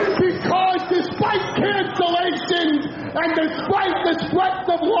And despite the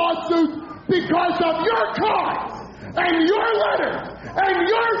threats of lawsuits because of your cards and your letters and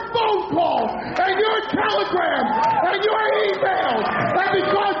your phone calls and your telegrams and your emails, and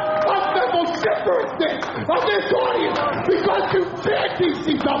because of the vociferousness of this audience, because you chant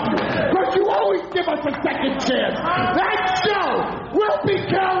ECW, because you always give us a second chance, that show will be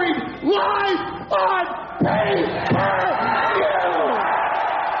carried live on pay-per-view!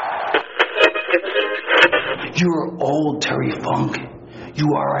 You're old, Terry Funk.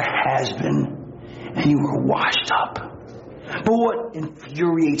 You are a has-been, and you are washed up. But what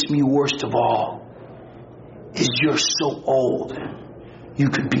infuriates me worst of all is you're so old, you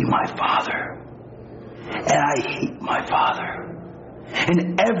could be my father. And I hate my father.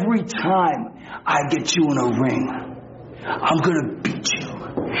 And every time I get you in a ring, I'm going to beat you.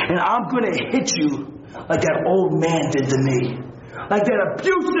 And I'm going to hit you like that old man did to me. Like that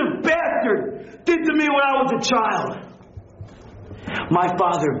abusive bastard did to me when I was a child. My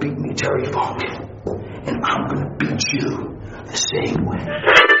father beat me, Terry Funk. And I'm going to beat you the same way.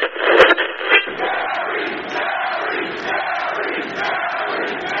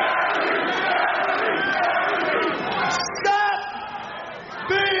 Stop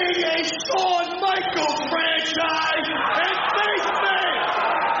being a Shawn Michaels franchise and face me!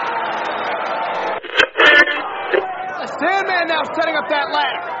 The Sandman now setting up that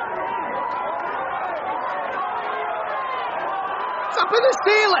ladder. It's up in the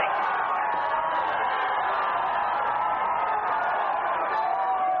ceiling.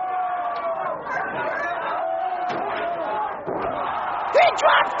 He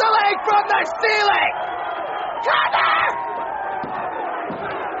drops the leg from the ceiling! Cover!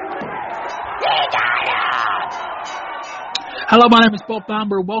 He got him! Hello, my name is Bob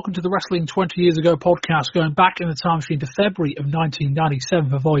Bamber, and welcome to the Wrestling 20 Years Ago podcast, going back in the time machine to February of 1997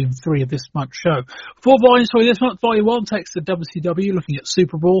 for Volume 3 of this month's show. 4 volumes for this month. Volume 1 takes the WCW, looking at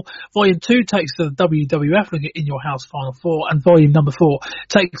Super Brawl. Volume 2 takes the WWF, looking at In Your House Final 4. And Volume number 4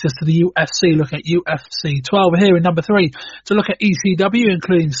 takes us to the UFC, looking at UFC 12. Here in number 3 to look at ECW,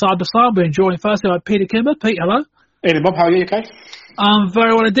 including Side by Side. We're joined firstly by Peter Kimber. Pete, hello. Hey, Bob, how are you? Okay?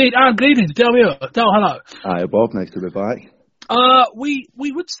 Very well indeed. Good evening. Del Muir. Del, hello. Hi, Bob. Nice to be back. We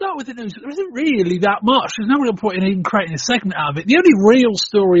would start with the news. There isn't really that much. There's no real point in even creating a segment out of it. The only real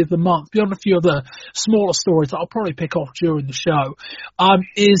story of the month, beyond a few other smaller stories that I'll probably pick off during the show,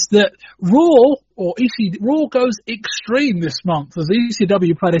 is that Raw goes extreme this month, as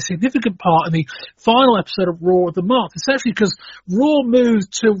ECW played a significant part in the final episode of Raw of the month, essentially because Raw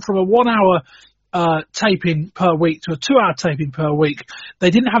moved from a 1 hour taping per week to a 2 hour taping per week.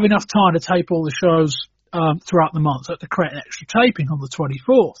 They didn't have enough time to tape all the shows throughout the month, so to create an extra taping on the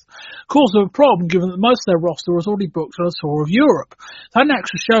 24th. Caused them a problem, given that most of their roster was already booked on a tour of Europe. They had an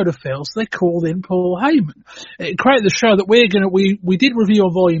extra show to fill, so they called in Paul Heyman. It created the show that we did review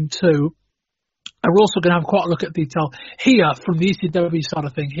on Volume 2, and we're also going to have quite a look at detail here from the ECW side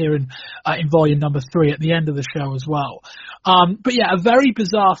of thing here in Volume number 3 at the end of the show as well. But yeah, a very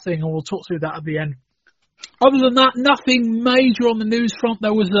bizarre thing, and we'll talk through that at the end. Other than that, nothing major on the news front.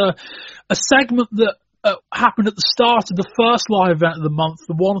 There was a segment that happened at the start of the first live event of the month,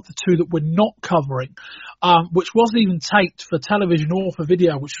 the one of the two that we're not covering, which wasn't even taped for television or for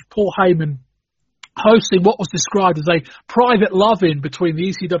video, which was Paul Heyman hosting what was described as a private love-in between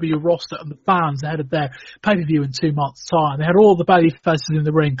the ECW roster and the fans ahead of their pay-per-view in 2 months' time. They had all the baby faces in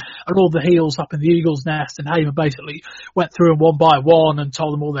the ring and all the heels up in the Eagle's nest, and Heyman basically went through them one by one and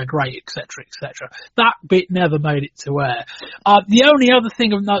told them all they're great, etc., etc. That bit never made it to air. The only other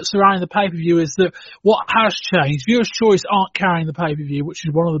thing of note surrounding the pay-per-view is that what has changed, Viewers' Choice aren't carrying the pay-per-view, which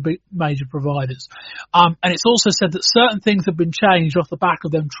is one of the big major providers. And it's also said that certain things have been changed off the back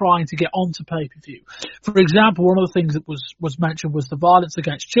of them trying to get onto pay-per-view. For example, one of the things that was mentioned was the violence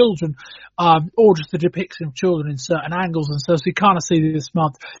against children, or just the depiction of children in certain angles. And so as we kind of see this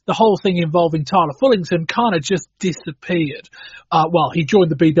month, the whole thing involving Tyler Fullington kind of just disappeared. Well, he joined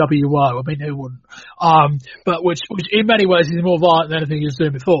the BWO. I mean, who wouldn't? But which in many ways is more violent than anything he was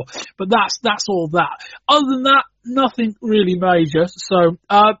doing before. But that's all that. Other than that, nothing really major. So,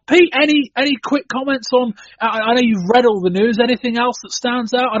 Pete, any quick comments on? I know you've read all the news. Anything else that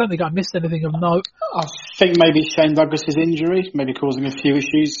stands out? I don't think I missed anything of note. I think maybe Shane Douglas's injury, maybe causing a few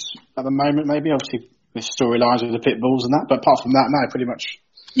issues at the moment. Maybe obviously with storylines with the pit bulls and that. But apart from that, no, pretty much.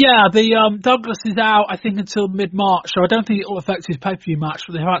 Yeah, the Douglas is out, I think, until mid-March. So I don't think it will affect his pay-per-view match.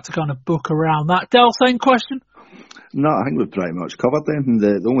 But they've had to kind of book around that. Del, same question. No, I think we've pretty much covered them.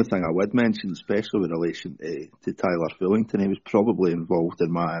 The only thing I would mention, especially with relation to Tyler Fullington, he was probably involved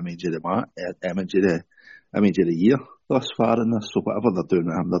in my image of the year thus far in this. So whatever they're doing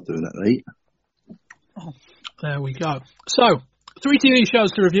to him, they're doing it right. There we go. So, 3 TV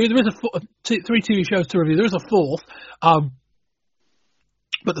shows to review. There is 3 TV shows to review. There is a fourth.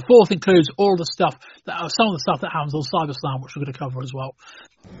 But the fourth includes all the stuff, some of the stuff that happens on CyberSlam, which we're going to cover as well.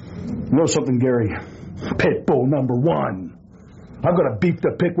 You know something, Gary? Pitbull number 1. I'm going to beat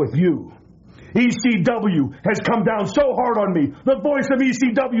the pick with you. ECW has come down so hard on me. The voice of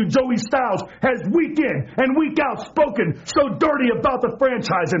ECW, Joey Styles, has week in and week out spoken so dirty about the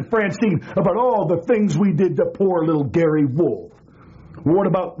franchise and Francine, about all the things we did to poor little Gary Wolf. What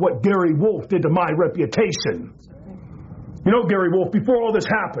about what Gary Wolf did to my reputation? You know, Gary Wolf, before all this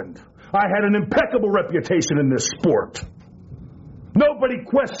happened, I had an impeccable reputation in this sport. Nobody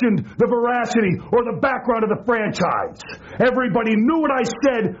questioned the veracity or the background of the franchise. Everybody knew what I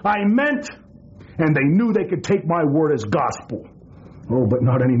said I meant, and they knew they could take my word as gospel. Oh, but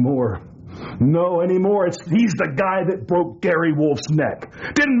not anymore. No, anymore. He's the guy that broke Gary Wolf's neck.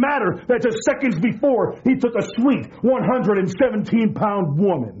 Didn't matter that just seconds before he took a sweet 117-pound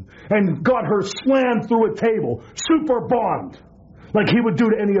woman and got her slammed through a table, super bombed, like he would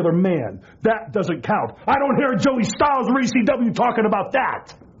do to any other man. That doesn't count. I don't hear Joey Styles or ECW talking about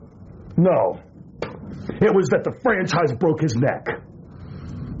that. No. It was that the franchise broke his neck.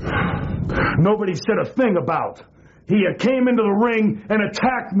 Nobody said a thing about. He came into the ring and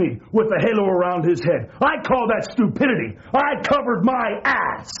attacked me with a halo around his head. I call that stupidity. I covered my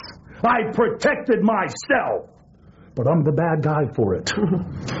ass. I protected myself. But I'm the bad guy for it.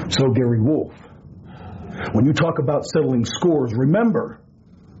 So, Gary Wolf, when you talk about settling scores, remember,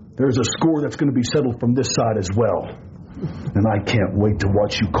 there's a score that's going to be settled from this side as well. And I can't wait to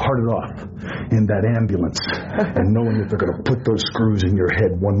watch you carted off in that ambulance and knowing that they're going to put those screws in your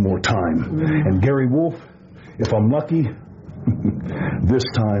head one more time. And Gary Wolf, if I'm lucky, this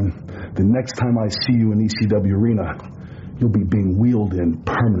time, the next time I see you in ECW Arena, you'll be being wheeled in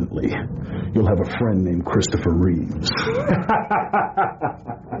permanently. You'll have a friend named Christopher Reeves.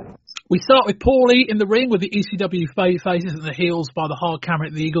 We start with Paulie in the ring with the ECW faces and the heels by the hard camera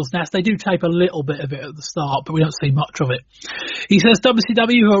at the Eagle's Nest. They do tape a little bit of it at the start, but we don't see much of it. He says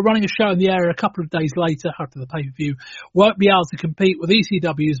WCW, who are running a show in the area a couple of days later after the pay-per-view, won't be able to compete with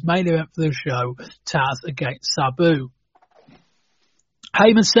ECW's main event for the show, Taz against Sabu.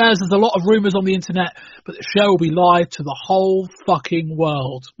 Heyman says there's a lot of rumours on the internet, but the show will be live to the whole fucking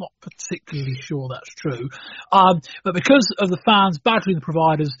world. Not particularly sure that's true. But because of the fans battering the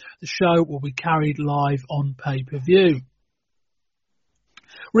providers, the show will be carried live on pay-per-view.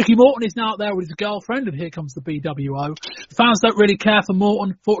 Ricky Morton is now out there with his girlfriend, and here comes the BWO. The fans don't really care for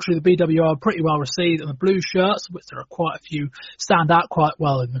Morton. Fortunately, the BWO are pretty well received, and the blue shirts, which there are quite a few, stand out quite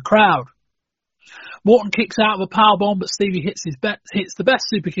well in the crowd. Morton kicks out of a powerbomb, but Stevie hits the best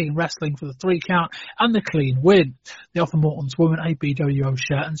Super King in wrestling for the 3 count and the clean win. They offer Morton's woman a BWO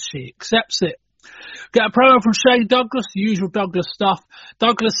shirt, and she accepts it. Get a promo from Shane Douglas, the usual Douglas stuff.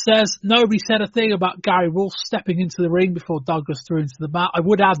 Douglas says nobody said a thing about Gary Wolf stepping into the ring before Douglas threw into the mat. I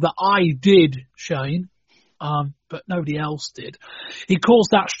would add that I did, Shane. But nobody else did. He calls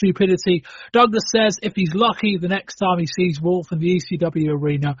that stupidity. Douglas says if he's lucky, the next time he sees Wolf in the ECW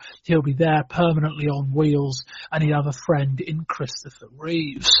arena, he'll be there permanently on wheels, and he'll have a friend in Christopher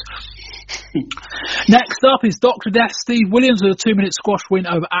Reeves. Next up is Dr. Death Steve Williams with a 2-minute squash win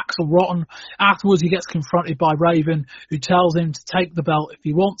over Axel Rotten. Afterwards, he gets confronted by Raven, who tells him to take the belt if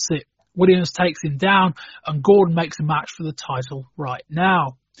he wants it. Williams takes him down, and Gordon makes a match for the title right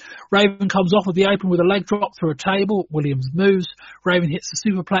now. Raven comes off with the apron with a leg drop through a table. Williams moves. Raven hits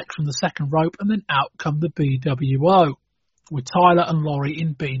the superplex from the second rope, and then out come the BWO, with Tyler and Laurie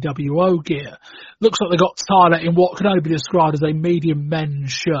in BWO gear. Looks like they got Tyler in what can only be described as a medium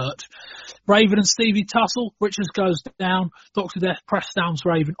men's shirt. Raven and Stevie tussle. Richards goes down. Dr. Death press downs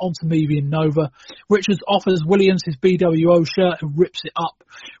Raven onto Meavy and Nova. Richards offers Williams his BWO shirt, who rips it up.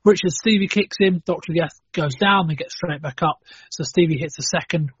 Stevie kicks him. Dr. Death goes down, then gets straight back up. So Stevie hits a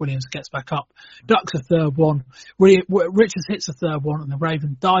second. Williams gets back up. Ducks a third one. Richards hits a third one, and the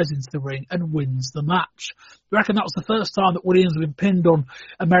Raven dives into the ring and wins the match. I reckon that was the first time that Williams had been pinned on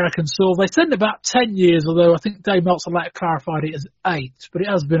American soil. They said about 10 years, although I think Dave Meltzer later clarified it as 8, but it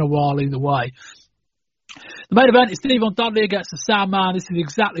has been a while either way. The main event is Devon Dudley against the Sandman. This is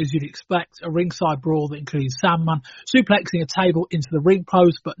exactly as you'd expect, a ringside brawl that includes Sandman suplexing a table into the ring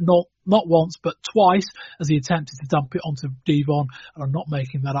post, but not once, but twice, as he attempted to dump it onto Devon, and I'm not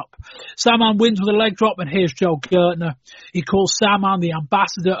making that up. Sandman wins with a leg drop, and here's Joel Gertner. He calls Sandman the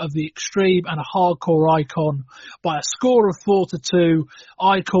ambassador of the extreme and a hardcore icon. By a score of 4-2,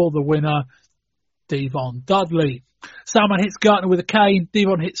 I call the winner Devon Dudley. Sandman hits Gertner with a cane.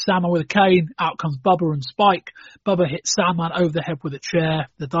 Devon hits Sandman with a cane. Out comes Bubba and Spike. Bubba hits Sandman over the head with a chair.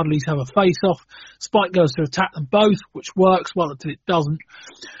 The Dudleys have a face-off. Spike goes to attack them both, which works well until it doesn't.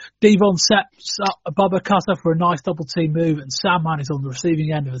 Devon sets up a Bubba cutter for a nice double team move, and Sandman is on the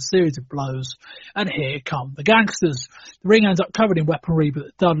receiving end of a series of blows. And here come the gangsters. The ring ends up covered in weaponry, but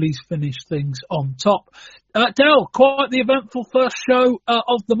the Dudleys finish things on top. Del, quite the eventful first show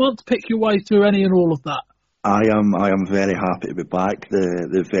of the month. Pick your way through any and all of that. I am very happy to be back.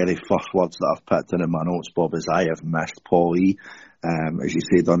 The very first words that I've put in my notes, Bob, is I have missed Paul E. As you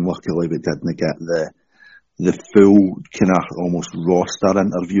said, unluckily we didn't get the full kind of almost roster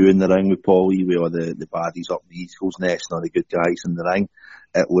interview in the ring with Paul E, with all the baddies up the East Coast Nest and all the good guys in the ring.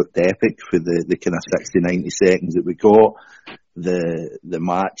 It looked epic for the kind of 60-90 seconds that we got. The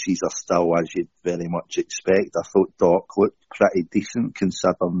matches are still as you'd very much expect. I thought Doc looked pretty decent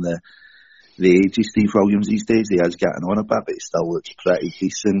considering the age of Steve Williams these days. He is getting on a bit, but he still looks pretty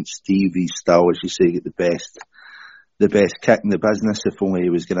decent. Stevie's still, as you say, get the best kick in the business. If only he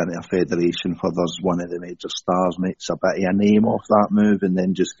was getting into a federation for there's one of the major stars makes a bit of a name off that move and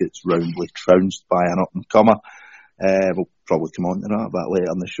then just gets roundly trounced by an up-and-comer. We'll probably come on to that a bit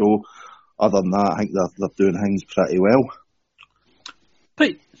later in the show. Other than that, I think they're doing things pretty well.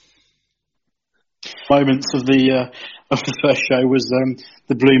 Pete? Moments of the first show was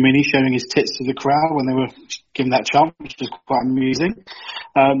the Blue Mini showing his tits to the crowd when they were giving that chant, which was quite amusing.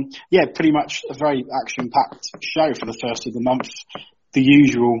 Pretty much a very action-packed show for the first of the month. The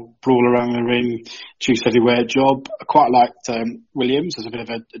usual brawl around the ring, Juice Everywhere job. I quite liked Williams as a bit of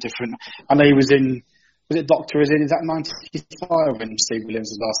a different. I know he was in. Was it Doctor? Is that 95 when Steve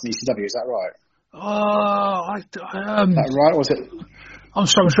Williams was last in ECW? Is that right? Is that right? Was it? I'm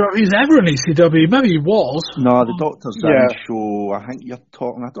so sure he was ever in ECW. Maybe he was. No, the Doctor's show. I think you're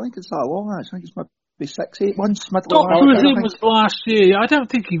talking. I don't think it's that long. I think it's maybe 6-8 months. Doctor was last year. I don't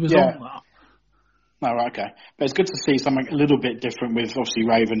think he was on that. No, right, okay. But it's good to see something a little bit different with obviously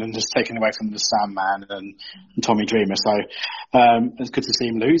Raven and just taking away from the Sandman and Tommy Dreamer. So it's good to see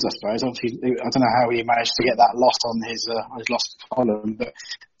him lose, I suppose. Obviously, I don't know how he managed to get that loss on his lost column, but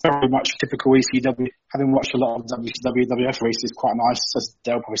very much typical ECW. Having watched a lot of WWF recently, it's quite nice, as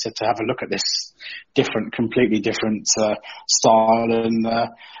Del probably said, to have a look at this completely different style.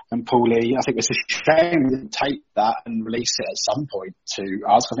 And Paulie, I think it's a shame he didn't take that and release it at some point to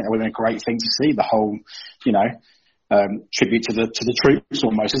us. I think that would have been a great thing to see. The whole, tribute to the troops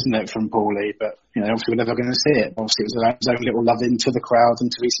almost, isn't it, from Paulie? But obviously we're never going to see it. Obviously, it was his own little love into the crowd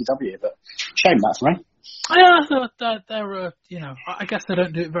and to ECW. But shame that for me. Yeah, they're I guess they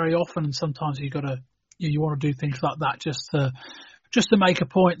don't do it very often, and sometimes you want to do things like that just to make a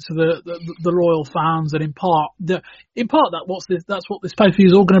point to the loyal fans, and in part that's what this pay-per-view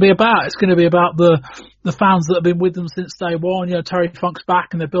is all going to be about. It's going to be about the fans that have been with them since day one. Terry Funk's back,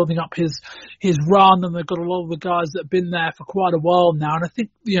 and they're building up his run, and they've got a lot of the guys that have been there for quite a while now. And I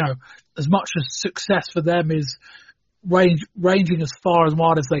think as much as success for them is ranging as far and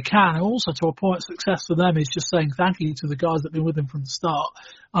wide as they can, and also to a point, success for them is just saying thank you to the guys that have been with them from the start.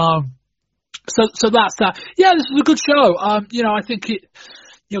 So that's that. Yeah, this was a good show. I think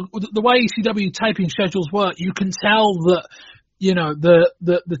the way ECW taping schedules work, you can tell that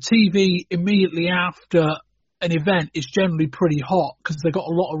the TV immediately after an event is generally pretty hot because they've got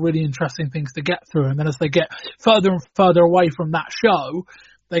a lot of really interesting things to get through, and then as they get further and further away from that show,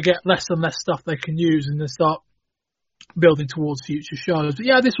 they get less and less stuff they can use, and they start building towards future shows. But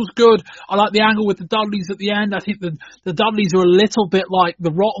yeah, this was good. I like the angle with the Dudleys at the end. I think the Dudleys are a little bit like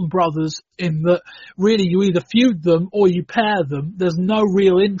the Rotten Brothers in that really you either feud them or you pair them. There's no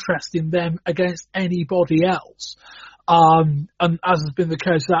real interest in them against anybody else. And as has been the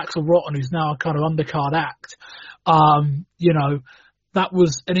case with Axel Rotten, who's now a kind of undercard act, that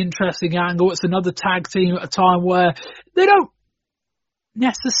was an interesting angle. It's another tag team at a time where they don't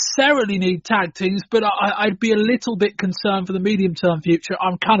necessarily need tag teams, but I'd be a little bit concerned for the medium-term future.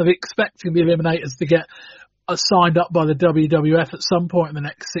 I'm kind of expecting the Eliminators to get signed up by the WWF at some point in the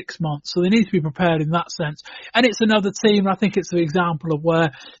next 6 months, so they need to be prepared in that sense. And it's another team, I think it's an example of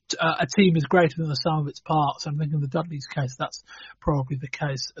where a team is greater than the sum of its parts. I'm thinking in the Dudleys case, that's probably the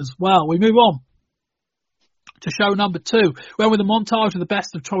case as well. We move on to show number 2. Went with a montage of the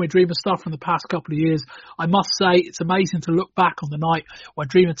best of Tommy Dreamer stuff from the past couple of years. I must say, it's amazing to look back on the night where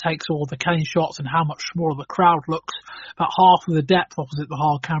Dreamer takes all the cane shots and how much smaller the crowd looks, about half of the depth opposite the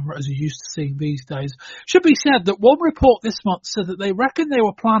hard camera as you're used to seeing these days. Should be said that one report this month said that they reckon they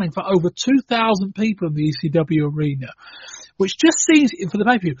were planning for over 2,000 people in the ECW arena, which just seems, for the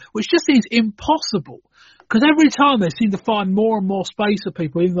pay-per-view, which just seems impossible, Because every time they seem to find more and more space for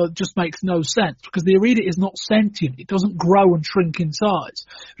people, even though it just makes no sense, because the arena is not sentient. It doesn't grow and shrink in size.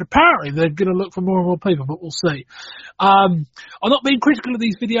 But apparently they're going to look for more and more people, but we'll see. I'm not being critical of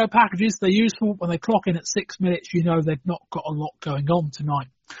these video packages. They're useful. When they clock in at 6 minutes, you know they've not got a lot going on tonight.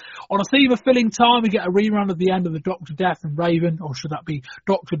 On a theme of filling time, we get a rerun of the end of the Dr. Death and Raven, or should that be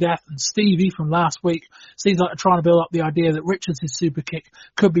Dr. Death and Stevie from last week. Seems like they're trying to build up the idea that Richards' super kick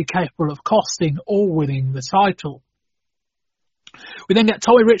could be capable of costing or winning the title. We then get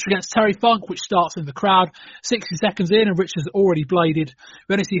Tommy Rich against Terry Funk, which starts in the crowd. 60 seconds in and Rich has already bladed.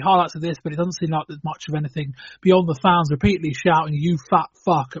 We only see highlights of this, but it doesn't seem like there's much of anything beyond the fans repeatedly shouting, "You fat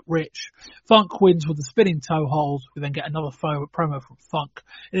fuck" at Rich. Funk wins with the spinning toe hold. We then get another promo from Funk.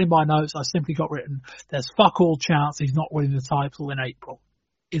 And in my notes, I simply got written, there's fuck all chance he's not winning the title in April.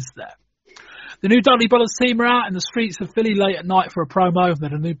 Is there? The new Dudley Brothers team are out in the streets of Philly late at night for a promo.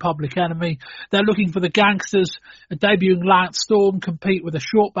 They're a new Public Enemy. They're looking for the Gangsters. A debuting Lance Storm compete with a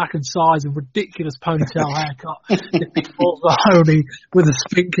short back and size and ridiculous ponytail haircut. Mahoney with a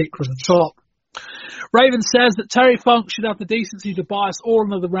spin kick from the top. Raven says that Terry Funk should have the decency to buy us all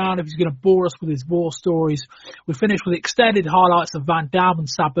another round if he's going to bore us with his war stories. We finish with extended highlights of Van Dam and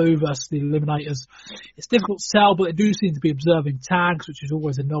Sabu versus the Eliminators. It's difficult to tell, but they do seem to be observing tags, which is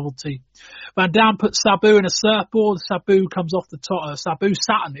always a novelty. Van Dam puts Sabu in a surfboard. Sabu comes off the top. Sabu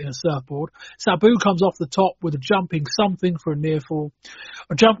Saturn in a surfboard. Sabu comes off the top with a jumping something for a near fall.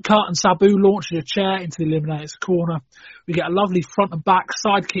 A jump cut and Sabu launches a chair into the Eliminators corner. We get a lovely front and back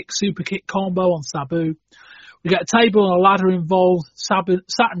side kick, super kick combo on Sabu. We get a table and a ladder involved.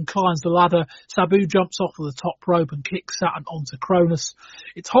 Saturn climbs the ladder. Sabu jumps off of the top rope and kicks Saturn onto Cronus.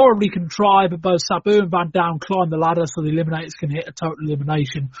 It's horribly contrived, but both Sabu and Van Dam climb the ladder so the Eliminators can hit a total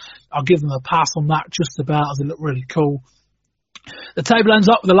elimination. I'll give them a pass on that just about, as they look really cool. The table ends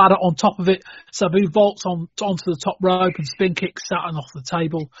up with a ladder on top of it. Sabu vaults onto the top rope and spin kicks Saturn off the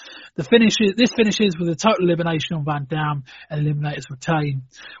table. This finishes with a total elimination on Van Dam and Eliminators retain.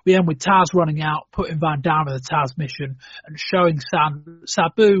 We end with Taz running out, putting Van Dam in the Taz mission and showing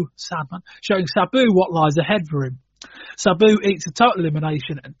Sabu what lies ahead for him. Sabu eats a total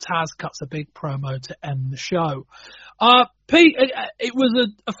elimination and Taz cuts a big promo to end the show. Pete, it was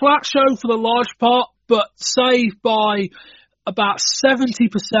a flat show for the large part, but saved by about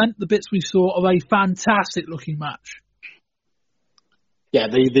 70% the bits we saw of a fantastic looking match. Yeah,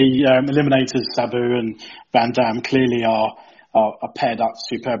 the Eliminators, Sabu and Van Dam clearly are paired up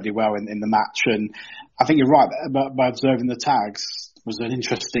superbly well in the match. And I think you're right by observing the tags was an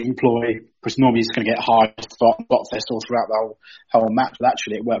interesting ploy, because normally he's going to get high spot fest all throughout the whole match, but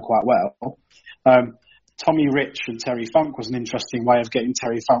actually it worked quite well. Tommy Rich and Terry Funk was an interesting way of getting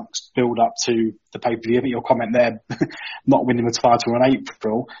Terry Funk's build up to the pay-per-view. I think your comment there, not winning the title in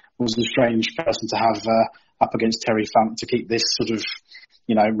April, was a strange person to have up against Terry Funk to keep this sort of,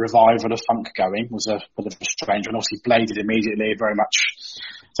 revival of Funk going. Was a bit of a strange one. Obviously bladed immediately, very much.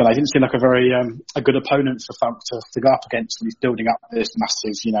 So they didn't seem like a very a good opponent for Funk to go up against when he's building up this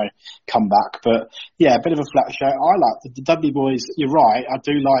massive, comeback. But yeah, a bit of a flat show. I like the Dudley Boys. You're right. I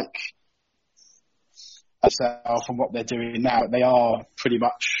do like from what they're doing now. They are pretty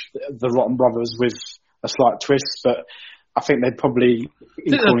much the Rotten Brothers with a slight twist, but I think they'd probably...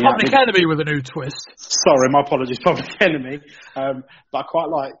 Public Enemy with a new twist. Sorry, my apologies, Public Enemy. But I quite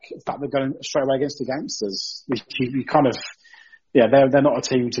like the fact they're going straight away against the Gangsters. You kind of... Yeah, they're not a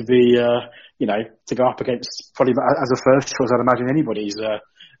team to be, to go up against probably as a first choice. I'd imagine anybody's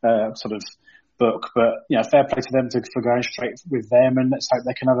sort of book. But, fair play to them for going straight with them, and let's hope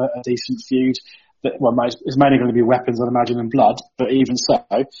they can have a decent feud. Well, it's mainly going to be weapons, I'd imagine, and blood. But even so,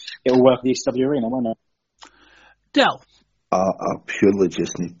 it'll work in the ECW arena, won't it? Del. I purely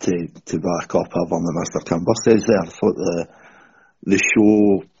just need to back up on the Mr. Kimber says there. I thought the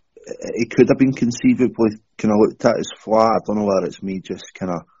show, it could have been conceivably kind of looked at as flat. I don't know whether it's me just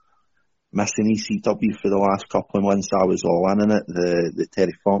kind of missing ECW for the last couple of months. I was all in it. The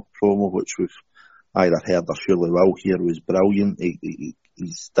Terry Funk promo, which we've either heard or surely will hear, was brilliant.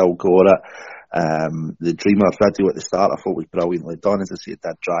 He's still got it. The Dreamer video at the start I thought was brilliantly done. As I said,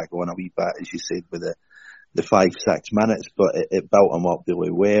 that drag on a wee bit, as you said, with the 5-6 minutes, but it built him up really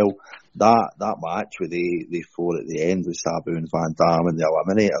well. That match with the four at the end with Sabu and Van Dam and the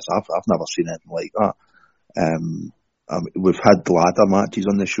Eliminators, I've never seen anything like that. We've had ladder matches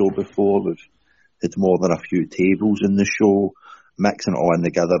on the show before. We've had more than a few tables in the show. Mixing it all in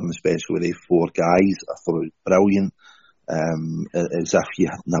together, and especially with the four guys, I thought it was brilliant. As if you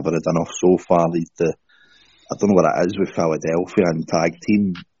had never had enough so far. I don't know what it is with Philadelphia and tag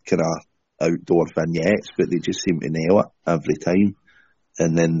team kind of outdoor vignettes, but they just seem to nail it every time.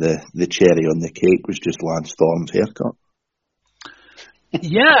 and then the cherry on the cake was just Lance Storm's haircut.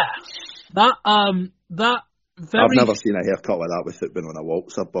 Yeah, that very. I've never seen a haircut like that with it being on a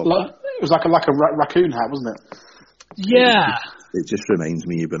waltzer, Bob. It was like a raccoon hat, wasn't it? Yeah. It just reminds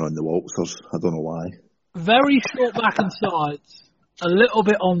me you've been on the waltzers. I don't know why. Very short back and sides, a little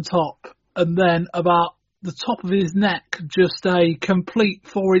bit on top, and then about the top of his neck, just a complete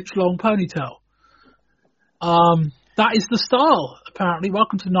 4-inch long ponytail. That is the style, apparently.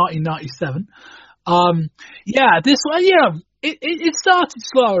 Welcome to 1997. This one, it started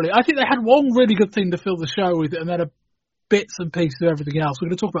slowly. I think they had one really good thing to fill the show with, and then bits and pieces of everything else. We're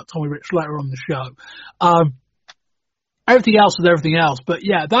going to talk about Tommy Rich later on the show. Everything else was everything else. But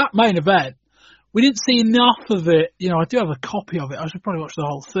yeah, that main event, we didn't see enough of it. You know, I do have a copy of it. I should probably watch the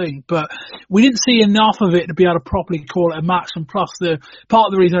whole thing. But we didn't see enough of it to be able to properly call it a match. And plus, part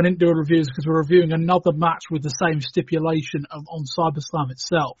of the reason I didn't do a review is because we're reviewing another match with the same stipulation on SummerSlam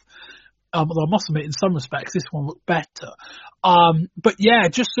itself. Although I must admit, in some respects, this one looked better. But yeah,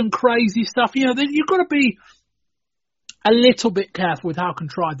 just some crazy stuff. You know, you've got to be a little bit careful with how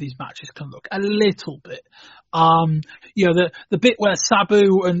contrived these matches can look. A little bit. You know, the bit where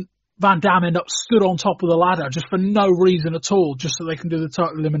Sabu and Van Dam end up stood on top of the ladder just for no reason at all, just so they can do the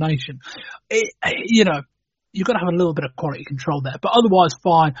total elimination. You know, you've got to have a little bit of quality control there. But otherwise,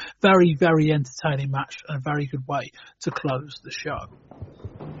 fine. Very, very entertaining match and a very good way to close the show.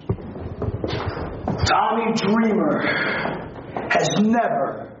 Tommy Dreamer has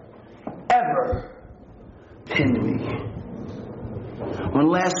never, ever pinned me. On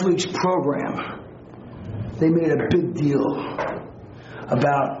last week's program, they made a big deal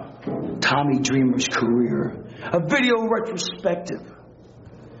about Tommy Dreamer's career, a video retrospective.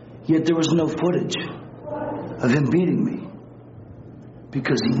 Yet there was no footage of him beating me,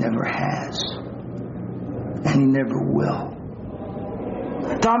 because he never has, and he never will.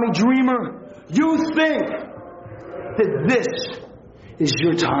 Tommy Dreamer, you think that this is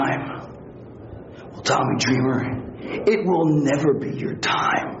your time. Well, Tommy Dreamer, it will never be your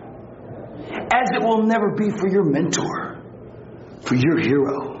time. As it will never be for your mentor, for your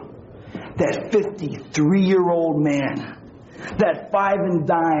hero, that 53-year-old man, that five and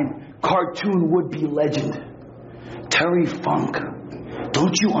dime cartoon would-be legend, Terry Funk.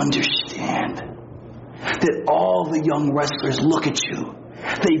 Don't you understand that all the young wrestlers look at you,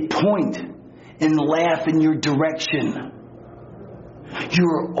 they point and laugh in your direction?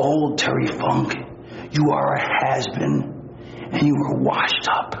 You're old, Terry Funk. You are a has-been, and you are washed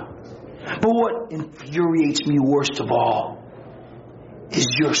up. But what infuriates me worst of all is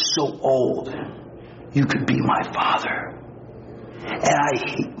you're so old, you could be my father. And I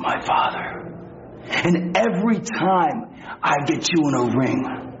hate my father. And every time I get you in a ring,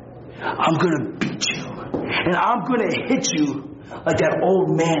 I'm going to beat you. And I'm going to hit you like that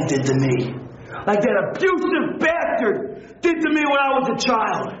old man did to me. Like that abusive bastard did to me when I was a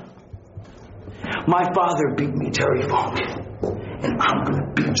child. My father beat me, Terry Funk. And I'm going to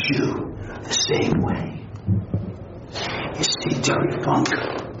beat you the same way. You see, Terry Funk,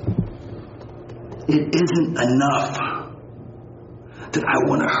 it isn't enough that I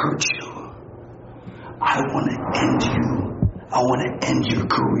want to hurt you. I want to end you. I want to end your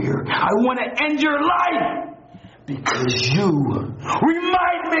career. I want to end your life. Because you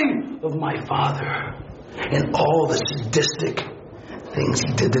remind me of my father and all the sadistic things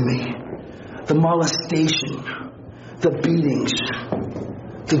he did to me. The molestation, the beatings,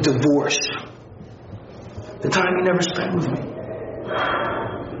 the divorce, the time he never spent with me,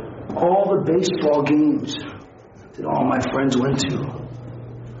 all the baseball games that all my friends went to,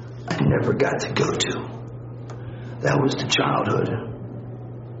 I never got to go to. That was the childhood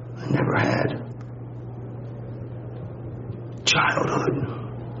I never had. Childhood.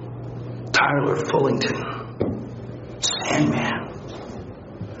 Tyler Fullington. Sandman.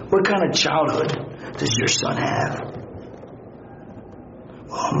 What kind of childhood does your son have?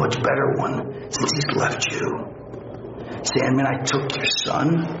 Well, a much better one since he's left you. Sandman, I took your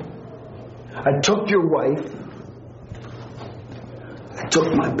son. I took your wife. I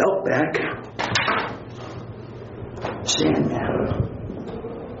took my belt back. Sandman.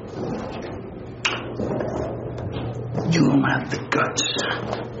 You don't have the guts.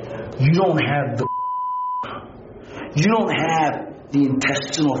 You don't have the... You don't have the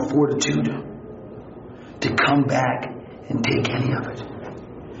intestinal fortitude to come back and take any of it.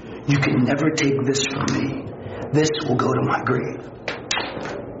 You can never take this from me. This will go to my grave.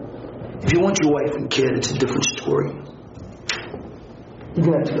 If you want your wife and kid, it's a different story. You're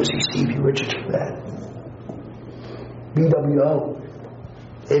going to have to go see Stevie Richards for that. BWO.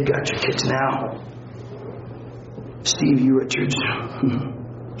 They've got your kids now. Stevie Richards,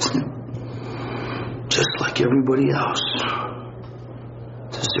 just like everybody else,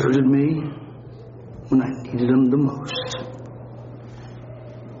 deserted me when I needed him the most.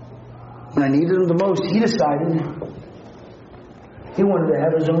 When I needed him the most, he decided he wanted to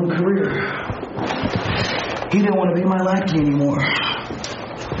have his own career. He didn't want to be my lackey anymore.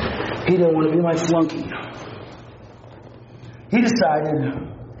 He didn't want to be my flunky. He decided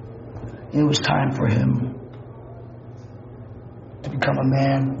it was time for him to become a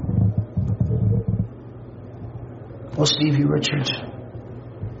man. Well, Stevie Richards,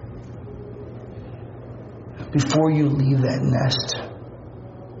 before you leave that nest,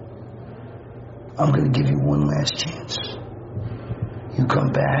 I'm going to give you one last chance. You come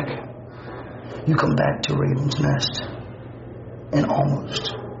back to Raven's Nest, and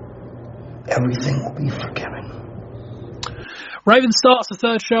almost everything will be forgiven. Raven starts the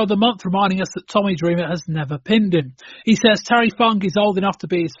third show of the month reminding us that Tommy Dreamer has never pinned him. He says Terry Funk is old enough to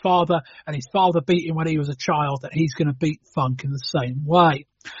be his father, and his father beat him when he was a child, and he's going to beat Funk in the same way.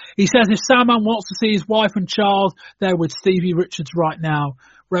 He says if Sandman wants to see his wife and child, they're with Stevie Richards right now.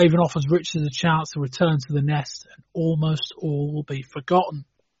 Raven offers Richards a chance to return to the nest, and almost all will be forgotten.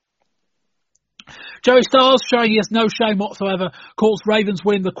 Joey Styles, showing he has no shame whatsoever, calls Raven's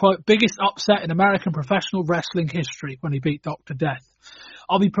win the, quote, biggest upset in American professional wrestling history when he beat Dr. Death.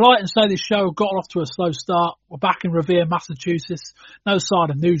 I'll be polite and say this show got off to a slow start. We're back in Revere, Massachusetts. No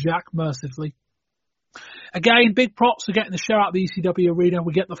sign of New Jack, mercifully. Again, big props for getting the show out of the ECW arena.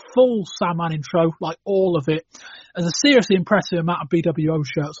 We get the full Sandman intro, like all of it. There's a seriously impressive amount of BWO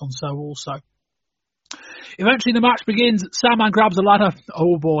shirts on sale also. Eventually the match begins. Sandman grabs a ladder.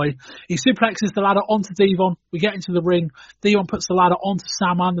 Oh boy. He suplexes the ladder onto Devon. We get into the ring. Devon puts the ladder onto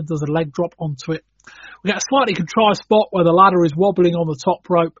Sandman and does a leg drop onto it. We get a slightly contrived spot where the ladder is wobbling on the top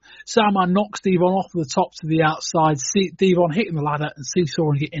rope. Sandman knocks Devon off the top to the outside. Devon hitting the ladder and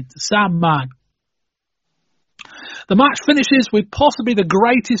seesawing it into Sandman. The match finishes with possibly the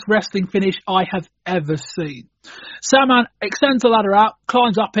greatest wrestling finish I have ever seen. Sandman extends the ladder out,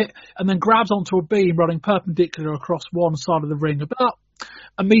 climbs up it, and then grabs onto a beam running perpendicular across one side of the ring, about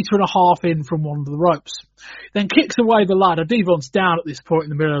 1.5 meters in from one of the ropes. Then kicks away the ladder. Devon's down at this point in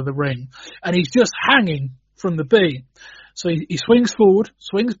the middle of the ring, and he's just hanging from the beam. So he swings forward,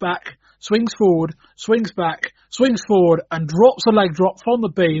 swings back, swings forward, swings back, swings forward, and drops a leg drop from the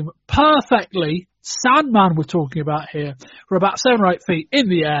beam perfectly. Sandman we're talking about here, for about 7 or 8 feet in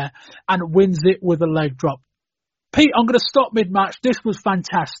the air, and wins it with a leg drop. Pete, I'm going to stop mid-match. This was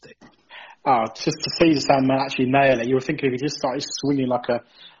fantastic. Oh, just to see the Sandman actually nail it. You were thinking if he just started swinging like a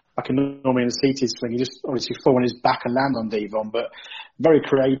normally in a seated swing, he just obviously fall on his back and land on Devon, but very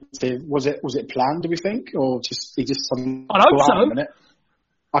creative. Was it planned, do we think? Or he just I hope so.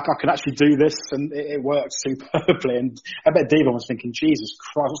 I can actually do this, and it worked superbly. And I bet Devon was thinking, Jesus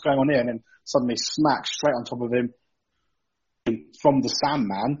Christ, what's going on here? And then suddenly smack straight on top of him from the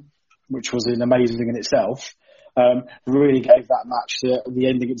Sandman, which was amazing in itself. Really gave that match the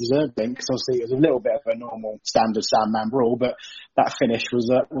ending it deserved, because obviously it was a little bit of a normal standard Sandman brawl, but that finish was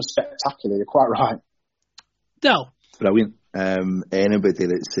spectacular. You're quite right. Del. Brilliant. Anybody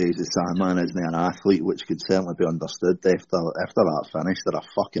that says the Sandman isn't an athlete, which could certainly be understood after that finish, they're a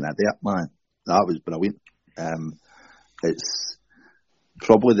fucking idiot, man. That was brilliant. It's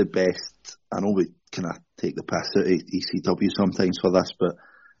probably the best. I know we kind of take the piss out of ECW sometimes for this, but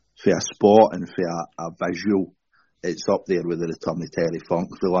for a spot and for a visual, it's up there with the return of Terry Funk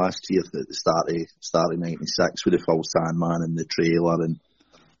for last year at the start of 96 with the full Sandman and the trailer and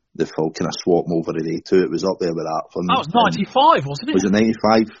the full kind of swap over of the two. It was up there with that for me. That was 95, wasn't it? Was it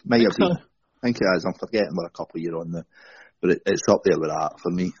 95? Might have been. So. I think it is. I'm forgetting we're a couple of years on there, but it's up there with that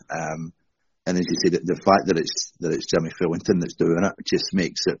for me. And as you say, the fact that it's Jimmy Fullington that's doing it just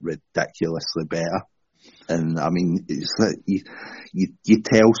makes it ridiculously better. And I mean, it's like you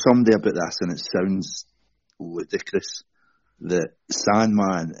tell somebody about this, and it sounds ludicrous. The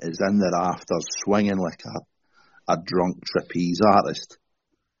Sandman is in the rafters swinging like a drunk trapeze artist.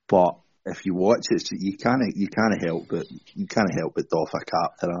 But if you watch it, you can't help but doff a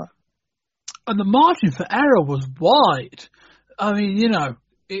cap to that. And the margin for error was wide. I mean,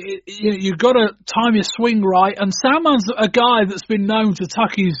 you've got to time your swing right. And Sandman's a guy that's been known to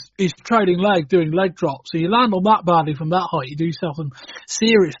tuck his trailing leg doing leg drops. So you land on that badly from that height, you do yourself some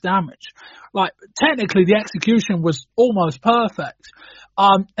serious damage. Like, technically, the execution was almost perfect.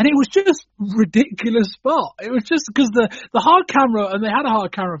 And it was just ridiculous spot. It was just because the hard camera, and they had a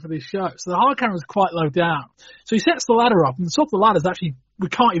hard camera for this show, so the hard camera was quite low down. So he sets the ladder up, and the top of the ladder is actually, we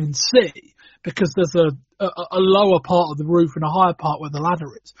can't even see, because there's a lower part of the roof and a higher part where the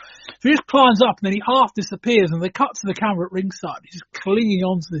ladder is. So he just climbs up and then he half disappears and they cut to the camera at ringside. He's just clinging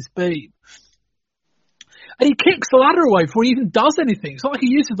onto this beam. And he kicks the ladder away before he even does anything. It's not like he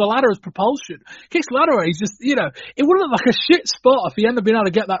uses the ladder as propulsion. Kicks the ladder away. He's just, it would have looked like a shit spot if he hadn't been able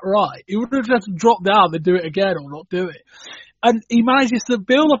to get that right. He would have just had to drop down and do it again or not do it. And he manages to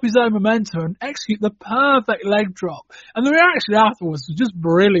build up his own momentum and execute the perfect leg drop. And the reaction afterwards was just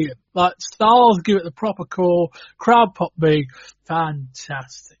brilliant. Like, Styles give it the proper call. Crowd pop big.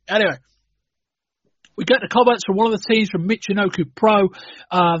 Fantastic. Anyway. We get the comments from one of the teams from Michinoku Pro.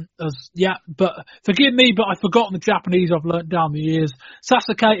 But forgive me, but I've forgotten the Japanese I've learnt down the years.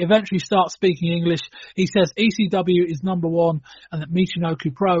 Sasuke eventually starts speaking English. He says ECW is number one and that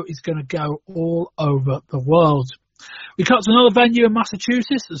Michinoku Pro is going to go all over the world. We cut to another venue in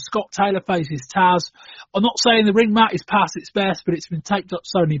Massachusetts as Scott Taylor faces Taz. I'm not saying the ring mat is past its best, but it's been taped up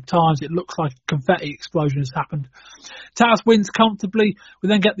so many times it looks like a confetti explosion has happened. Taz wins comfortably. We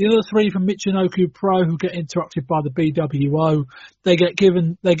then get the other three from Michinoku Pro who get interrupted by the BWO. They give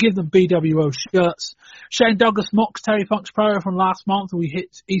them BWO shirts. Shane Douglas mocks Terry Funk's promo from last month and we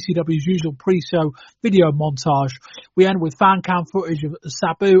hit ECW's usual pre-show video montage. We end with fan cam footage of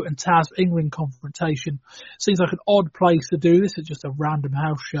Sabu and Taz in-ring confrontation. Seems like an odd place to do this. It's just a random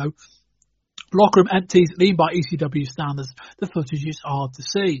house show. Locker room empties, even by ECW standards. The footage is hard to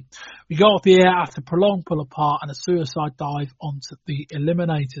see. We go off the air after a prolonged pull apart and a suicide dive onto the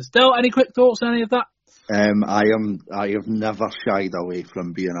Eliminators. Del, any quick thoughts on any of that? I have never shied away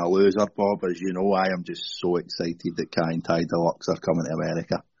from being a loser, Bob. As you know, I am just so excited that Kai and Ty Deluxe are coming to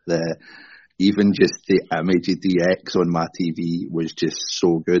America. Even just the image of DX on my TV was just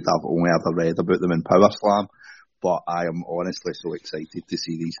so good. I've only ever read about them in Power Slam, but I am honestly so excited to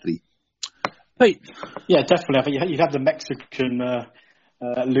see these three. Pete? Yeah, definitely. I think you had the Mexican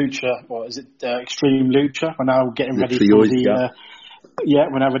Lucha, or is it Extreme Lucha? We're now getting ready for the...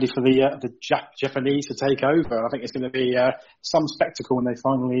 we're now ready for the Japanese to take over. And I think it's going to be some spectacle when they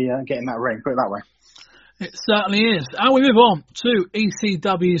finally get in that ring. Put it that way. It certainly is. And we move on to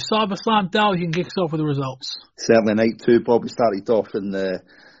ECW CyberSlam. Dal, you can kick us off with the results. Certainly, night two, Bob. We started off in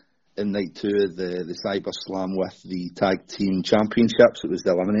night two of the CyberSlam with the tag team championships. It was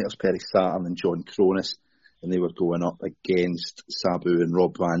the Eliminators, Perry Saturn and John Cronus, and they were going up against Sabu and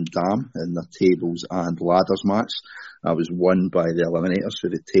Rob Van Dam in the tables and ladders match. That was won by the Eliminators, who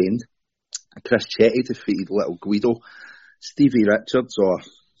retained. Chris Chetty defeated Little Guido. Stevie Richards, or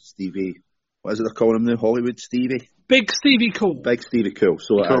Stevie, what is it they're calling him now? Hollywood Stevie? Big Stevie Cool. Big Stevie Cool.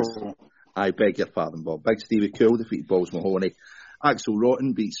 So it is. I beg your pardon, Bob. Big Stevie Cool defeated Balls Mahoney. Axel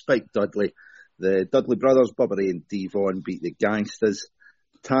Rotten beat Spike Dudley. The Dudley brothers, Bubba Ray and Devon, beat the Gangsters.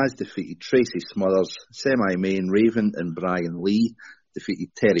 Taz defeated Tracy Smothers. Semi-main Raven and Brian Lee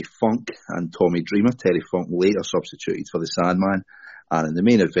defeated Terry Funk and Tommy Dreamer. Terry Funk later substituted for the Sandman. And in the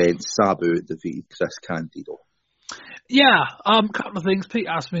main event, Sabu defeated Chris Candido. Yeah, a couple of things. Pete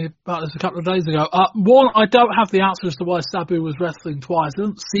asked me about this a couple of days ago. One, I don't have the answer as to why Sabu was wrestling twice. It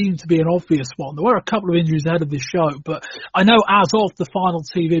doesn't seem to be an obvious one. There were a couple of injuries ahead of this show, but I know as of the final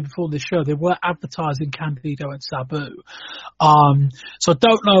TV before this show, they were advertising Candido and Sabu. So I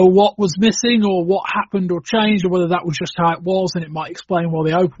don't know what was missing or what happened or changed or whether that was just how it was, and it might explain why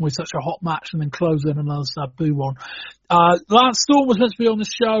they opened with such a hot match and then closed in another Sabu one. Lance Storm was meant to be on the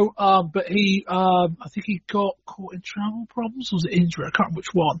show, but I think he got caught in travel problems. Was it injury? I can't remember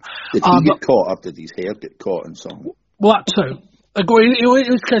which one. Did he get caught, or did his hair get caught in something? Well, that too. In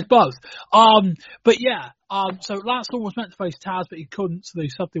this case, both. But yeah, so Lance Storm was meant to face Taz, but he couldn't, so they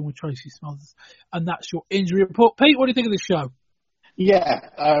subbed in with Tracy Smothers. And that's your injury report. Pete, what do you think of this show? Yeah,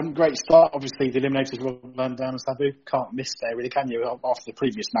 great start. Obviously, the Eliminators, Rob Van Dam and Sabu, can't miss there, really, can you, after the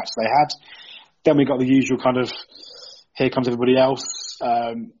previous match they had. Then we got the usual kind of, here comes everybody else.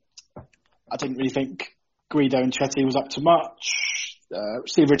 I didn't really think Guido and Chetty was up to much.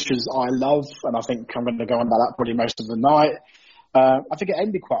 Steve Richards I love, and I think I'm going to go on about that probably most of the night. I think it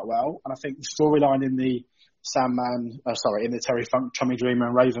ended quite well, and I think the storyline in the in the Terry Funk, Tommy Dreamer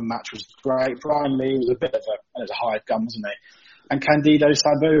and Raven match was great. Brian Lee was a bit of a hired gun, wasn't he? And Candido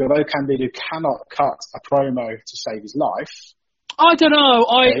Sabu, although Candido cannot cut a promo to save his life. I don't know.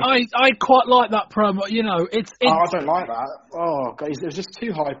 I quite like that promo. You know, it's. I don't like that. Oh, God, it was just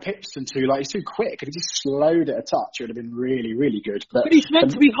too high pitched and he's too quick. If he just slowed it a touch, it would have been really, really good. But he's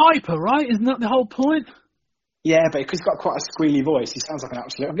meant to be hyper, right? Isn't that the whole point? Yeah, but because he's got quite a squealy voice, he sounds like an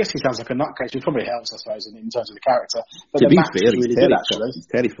absolute. I guess he sounds like a nutcase, which probably helps, I suppose, in terms of the character. But to the be match fair, was really good, actually.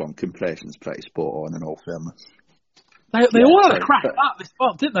 Terry Funk impression's pretty spot on, in all fairness. They all had a crack at that this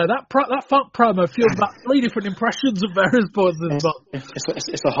month, didn't they? That Funk promo fueled about 3 different impressions of various points this month.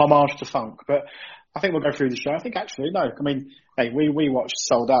 It's a homage to Funk. But I think we'll go through the show. I think actually, no. I mean, hey, we watched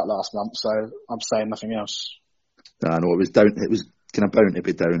Sold Out last month, so I'm saying nothing else. I know it was kind of bound to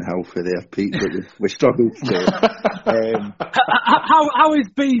be downhill for there, Pete, but we struggled through. How is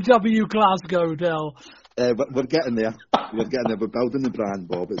BW Glasgow, Del? We're getting there. We're building the brand,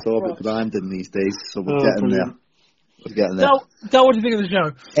 Bob. It's all about branding these days, so we're getting there. We're getting there. Del, what do you think of the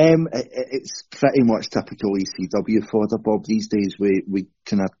show? It's pretty much typical ECW fodder, Bob. These days, we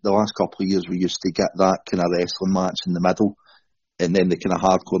kind of, the last couple of years, we used to get that kind of wrestling match in the middle, and then the kind of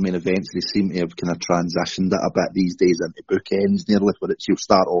hardcore main events. They seem to have kind of transitioned it a bit these days into bookends nearly, where you'll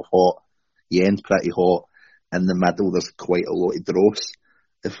start off hot, you end pretty hot, in the middle there's quite a lot of dross,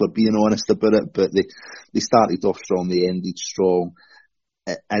 if we're being honest about it. But they started off strong, they ended strong.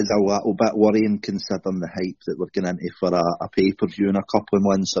 It is a little bit worrying considering the hype that we're going into for a pay-per-view in a couple of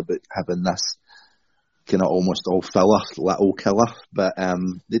months about having this kind of almost all filler, little killer. But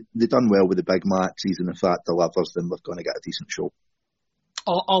they done well with the big matches, and if that delivers, then we're going to get a decent show.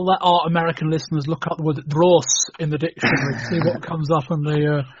 I'll let our American listeners look up the word dross in the dictionary and see what comes up on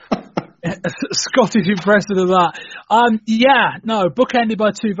the Scottish impression of that. Bookended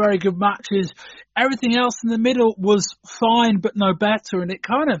by two very good matches. Everything else in the middle was fine, but no better. And it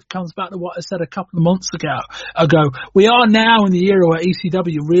kind of comes back to what I said a couple of months ago. We are now in the era where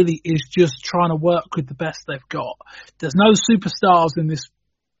ECW really is just trying to work with the best they've got. There's no superstars in this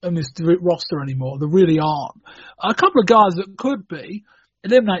roster anymore. There really aren't. A couple of guys that could be.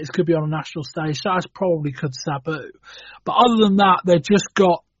 Eliminators could be on a national stage. Stars probably could Sabu. But other than that, they've just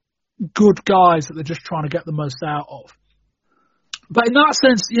got good guys that they're just trying to get the most out of. But in that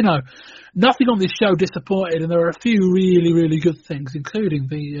sense, nothing on this show disappointed, and there are a few really, really good things, including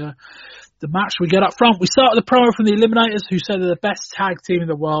the match we get up front. We start with a promo from the Eliminators, who say they're the best tag team in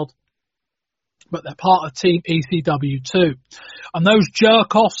the world, but they're part of Team ECW too. And those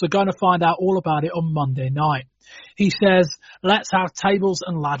jerk-offs are going to find out all about it on Monday night. He says, let's have Tables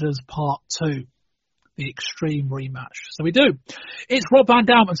and Ladders Part 2. The Extreme rematch. So we do. It's Rob Van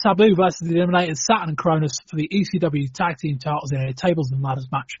Dam and Sabu versus the Eliminators, Saturn and Cronus for the ECW Tag Team titles in a Tables and Ladders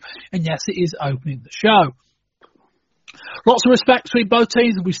match. And yes, it is opening the show. Lots of respect between both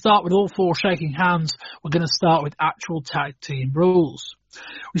teams, and we start with all four shaking hands. We're going to start with actual tag team rules.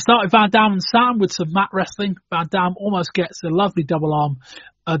 We start with Van Dam and Saturn with some mat wrestling. Van Dam almost gets a lovely double arm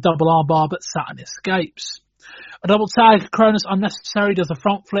bar, but Saturn escapes. A double tag, Cronus unnecessary, does a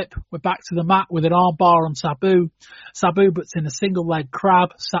front flip. We're back to the mat with an arm bar on Sabu. Sabu puts in a single leg crab.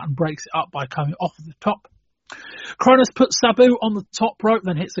 Saturn breaks it up by coming off of the top. Cronus puts Sabu on the top rope,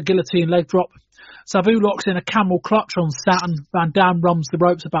 then hits a guillotine leg drop. Sabu locks in a camel clutch on Saturn. Van Dam runs the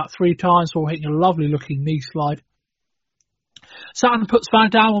ropes about 3 times while hitting a lovely looking knee slide. Saturn puts Van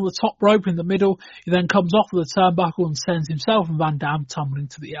Dam on the top rope in the middle. He then comes off with a turnbuckle and sends himself and Van Dam tumbling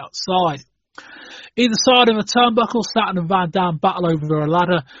to the outside. Either side of a turnbuckle, Saturn and Van Dam battle over a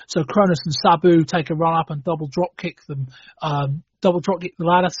ladder, so Cronus and Sabu take a run up and double drop kick the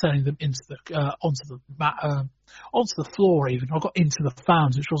ladder, sending them into onto the floor even. I got into the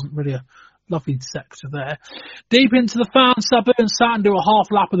fans, which wasn't really a lovely sector there. Deep into the fans, Sabu and Saturn do a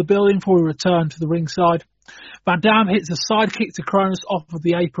half lap of the building before we return to the ringside. Van Dam hits a side kick to Cronus off of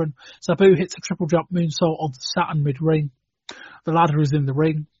the apron. Sabu hits a triple jump moonsault onto Saturn mid-ring. The ladder is in the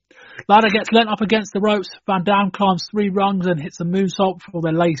ring. Ladder gets leant up against the ropes. Van Dam climbs 3 rungs and hits a moonsault before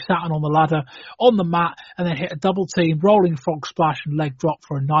they lay Saturn on the ladder on the mat and then hit a double team, rolling frog splash and leg drop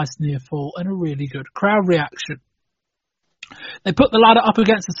for a nice near fall and a really good crowd reaction. They put the ladder up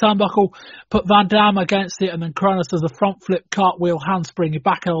against the turnbuckle, put Van Dam against it, and then Cronus does a front flip, cartwheel, handspring, a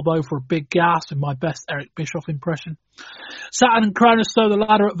back elbow for a big gas with my best Eric Bischoff impression. Saturn and Cronus throw the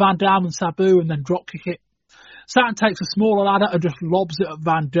ladder at Van Dam and Sabu and then drop kick it. Saturn takes a smaller ladder and just lobs it at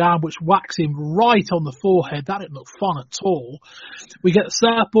Van Dam, which whacks him right on the forehead. That didn't look fun at all. We get the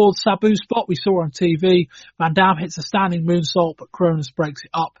surfboard Sabu spot we saw on TV. Van Dam hits a standing moonsault, but Cronus breaks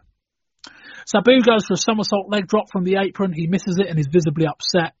it up. Sabu goes for a somersault leg drop from the apron. He misses it and is visibly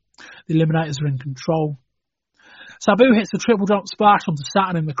upset. The Eliminators are in control. Sabu hits a triple jump splash onto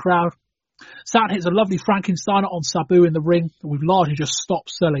Saturn in the crowd. Saturn hits a lovely Frankensteiner on Sabu in the ring that we've largely just stopped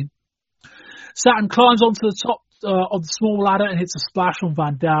selling. Saturn climbs onto the top of the small ladder and hits a splash on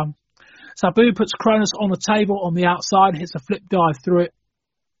Van Dam. Sabu puts Cronus on a table on the outside, hits a flip dive through it.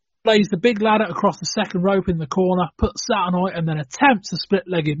 Lays the big ladder across the second rope in the corner, puts Saturn on it and then attempts a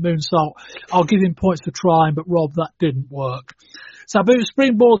split-legged moonsault. I'll give him points for trying, but Rob, that didn't work. Sabu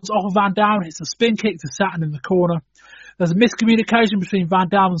springboards off of Van Dam, hits a spin kick to Saturn in the corner. There's a miscommunication between Van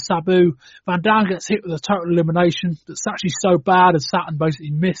Dam and Sabu. Van Dam gets hit with a total elimination that's actually so bad as Saturn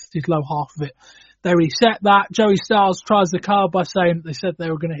basically missed his low half of it. They reset that. Joey Styles tries the card by saying they said they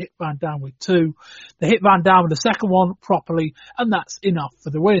were going to hit Van Dam with 2. They hit Van Dam with the second one properly, and that's enough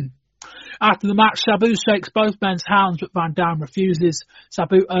for the win. After the match, Sabu shakes both men's hands, but Van Dam refuses.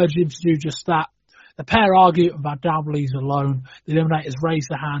 Sabu urges him to do just that. The pair argue, and Van Dam leaves alone. The Eliminators raise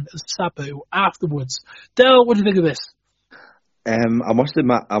their hand as Sabu afterwards. Dale, what do you think of this? I must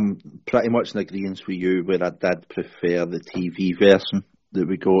admit, I'm pretty much in agreement with you where I did prefer the TV version that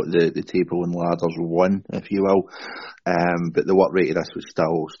we got, the Table and Ladders 1, if you will. But the work rate of this was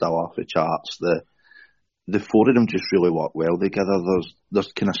still off the charts. The four of them just really work well together.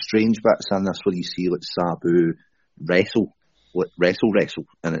 There's kind of strange bits in this where you see like Sabu wrestle,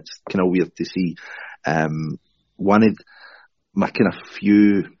 and it's kind of weird to see. One of my kind of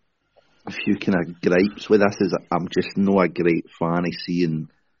few kind of gripes with this is I'm just not a great fan of seeing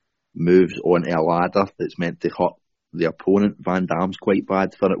moves onto a ladder that's meant to hurt the opponent. Van Dam's quite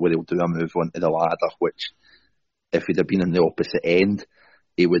bad for it, where he'll do a move onto the ladder, which if he'd have been on the opposite end,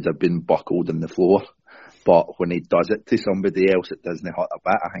 he would have been buckled on the floor. But when he does it to somebody else, it doesn't hurt a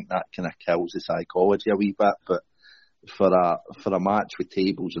bit. I think that kind of kills the psychology a wee bit. But for a match with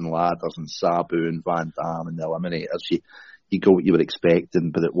tables and ladders and Sabu and Van Dam and the Eliminators, you go what you were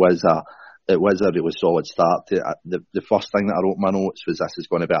expecting. But it was a really solid start to it. The first thing that I wrote in my notes was this is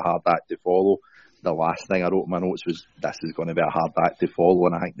going to be a hard act to follow. The last thing I wrote in my notes was this is going to be a hard act to follow,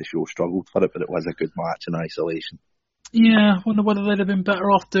 and I think the show struggled for it, but it was a good match in isolation. Yeah, I wonder whether they'd have been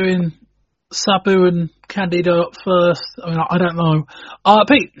better off doing Sabu and Candido up first. I mean, I don't know.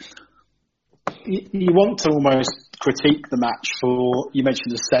 Pete? You want to almost critique the match for, you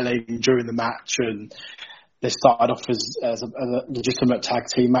mentioned the selling during the match, and they started off as a legitimate tag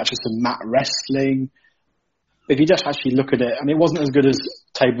team match, as some mat wrestling. If you just actually look at it, I mean, it wasn't as good as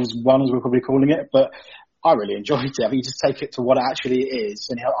Tables 1, as we're probably calling it, but I really enjoyed it. I mean, you just take it to what it actually is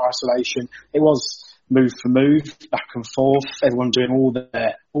in isolation. It was move for move, back and forth, everyone doing all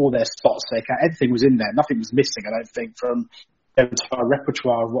their spots they can. Everything was in there. Nothing was missing, I don't think, from their entire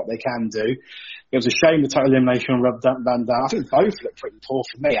repertoire of what they can do. It was a shame the total elimination on Rob Van Dam. I think both looked pretty poor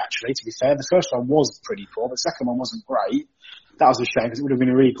for me, actually, to be fair. The first one was pretty poor, but the second one wasn't great. That was a shame, because it would have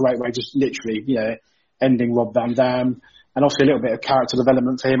been a really great way, just literally, ending Rob Van Dam. And also a little bit of character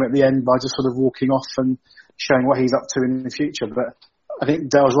development for him at the end by just sort of walking off and showing what he's up to in the future. But I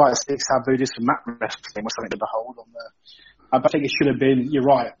think Dale's right, Sabu did some mat wrestling was something to behold on there. I think it should have been, you're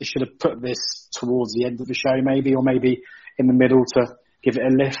right, they should have put this towards the end of the show maybe, or maybe in the middle to give it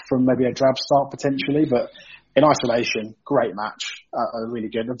a lift from maybe a drab start potentially. But in isolation, great match, really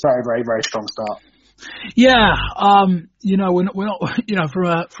good, a very, very, very strong start. Yeah, we're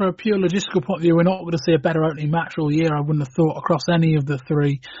not, from a pure logistical point of view, we're not going to see a better opening match all year. I wouldn't have thought across any of the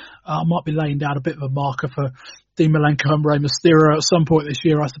three. Might be laying down a bit of a marker for Dean Malenko and Rey Mysterio at some point this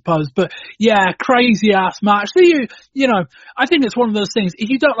year, I suppose. But yeah, crazy ass match. So I think it's one of those things. If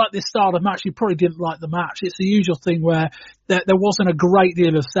you don't like this style of match, you probably didn't like the match. It's the usual thing where there wasn't a great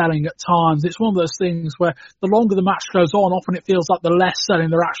deal of selling at times. It's one of those things where the longer the match goes on, often it feels like the less selling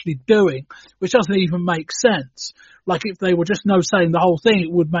they're actually doing, which doesn't even make sense. Like if they were just no selling the whole thing,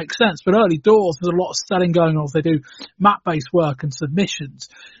 it would make sense. But early doors, there's a lot of selling going on as they do mat-based work and submissions.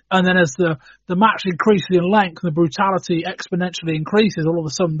 And then as the match increases in length and the brutality exponentially increases, all of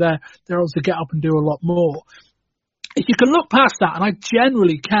a sudden they're able to get up and do a lot more. If you can look past that, and I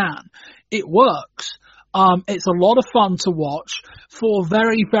generally can, it works. It's a lot of fun to watch for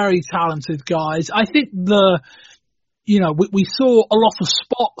very, very talented guys. I think we saw a lot of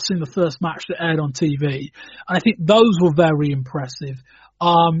spots in the first match that aired on TV, and I think those were very impressive.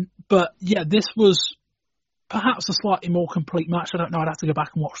 But yeah, this was perhaps a slightly more complete match. I don't know. I'd have to go back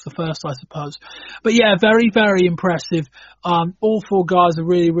and watch the first, I suppose. But yeah, very, very impressive. All four guys are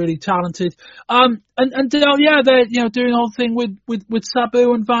really, really talented. And Dale, yeah, they're doing all the thing with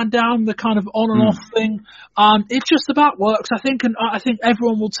Sabu and Van Dam, the kind of on and off thing. It just about works, I think, and I think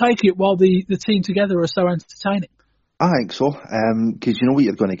everyone will take it while the team together are so entertaining. I think so, because you know what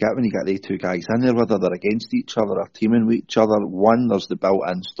you're going to get when you get these two guys in there, whether they're against each other or teaming with each other. One, there's the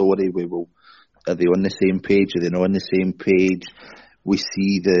built-in story where are they on the same page? Are they not on the same page? We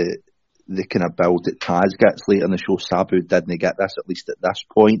see the kind of build that Taz gets later in the show. Sabu didn't get this, at least at this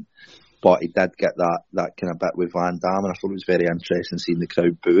point, but he did get that kind of bit with Van Dam, and I thought it was very interesting seeing the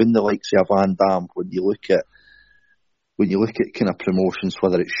crowd booing the likes of Van Dam when you look at kind of promotions,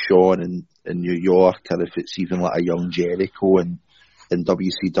 whether it's Shawn in New York or if it's even like a young Jericho in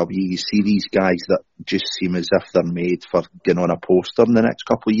WCW, you see these guys that just seem as if they're made for getting on a poster in the next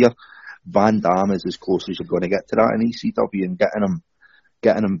couple of years. Van Dam is as close as you're going to get to that in ECW, and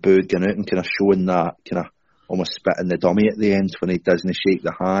getting him booed, getting out and kind of showing that kind of almost spitting the dummy at the end when he doesn't shake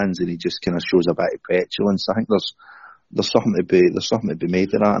the hands and he just kind of shows a bit of petulance. I think there's something to be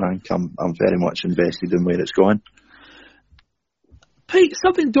made of that, and I think I'm very much invested in where it's going. Pete,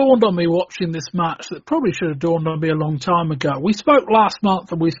 something dawned on me watching this match that probably should have dawned on me a long time ago. We spoke last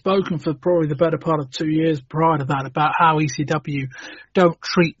month, and we've spoken for probably the better part of 2 years prior to that about how ECW don't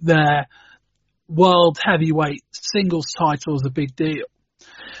treat their world heavyweight singles title as a big deal.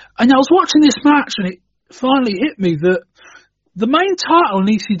 And I was watching this match, and it finally hit me that the main title in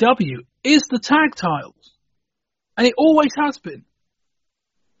ECW is the tag titles. And it always has been.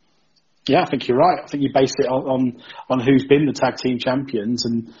 Yeah, I think you're right. I think you base it on who's been the tag team champions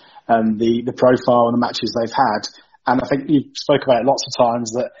and the profile and the matches they've had. And I think you spoke about it lots of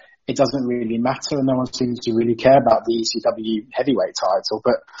times that it doesn't really matter and no one seems to really care about the ECW heavyweight title.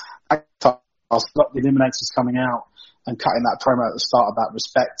 But I've got the Eliminators coming out and cutting that promo at the start about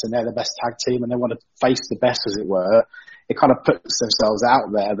respect and they're the best tag team and they want to face the best, as it were. It kind of puts themselves out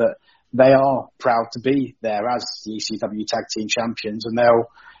there that they are proud to be there as the ECW tag team champions, and they'll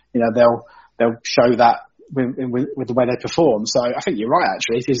show that with the way they perform. So I think you're right,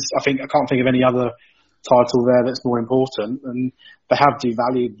 actually. I can't think of any other title there that's more important, and they have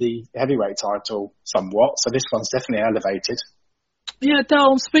devalued the heavyweight title somewhat. So this one's definitely elevated. Yeah,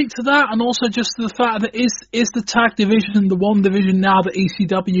 Dale, speak to that, and also just to the fact that is the tag division the one division now that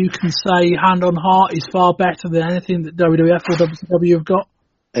ECW can say hand on heart is far better than anything that WWF or WCW have got?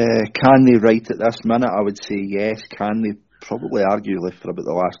 Can they right at this minute? I would say yes. Can they? Probably arguably for about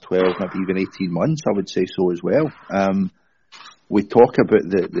the last 12, maybe even 18 months, I would say so as well. We talk about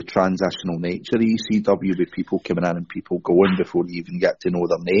the transitional nature of ECW with people coming in and people going before you even get to know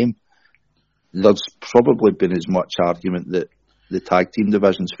their name. There's probably been as much argument that the tag team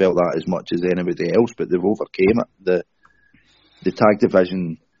divisions felt that as much as anybody else, but they've overcame it. The tag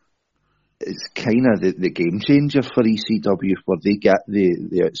division is kind of the game changer for ECW, where they get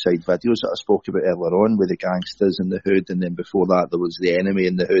the outside videos that I spoke about earlier on with the Gangsters in the Hood, and then before that there was the Enemy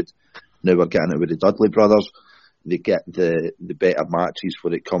in the Hood. Now we're getting it with the Dudley Brothers. They get the better matches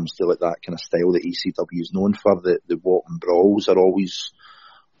when it comes to like that kind of style that ECW is known for. The Walton Brawls are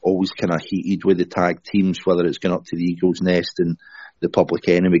always kind of heated with the tag teams, whether it's going up to the Eagle's Nest and the Public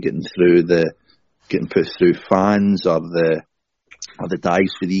Enemy getting put through fans, or the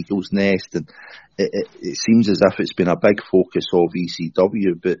dives for the Eagle's Nest, and it seems as if it's been a big focus of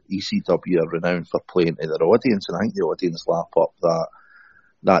ECW, but ECW are renowned for playing to their audience, and I think the audience lap up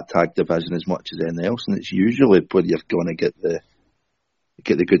that tag division as much as anything else, and it's usually where you're going to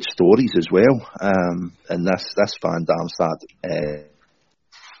get the good stories as well. And this Van Dam's had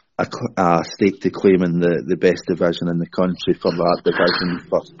a stake to claim in the best division in the country for that division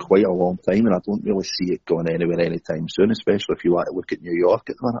for quite a long time, and I don't really see it going anywhere anytime soon, especially if you want to look at New York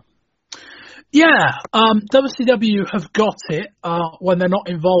at the minute. Yeah, WCW have got it when they're not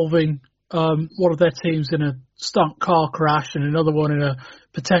involving one of their teams in a stunt car crash and another one in a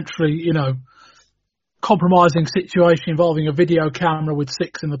potentially, compromising situation involving a video camera with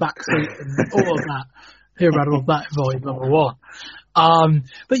 6 in the back seat and all of that. Hear about all of that in volume number 1.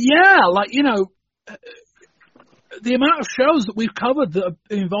 But yeah, the amount of shows that we've covered that have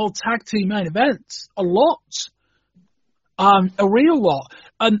involved tag team main events, a lot, a real lot,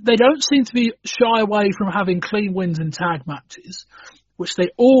 and they don't seem to be shy away from having clean wins in tag matches, which they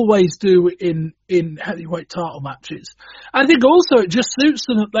always do in heavyweight title matches. I think also it just suits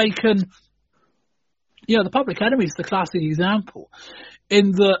them that they can, the Public Enemy is the classic example,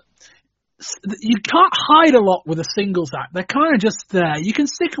 in that you can't hide a lot with a singles act. They're kind of just there. You can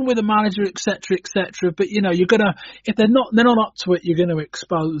stick them with a manager, etc., but you're gonna, if they're not up to it, you're gonna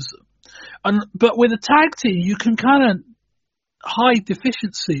expose them. But with a tag team, you can kind of hide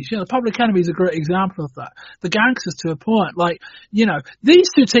deficiencies. The Public Enemy is a great example of that. The Gangsters to a point. These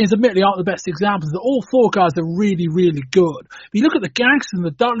two teams admittedly aren't the best examples. All 4 guys are really, really good. But you look at the Gangsters and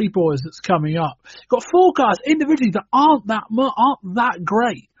the Dudley Boys that's coming up. You've got 4 guys individually that aren't that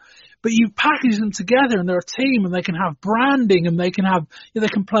great. But you package them together and they're a team and they can have branding and they can have, they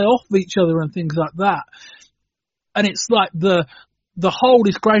can play off of each other and things like that. And it's like the whole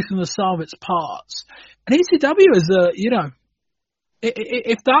is greater than the sum of its parts. And ECW is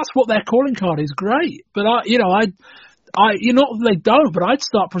if that's what their calling card is, great. But not that they don't, but I'd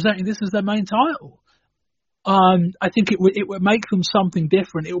start presenting this as their main title. I think it would make them something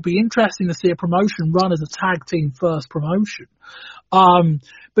different. It would be interesting to see a promotion run as a tag team first promotion.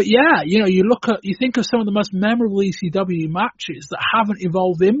 But yeah, you think of some of the most memorable ECW matches that haven't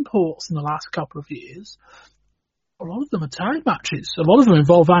involved imports in the last couple of years. A lot of them are tag matches. A lot of them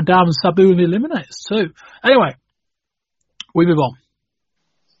involve Van Dam and Sabu and the Eliminators too. Anyway, we move on.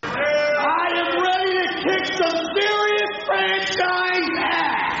 I am ready to kick some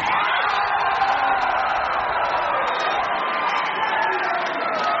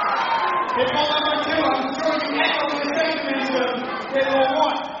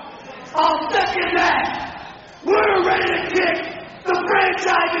second that, we're ready to kick the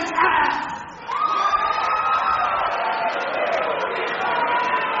franchise's ass.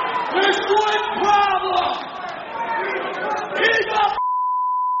 There's one problem. He's a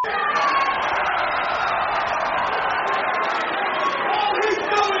all he's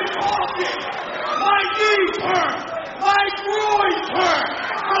doing is talking. My knees hurt. My groins hurt.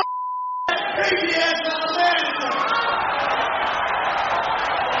 That baby ass of a manager.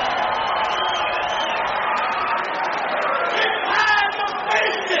 It's time to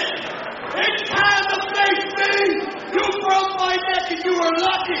face it. It's time to face me. You broke my neck and you were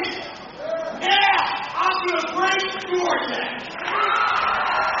lucky. Yeah, I'm gonna break your neck.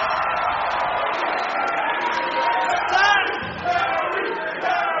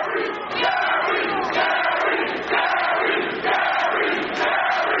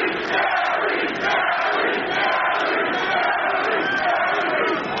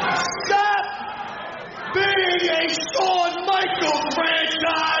 Stop being a Shawn Michaels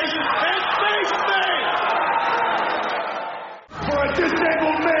franchise and face me. For a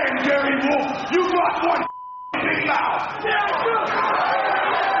disabled man, Gary Wolf, you got one big mouth.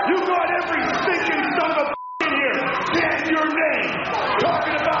 You got every stinking son of a in here chant your name,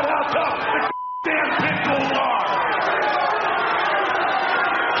 talking about how tough the damn pit bulls are.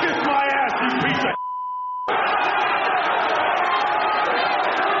 Kiss my ass, you piece of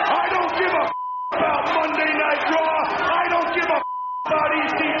I don't give a about Monday Night Raw. I don't give a about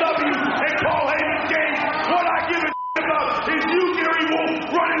ECW and Paul Heyman's game. What I give a about is you, Gary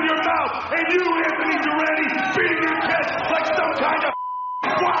Wolf, running your mouth, and you, Anthony Duranti, beating your chest like some kind of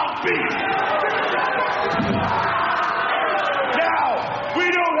wild beast. Now, we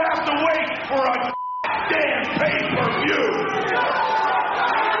don't have to wait for a damn pay-per-view.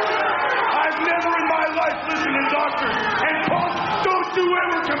 I've never in my life listened to doctors, and Punk, don't you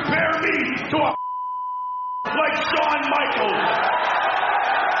ever compare me to a like Shawn Michaels.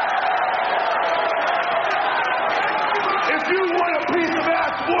 If you want a piece of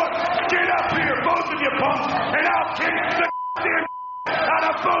ass wood, get up here, both of you punks, and I'll kick the damn out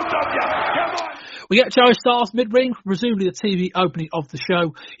of both of you. Come on. We get Joey Styles mid-ring, presumably the TV opening of the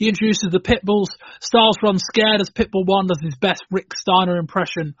show. He introduces the Pitbulls. Styles runs scared as Pitbull 1 does his best Rick Steiner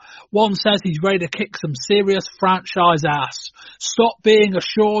impression. 1 says he's ready to kick some serious franchise ass. Stop being a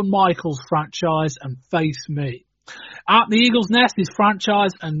Shawn Michaels franchise and face me. At the Eagles' Nest is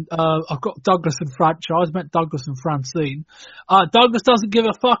franchise, and I've got Douglas and franchise, I meant Douglas and Francine. Douglas doesn't give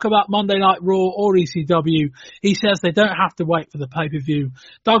a fuck about Monday Night Raw or ECW. He says they don't have to wait for the pay-per-view.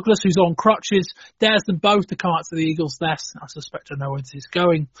 Douglas, who's on crutches, dares them both to come out to the Eagles' Nest. I suspect I know where this is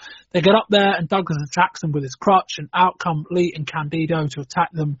going. They get up there, and Douglas attacks them with his crutch, and out come Lee and Candido to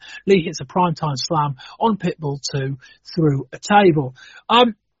attack them. Lee hits a primetime slam on Pitbull 2 through a table.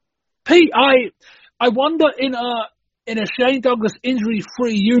 Pete, I wonder in a Shane Douglas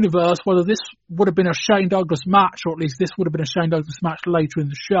injury-free universe whether this would have been a Shane Douglas match, or at least this would have been a Shane Douglas match later in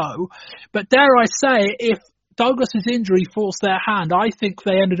the show. But dare I say, if Douglas's injury forced their hand, I think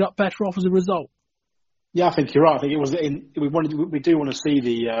they ended up better off as a result. Yeah, I think you're right. I think it was we do want to see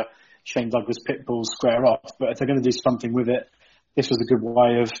the Shane Douglas Pitbulls square off, but if they're going to do something with it, this was a good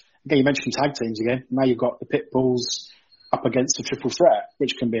way of. Again, you mentioned tag teams again. Now you've got the Pitbulls up against a triple threat,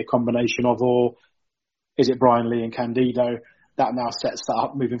 which can be a combination of, or is it Brian Lee and Candido? That now sets that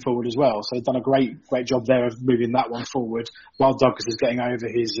up moving forward as well. So they've done a great job there of moving that one forward while Douglas is getting over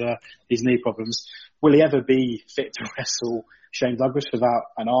his knee problems. Will he ever be fit to wrestle Shane Douglas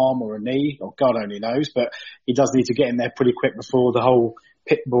without an arm or a knee? Or God only knows. But he does need to get in there pretty quick before the whole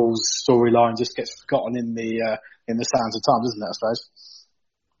Pitbulls storyline just gets forgotten in the sands of time, doesn't it, I suppose?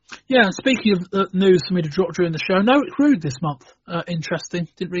 Yeah, and speaking of news for me to drop during the show, no, it's Rude this month. Interesting.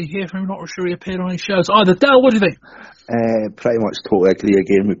 Didn't really hear from him. Not sure he appeared on any shows either. Dale, what do you think? Pretty much totally agree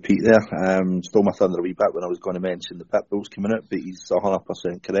again with Pete there. Stole my thunder a wee bit when I was going to mention the Pitbulls coming out, but he's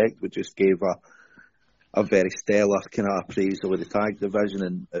 100% correct. We just gave a very stellar kind of praise over the tag division,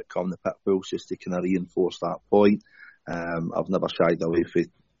 and it come the Pitbulls just to kind of reinforce that point. I've never shied away from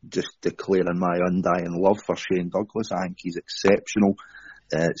just declaring my undying love for Shane Douglas. I think he's exceptional.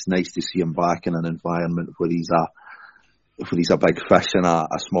 It's nice to see him back in an environment where he's a big fish in a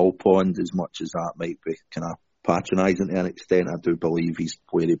small pond, as much as that might be kind of patronising to an extent. I do believe he's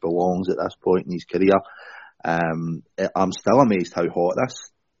where he belongs at this point in his career. I'm still amazed how hot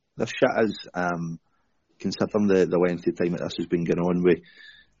this shit is, considering the length of time that this has been going on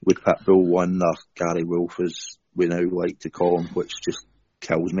with Pitbull 1, or Gary Wolf as we now like to call him, which just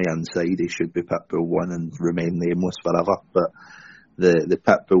kills me inside. He should be Pitbull 1 and remain nameless forever, but the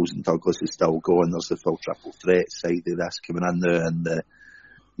Pitbulls and Douglas is still going. There's the full triple threat side of this coming in there, and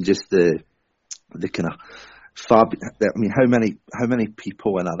the kind of I mean, how many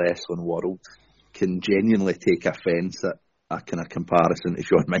people in a wrestling world can genuinely take offence at a kind of comparison to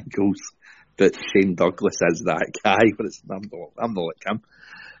Shawn Michaels? But Shane Douglas is that guy, but I'm not like him.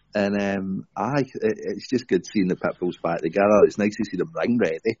 And it's just good seeing the Pitbulls back together. It's nice to see them ring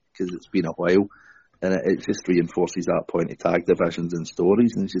ready because it's been a while, and it just reinforces that point of tag divisions and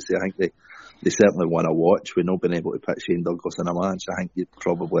stories. And as you say, I think they certainly want to watch. We've not been able to put Shane Douglas in a match. I think you're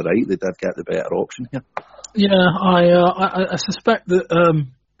probably right. They did get the better option here. Yeah, I suspect that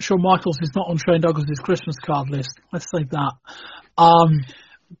Shawn Michaels is not on Shane Douglas's Christmas card list. Let's say that.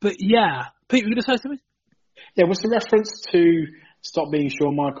 But yeah, Pete, were you going to say something? Yeah, was the reference to stop being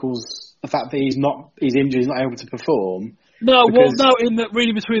Shawn Michaels the fact that he's injured, he's not able to perform? No, in that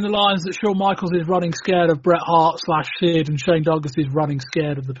reading between the lines that Shawn Michaels is running scared of Bret Hart / Sid, and Shane Douglas is running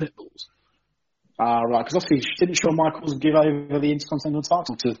scared of the Pitbulls. Right, because obviously didn't Shawn Michaels give over the Intercontinental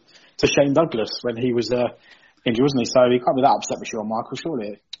title to Shane Douglas when he was injured, wasn't he? So he can't be that upset with Shawn Michaels,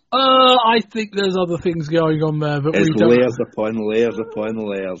 surely. I think there's other things going on there, but it's we don't. Layers upon layers upon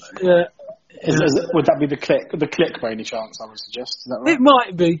layers. Yeah. Would that be the click by any chance, I would suggest? Is that right?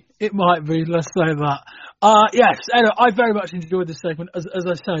 It might be, let's say that. Yes, anyway, I very much enjoyed this segment. As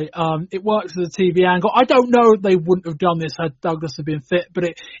I say, it works as a TV angle. I don't know if they wouldn't have done this had Douglas have been fit, but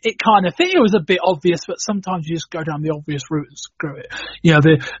it kind of, I think it was a bit obvious, but sometimes you just go down the obvious route and screw it. You know,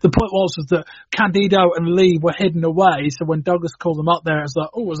 the point was that Candido and Lee were hidden away, so when Douglas called them up there, it's like,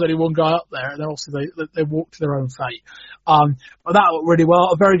 oh, there's only one guy up there, and then obviously they walked to their own fate. But that worked really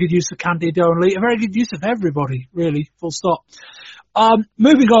well. A very good use of Candido and Lee, a very good use of everybody, really, full stop.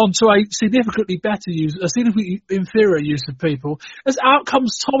 Moving on to a significantly inferior use of people, as out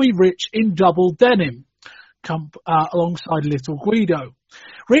comes Tommy Rich in double denim, alongside Little Guido.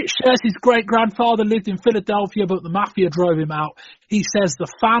 Rich says his great-grandfather lived in Philadelphia, but the mafia drove him out. He says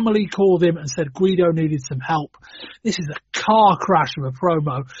the family called him and said Guido needed some help. This is a car crash of a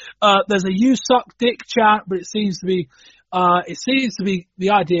promo. There's a "you suck dick" chant, but it seems to be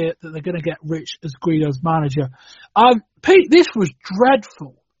the idea that they're going to get Rich as Guido's manager. Pete, this was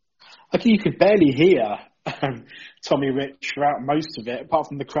dreadful. I think you could barely hear Tommy Rich throughout most of it, apart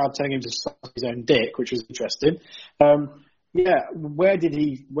from the crowd telling him to suck his own dick, which was interesting. Where did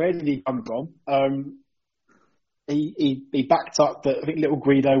he come from? He backed up that I think Little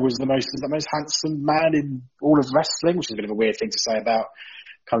Guido was the most handsome man in all of wrestling, which is a bit of a weird thing to say about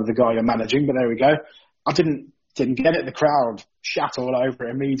kind of the guy you're managing, but there we go. I didn't get it. The crowd shat all over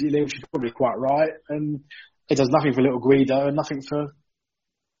it immediately, which is probably quite right. And it does nothing for Little Guido and nothing for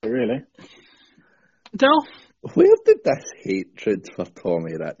really. Dale? Where did this hatred for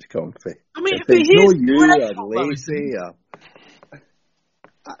Tommy Rich come from? I mean, if there's no you or lazy or...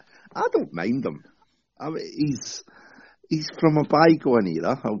 I don't mind him. I mean, he's from a bygone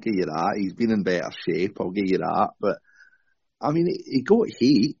era, I'll give you that. He's been in better shape, I'll give you that. But, I mean, he got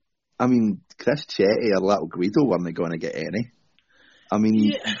heat. I mean, Chris Chetty or Little Guido weren't going to get any. I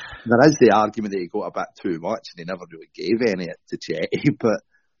mean, There is the argument that he got a bit too much and he never really gave any to Chetty. But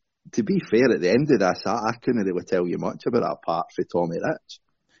to be fair, at the end of this, I couldn't really tell you much about that part for Tommy Rich.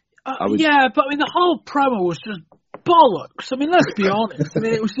 Yeah, but I mean, the whole promo was just bollocks. I mean, let's be honest. I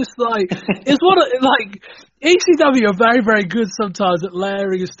mean, it was just like, ECW are very, very good sometimes at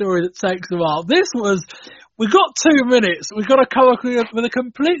layering a story that takes a while. This was, we've got 2 minutes. We've got to come up with a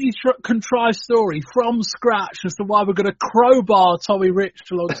completely contrived story from scratch as to why we're going to crowbar Tommy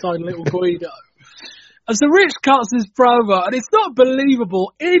Rich alongside Little Guido. And so Rich cuts his promo, and it's not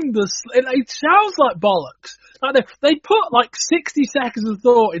believable it sounds like bollocks. Like they put like 60 seconds of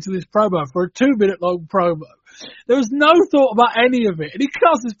thought into this promo for a 2-minute long promo. There was no thought about any of it, and he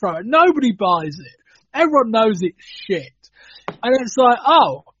cuts his promo. Nobody buys it. Everyone knows it's shit. And it's like,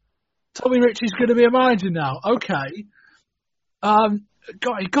 oh, Tommy Rich is going to be a manager now. Okay.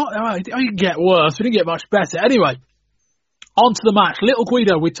 It can get worse. It didn't get much better. Anyway. On to the match. Little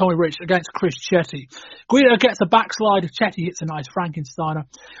Guido with Tommy Rich against Chris Chetty. Guido gets a backslide. Chetty hits a nice Frankensteiner.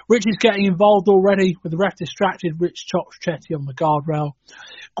 Rich is getting involved already with the ref distracted. Rich chops Chetty on the guardrail.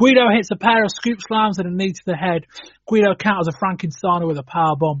 Guido hits a pair of scoop slams and a knee to the head. Guido counters a Frankensteiner with a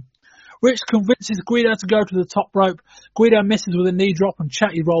powerbomb. Rich convinces Guido to go to the top rope. Guido misses with a knee drop and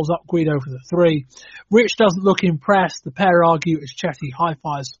Chetty rolls up Guido for the 3. Rich doesn't look impressed. The pair argue as Chetty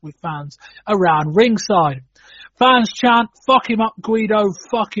high-fives with fans around ringside. Fans chant, fuck him up, Guido,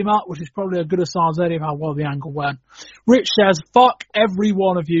 fuck him up, which is probably a good sign as any of how well the angle went. Rich says, fuck every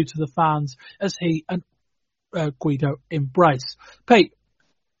one of you to the fans as he and Guido embrace. Pete.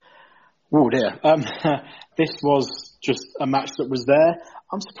 Oh dear. This was just a match that was there.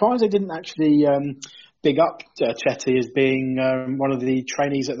 I'm surprised they didn't actually big up Chetty as being one of the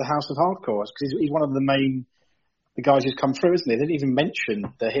trainees at the House of Hardcore, because he's one of the guys who's come through, isn't he? They didn't even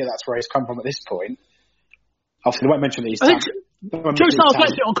mention that here that's where he's come from at this point. Obviously, they won't mention that he's... Joe Styles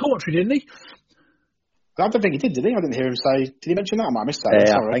mentioned it on commentary, didn't he? I don't think he did he? I didn't hear him say... Did he mention that? I might have missed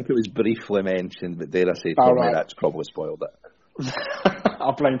that. I think it was briefly mentioned, but dare I say, Tommy Rich probably spoiled it.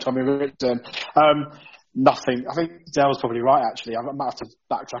 I'll blame Tommy Rich then. Nothing. I think Dale's probably right, actually. I might have to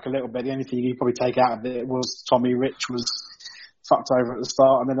backtrack a little bit. The only thing you probably take out of it was Tommy Rich was fucked over at the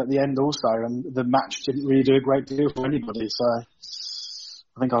start and then at the end also, and the match didn't really do a great deal for anybody, so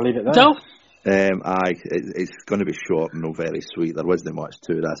I think I'll leave it there. Dale? It's going to be short and not very sweet. There wasn't much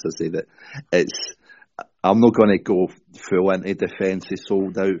to it. As I say, that I'm not going to go full into defence. He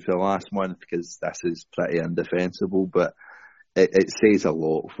sold out for last month because this is pretty indefensible, but it says a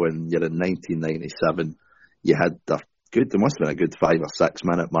lot when you're in 1997. You had there must have been a good 5 or 6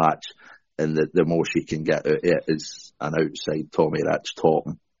 minute match, and the most you can get out of it is an outside Tommy Rich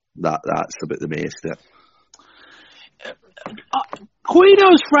talking. That's about the most of it.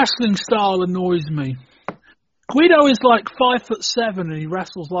 Guido's wrestling style annoys me. Guido is like 5'7" and he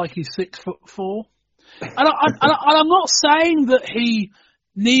wrestles like he's 6'4". And I'm not saying that he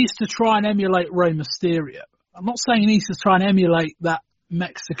needs to try and emulate Rey Mysterio. I'm not saying he needs to try and emulate that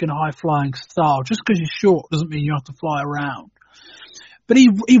Mexican high-flying style. Just because you're short doesn't mean you have to fly around. But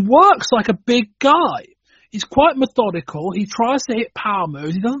he works like a big guy. He's quite methodical. He tries to hit power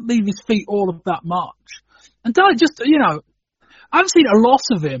moves. He doesn't leave his feet all of that much. And I just, I haven't seen a lot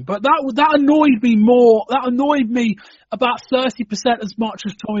of him, but that annoyed me more. That annoyed me about 30% as much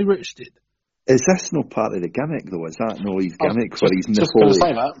as Tommy Rich did. Is this no part of the gimmick, though? Is that no his gimmick where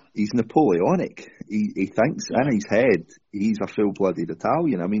he's Napoleonic? He thinks in his head he's a full-blooded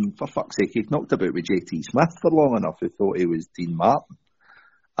Italian. I mean, for fuck's sake, he'd knocked about with JT Smith for long enough who thought he was Dean Martin.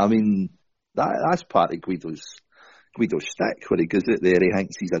 I mean, that's part of Guido's stick, where he goes out there, he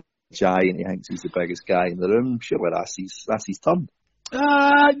thinks he's a giant, he thinks he's the biggest guy in the room. Surely that's his turn.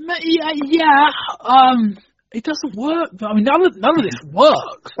 It doesn't work. I mean, none of this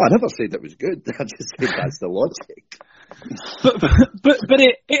works. I never said it was good. I just said that's the logic. But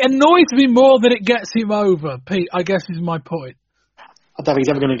it annoys me more than it gets him over, Pete, I guess is my point. I don't think he's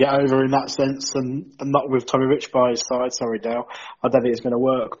ever going to get over in that sense, and not with Tommy Rich by his side. Sorry, Dale. I don't think it's going to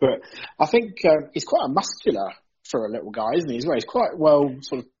work. But I think he's quite a muscular for a little guy, isn't he? He's quite well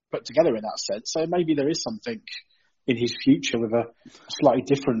sort of put together in that sense. So maybe there is something in his future with a slightly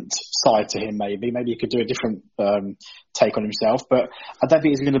different side to him, maybe he could do a different take on himself, but I don't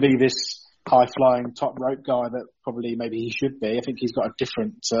think he's going to be this high-flying top rope guy that probably maybe he should be. I think he's got a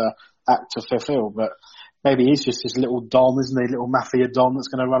different act to fulfill, but maybe he's just this little Don, isn't he, little mafia Don that's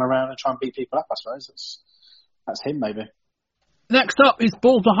going to run around and try and beat people up, I suppose. That's him, maybe. Next up is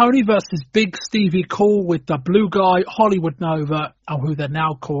Balls Mahoney versus Big Stevie Cole with the blue guy, Hollywood Nova, and who they're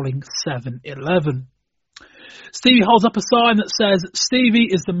now calling 7-Eleven. Stevie holds up a sign that says, Stevie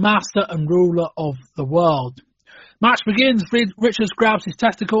is the master and ruler of the world. Match begins. Richards grabs his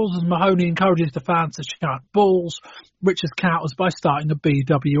testicles as Mahoney encourages the fans to chant balls. Richards counters by starting a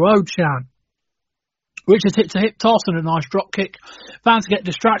BWO chant. Richards hits a hip toss and a nice drop kick. Fans get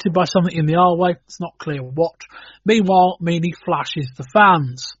distracted by something in the hallway. It's not clear what. Meanwhile, Meanie flashes the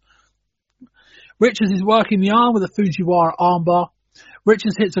fans. Richards is working the arm with a Fujiwara armbar.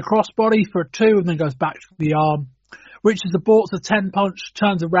 Richards hits a crossbody for a 2 and then goes back to the arm. Richards aborts a 10 punch,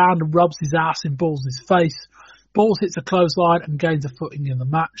 turns around and rubs his ass in Balls' face. Balls hits a clothesline and gains a footing in the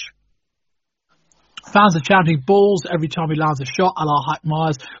match. Fans are chanting balls every time he lands a shot, a la Hack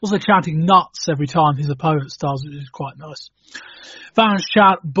Myers. Also chanting nuts every time his opponent starts, which is quite nice. Fans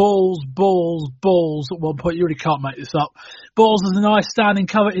chant balls, balls, balls. At one point, you really can't make this up. Balls is a nice standing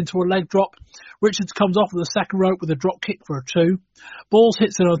cover into a leg drop. Richards comes off with a second rope with a drop kick for a 2. Balls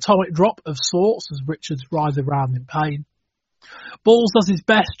hits an atomic drop of sorts as Richards writhes around in pain. Balls does his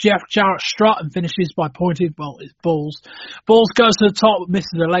best Jeff Jarrett strut and finishes by pointing, well, it's Balls. Balls goes to the top,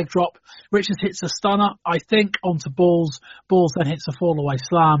 misses a leg drop. Richards hits a stunner, I think, onto Balls. Balls then hits a fall-away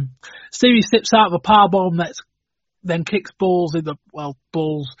slam. Stevie slips out of a powerbomb then kicks Balls in the,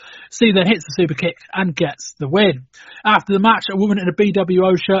 balls. Steve then hits the super kick and gets the win. After the match, a woman in a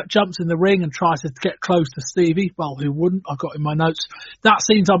BWO shirt jumps in the ring and tries to get close to Stevie. Well, who wouldn't? I've got in my notes. That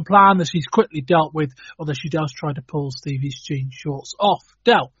seems unplanned as she's quickly dealt with, although she does try to pull Stevie's jean shorts off.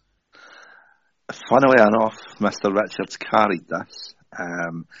 Del. Funnily enough, Mr. Richards carried this.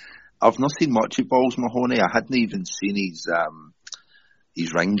 I've not seen much of Balls Mahoney. I hadn't even seen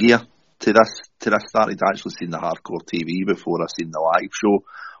his ring gear. To this start, I'd actually seen the Hardcore TV before I seen the live show.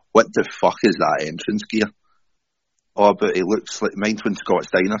 What the fuck is that entrance gear? Oh, but it looks like mine's when Scott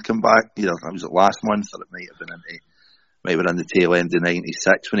Steiner came back. You know, was it last month, or it might have been in the tail end of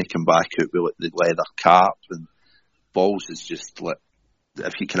 '96 when he came back out with the leather cap, and balls is just like,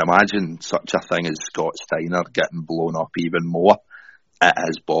 if you can imagine such a thing as Scott Steiner getting blown up even more at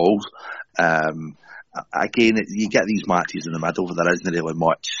his balls. Again, you get these matches in the middle where there isn't really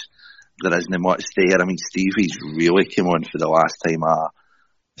much. There isn't much there. I mean, Stevie's really came on for the last time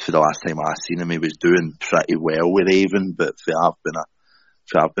I seen him. He was doing pretty well with Raven, but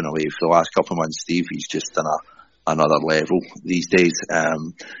I've been away for the last couple of months, Stevie's just on another level these days.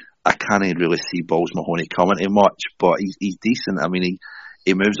 I can't really see Balls Mahoney coming too much, but he's decent. I mean,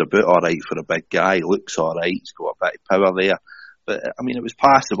 he moves about all right for a big guy. He looks all right. He's got a bit of power there. But, I mean, it was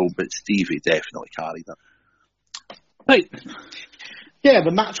passable, but Stevie definitely carried it. Hey. Yeah,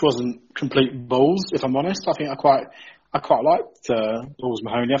 the match wasn't complete balls, if I'm honest. I think I quite liked Balls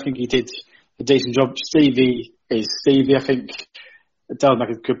Mahoney. I think he did a decent job. Stevie is Stevie. I think Dale make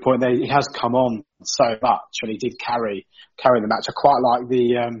a good point there. He has come on so much, and he did carry the match. I quite like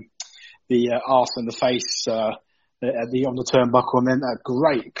the arse in the face on the turnbuckle, and then a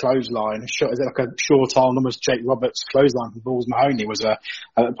great clothesline. Is it like a short arm, almost Jake Roberts clothesline from Balls Mahoney was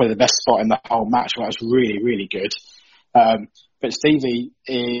probably the best spot in the whole match. That was really, really good. But Stevie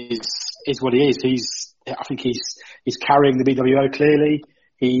is what he is. I think he's carrying the BWO clearly.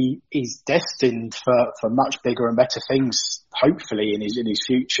 He's destined for much bigger and better things, hopefully in his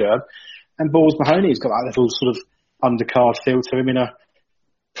future. And Balls Mahoney's got that little sort of undercard feel to him.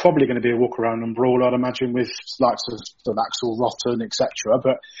 Probably going to be a walk around and brawl, I'd imagine, with likes of Axel Rotten, etc.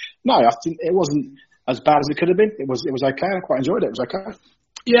 But no, I think it wasn't as bad as it could have been. It was okay. I quite enjoyed it. It was okay.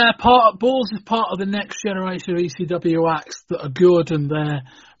 Yeah, Balls is part of the next generation of ECW acts that are good and they're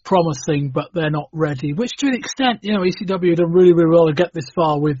promising, but they're not ready. Which, to an extent, ECW done really, really well to get this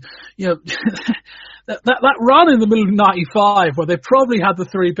far with, that run in the middle of '95 where they probably had the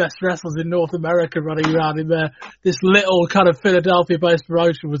three best wrestlers in North America running around in there. This little kind of Philadelphia-based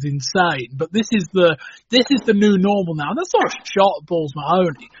promotion was insane. But this is the new normal now. And that's not a shot at Balls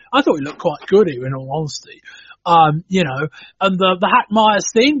Mahoney. I thought he looked quite good here, in all honesty. And the Hack Myers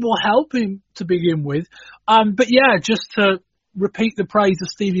theme will help him to begin with. But yeah, just to repeat the praise of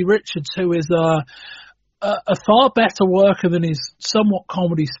Stevie Richards, who is a far better worker than his somewhat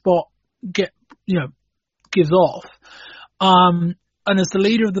comedy spot gives off. And as the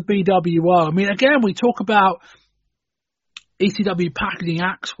leader of the BWO, I mean, again, we talk about ECW packaging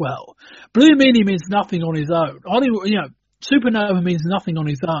acts well. Blue Meanie means nothing on his own. Supernova means nothing on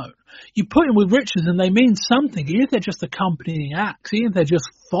his own. You put him with Richards and they mean something. Even if they're just accompanying acts, even if they're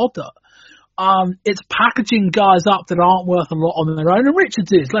just fodder. It's packaging guys up that aren't worth a lot on their own. And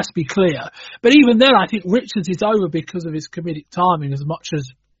Richards is, let's be clear. But even then, I think Richards is over because of his comedic timing as much as...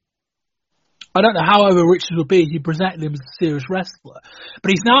 I don't know how over Richards would be if he presented him as a serious wrestler.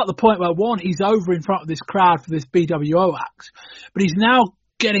 But he's now at the point where, one, he's over in front of this crowd for this BWO act. But he's now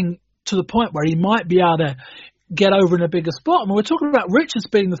getting to the point where he might be able to get over in a bigger spot. I mean, we're talking about Richards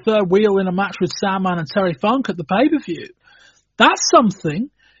being the third wheel in a match with Sandman and Terry Funk at the pay-per-view. That's something.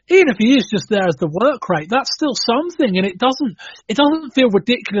 Even if he is just there as the work rate, that's still something, and it doesn't feel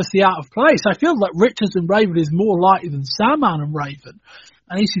ridiculously out of place. I feel like Richards and Raven is more likely than Sandman and Raven.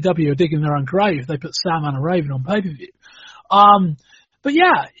 And ECW are digging their own grave if they put Sandman and Raven on pay-per-view. But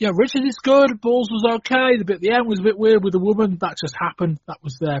yeah, Richards is good. Balls was okay. The bit at the end was a bit weird with the woman. That just happened. That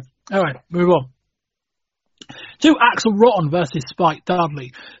was there. All right, move on. To Axel Rotten versus Spike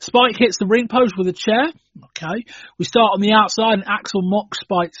Dudley. Spike hits the ring post with a chair. Okay. We start on the outside and Axel mocks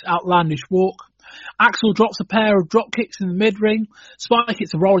Spike's outlandish walk. Axel drops a pair of drop kicks in the mid-ring. Spike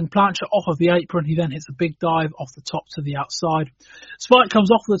hits a rolling plancha off of the apron. He then hits a big dive off the top to the outside. Spike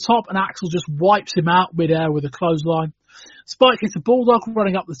comes off the top and Axel just wipes him out mid-air with a clothesline. Spike hits a bulldog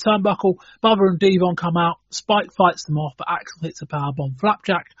running up the turnbuckle. Bubba and Devon come out. Spike fights them off, but Axel hits a powerbomb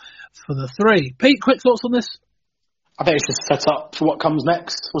flapjack for the 3. Pete, quick thoughts on this? I think it's just set up for what comes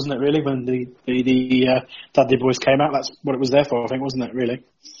next, wasn't it, really, when the Dudley Boys came out? That's what it was there for, I think, wasn't it, really?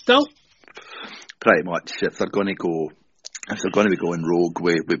 Still? Pretty much. If they're going to be going rogue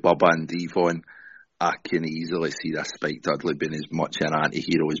with Bubba and Devon, I can easily see this Spike Dudley being as much an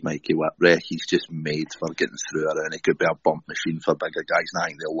anti-hero as Mikey Whipwreck. He's just made for getting through her, and he could be a bump machine for bigger guys, and I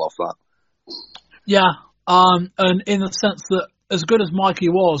think they'll love that. Yeah, and in the sense that as good as Mikey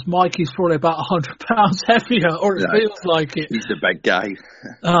was, Mikey's probably about 100 pounds heavier, or it feels like it. He's the big guy.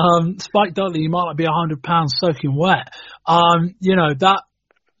 Spike Dudley, he might not be 100 pounds soaking wet.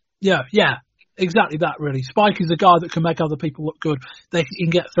 exactly that, really. Spike is a guy that can make other people look good. He can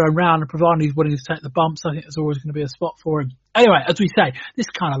get thrown around, and providing he's willing to take the bumps, I think there's always going to be a spot for him. Anyway, as we say, this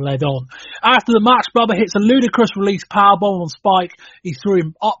kind of led on. After the match, Bubba hits a ludicrous release powerbomb on Spike. He threw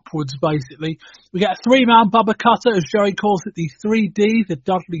him upwards, basically. We get a 3-man Bubba cutter, as Joey calls it, the 3D, the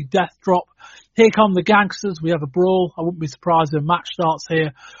Dudley Death Drop. Here come the gangsters. We have a brawl. I wouldn't be surprised if a match starts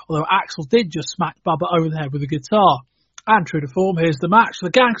here, although Axel did just smack Bubba over the head with a guitar. And true to form, here's the match.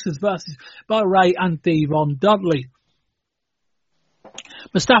 The Gangsters versus Bo Ray and Devon Dudley.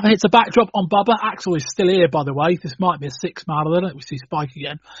 Mustafa hits a backdrop on Bubba. Axel is still here, by the way. This might be a 6-man. I don't think we see Spike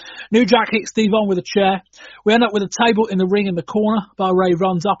again. New Jack hits Devon with a chair. We end up with a table in the ring in the corner. Bo Ray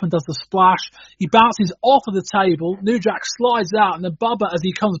runs up and does the splash. He bounces off of the table. New Jack slides out, and then Bubba, as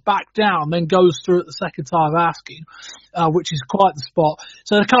he comes back down, then goes through it the second time asking, which is quite the spot.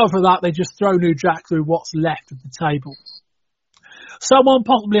 So to cover for that, they just throw New Jack through what's left of the table. Someone,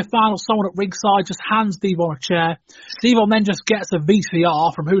 possibly a fan or someone at ringside, just hands Devon a chair. Devon then just gets a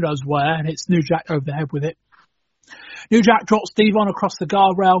VCR from who knows where and hits New Jack over the head with it. New Jack drops Devon across the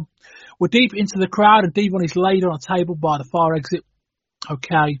guardrail. We're deep into the crowd and Devon is laid on a table by the far exit.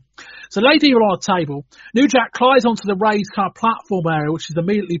 Okay. So lay Devon on a table. New Jack climbs onto the raised kind of platform area, which is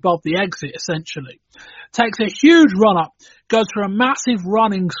immediately above the exit, essentially. Takes a huge run up, goes for a massive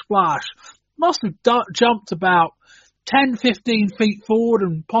running splash. Must have jumped about 10, 15 feet forward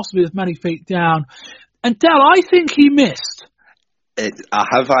and possibly as many feet down. And Del, I think he missed. I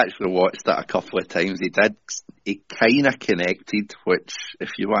have actually watched it a couple of times. He kind of connected, which, if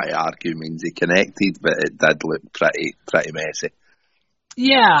you want to argue, means he connected, but it did look pretty messy.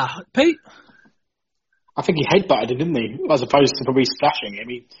 Yeah, Pete? I think he headbutted him, didn't he? As opposed to probably splashing him.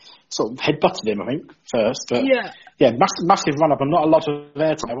 He sort of headbutted him, I think, first. But yeah, massive run-up and not a lot of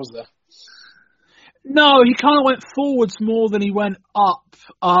airtime, was there? No, he kind of went forwards more than he went up.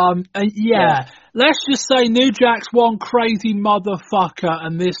 Let's just say New Jack's one crazy motherfucker,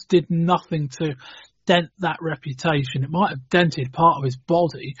 and this did nothing to dent that reputation. It might have dented part of his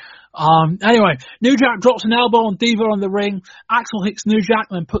body. Anyway, New Jack drops an elbow on Devon on the ring. Axel hits New Jack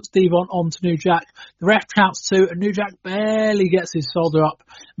and then puts Devon onto New Jack. The ref counts 2, and New Jack barely gets his shoulder up.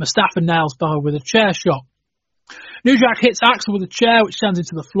 Mustafa nails Bubba with a chair shot. New Jack hits Axel with a chair, which sends him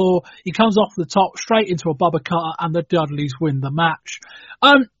to the floor. He comes off the top, straight into a Bubba cutter, and the Dudleys win the match.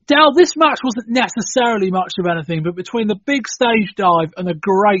 Del, this match wasn't necessarily much of anything, but between the big stage dive and a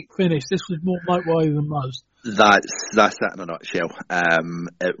great finish, this was more noteworthy than most. That's it in a nutshell.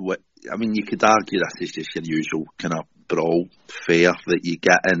 I mean, you could argue this is just your usual kind of brawl fare that you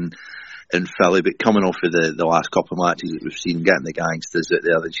get in Philly, but coming off of the last couple of matches that we've seen, getting the gangsters out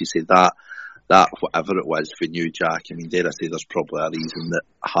there, as you say, that whatever it was for New Jack, I mean, dare I say, there's probably a reason that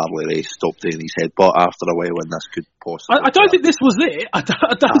Harley Race stopped doing his headbutt after a while when this could possibly... I don't think this was it. I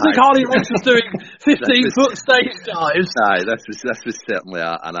don't think Harley Race was doing 15-foot stage dives. Aye, this was certainly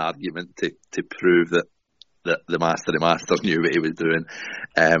an argument to prove that the Master of Masters knew what he was doing.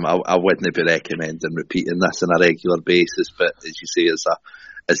 I wouldn't be recommending repeating this on a regular basis, but as you say, it's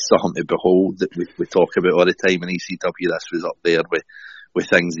something to behold that we talk about all the time in ECW. This was up there with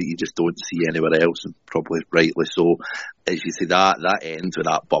things that you just don't see anywhere else, and probably rightly so. As you say, that ends with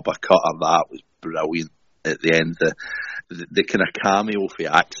that Bubba cutter, that was brilliant at the end. The kind of cameo for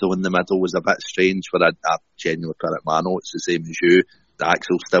Axel in the middle was a bit strange, but I genuinely put it in my notes, the same as you.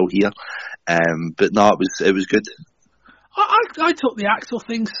 Axel's still here. But no, it was good. I took the Axel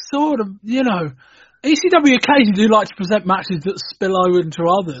thing sort of, ECW occasionally do like to present matches that spill over into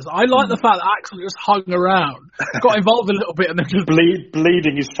others. I like the fact that Axel just hung around, got involved a little bit, and then just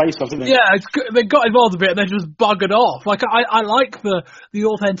bleeding his face off, didn't he? Yeah, they got involved a bit and then just buggered off. Like I like the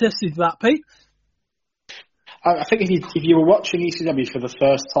authenticity of that, Pete. I think if you were watching ECW for the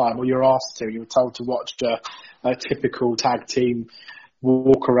first time, or you were asked to, you were told to watch a typical tag team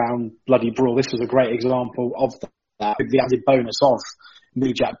walk around bloody brawl, this was a great example of that, with the added bonus of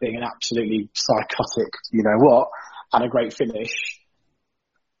New Jack being an absolutely psychotic, and a great finish.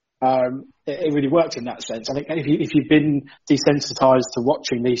 It really worked in that sense. I think if you've been desensitized to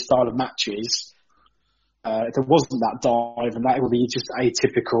watching these style of matches, if there wasn't that dive, and that would be just a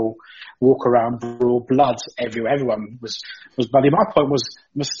typical walk around brawl, blood everywhere. Everyone was bloody. My point was,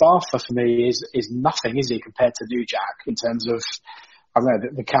 Mustafa for me is nothing, is he, compared to New Jack in terms of, I don't know,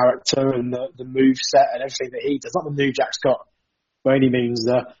 the character and the move set and everything that he does. Not that New Jack's got by any means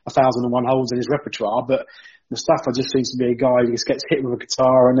 1,001 holes in his repertoire, but Mustafa just seems to be a guy who just gets hit with a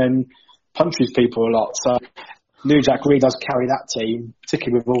guitar and then punches people a lot. So New Jack really does carry that team,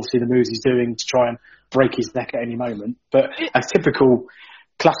 particularly with obviously the moves he's doing to try and break his neck at any moment. But a typical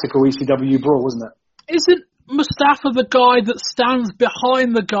classical ECW brawl, wasn't it? Mustafa the guy that stands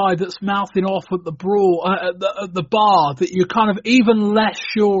behind the guy that's mouthing off at the brawl at the bar that you're kind of even less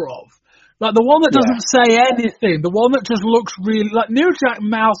sure of? Like the one that doesn't say anything, the one that just looks really like New Jack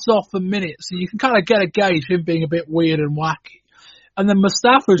mouths off for minutes, so you can kind of get a gauge of him being a bit weird and wacky. And then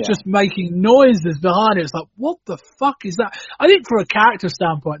Mustafa's just making noises behind it. It's like, what the fuck is that? I think for a character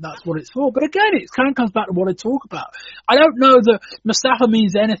standpoint, that's what it's for. But again, it kind of comes back to what I talk about. I don't know that Mustafa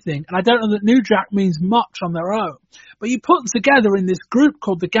means anything, and I don't know that New Jack means much on their own. But you put them together in this group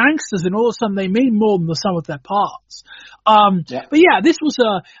called the Gangsters, and all of a sudden they mean more than the sum of their parts. But yeah, this was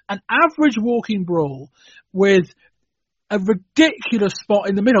an average walking brawl with a ridiculous spot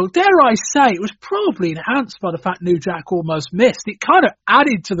in the middle. Dare I say, it was probably enhanced by the fact New Jack almost missed. It kind of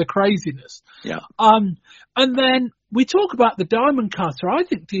added to the craziness. Yeah. And then we talk about the Diamond Cutter. I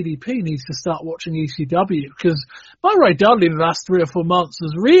think DDP needs to start watching ECW because Ray Dudley in the last 3 or 4 months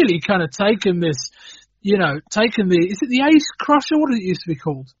has really kind of taken this, is it the Ace Crusher? What did it used to be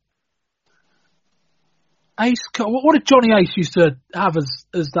called? What did Johnny Ace used to have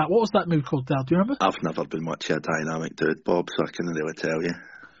as that? What was that move called, Dale? Do you remember? I've never been much of a dynamic dude, Bob, so I couldn't really tell you.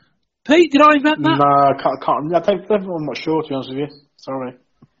 Pete, did I invent that? No, I can't. I'm not sure, to be honest with you. Sorry.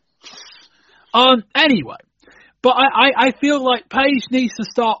 Anyway, but I feel like Paige needs to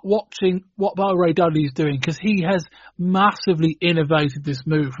start watching what Ray Dudley is doing because he has massively innovated this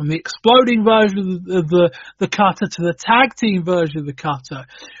move from the exploding version of the cutter to the tag team version of the cutter.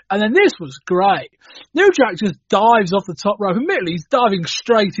 And then this was great. New Jack just dives off the top rope. Admittedly, he's diving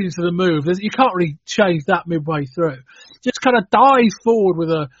straight into the move. You can't really change that midway through. Just kind of dives forward with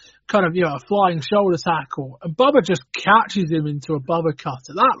a kind of, a flying shoulder tackle. And Bubba just catches him into a Bubba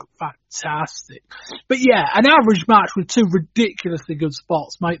cutter. That looked fantastic. But yeah, an average match with 2 ridiculously good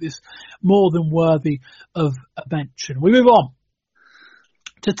spots make this more than worthy of a mention. We move on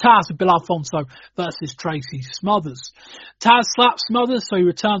to Taz with Bill Alfonso versus Tracy Smothers. Taz slaps Smothers, so he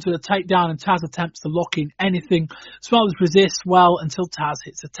returns with a takedown and Taz attempts to lock in anything. Smothers resists well until Taz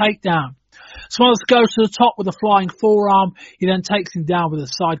hits a takedown. Smothers goes to the top with a flying forearm. He then takes him down with a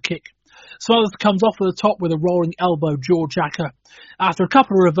side kick. Smothers comes off at the top with a rolling elbow jaw jacker. After a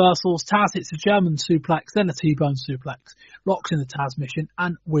couple of reversals, Taz hits a German suplex, then a T-bone suplex, locks in the Taz mission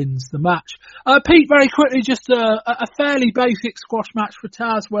and wins the match. Pete, very quickly, just a fairly basic squash match for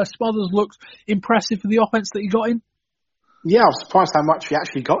Taz where Smothers looked impressive for the offense that he got in. Yeah, I was surprised how much he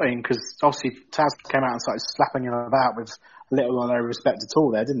actually got in because obviously Taz came out and started slapping him about with little or no respect at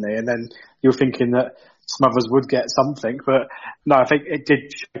all there, didn't he? And then you were thinking that Smothers would get something, but no, I think it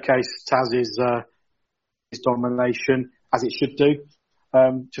did showcase Taz's his domination as it should do.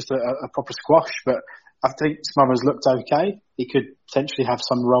 Just a proper squash, but I think Smothers looked okay. He could potentially have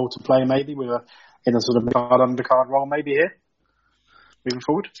some role to play maybe in a sort of undercard role maybe here, moving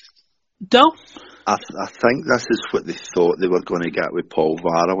forward. Dale? I think this is what they thought they were going to get with Paul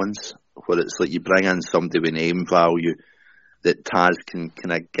Varowins, where it's like you bring in somebody with name value that Taz can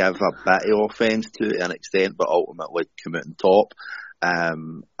kind of give a bit of offence to an extent, but ultimately come out on top.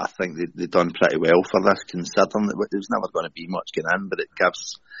 I think they've done pretty well for this, considering that there's never going to be much going in, but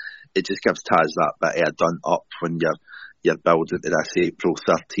it just gives Taz that bit of a done up when you're building to this April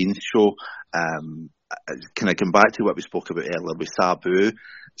 13th show. Can I come back to what we spoke about earlier with Sabu?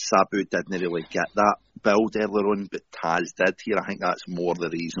 Sabu didn't really get that build earlier on, but Taz did here. I think that's more the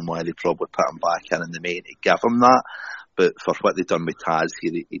reason why they probably put him back in the main to give him that. But for what they've done with Taz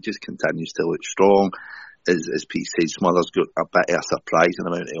here, he just continues to look strong. As Pete said, Smothers got a bit of a surprising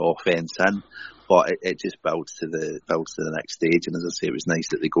amount of offence in, but it just builds to the next stage. And as I say, it was nice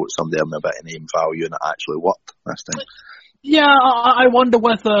that they got somebody in a bit of name value and it actually worked this time. Yeah, I wonder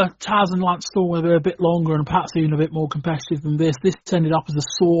whether Taz and Lance Storm were a bit longer and perhaps even a bit more competitive than this. This ended up as a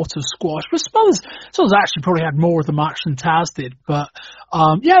sort of squash. But Smothers actually probably had more of the match than Taz did. But,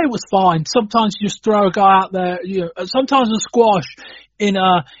 it was fine. Sometimes you just throw a guy out there, sometimes a squash in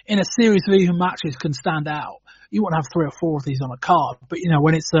a series of even matches can stand out. You wouldn't have 3 or 4 of these on a card. But,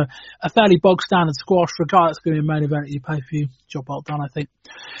 when it's a fairly bog-standard squash for a guy that's going to be a main event at your pay-per-view, job well done, I think.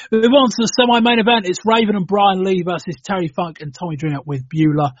 We move on to the semi-main event. It's Raven and Brian Lee versus Terry Funk and Tommy Dreamer with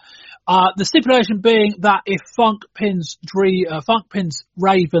Beulah. The stipulation being that if Funk pins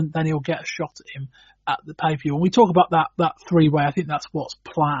Raven, then he'll get a shot at him at the pay-per-view. When we talk about that 3-way, I think that's what's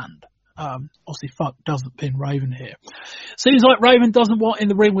planned. Obviously Funk doesn't pin Raven here. Seems like Raven doesn't want in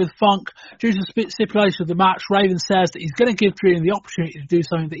the ring with Funk. Due to the stipulation of the match, Raven says that he's going to give Dreamer the opportunity to do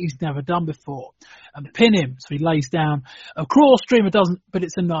something that he's never done before and pin him, so he lays down. Of course Dreamer doesn't, but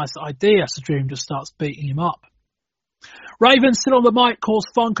it's a nice idea, so Dreamer just starts beating him up. Raven, still on the mic, calls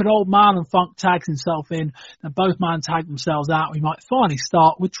Funk an old man and Funk tags himself in. Then both men tag themselves out. We might finally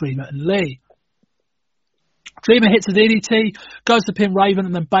start with Dreamer and Lee. Dreamer hits a DDT, goes to pin Raven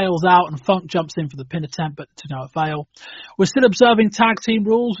and then bails out, and Funk jumps in for the pin attempt, but to no avail. We're still observing tag team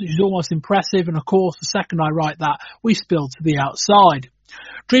rules, which is almost impressive, and of course, the second I write that, we spill to the outside.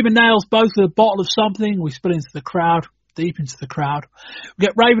 Dreamer nails both with a bottle of something, we spill into the crowd, deep into the crowd. We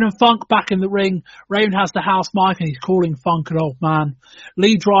get Raven and Funk back in the ring. Raven has the house mic and he's calling Funk an old man.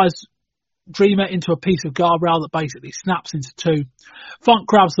 Lee drives Dreamer into a piece of guardrail that basically snaps into two. Funk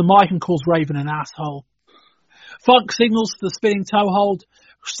grabs the mic and calls Raven an asshole. Funk signals for the spinning toe hold.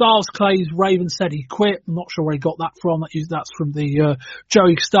 Styles claims Raven said he quit. I'm not sure where he got that from. That's from the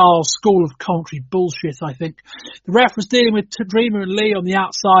Joey Styles School of Commentary bullshit, I think. The ref was dealing with Dreamer and Lee on the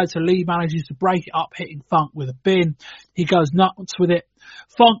outside, so Lee manages to break it up, hitting Funk with a bin. He goes nuts with it.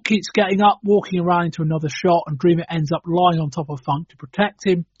 Funk keeps getting up, walking around into another shot, and Dreamer ends up lying on top of Funk to protect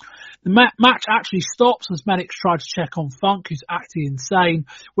him. The match actually stops as medics try to check on Funk, who's acting insane,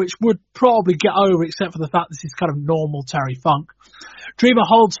 which would probably get over except for the fact this is kind of normal Terry Funk. Dreamer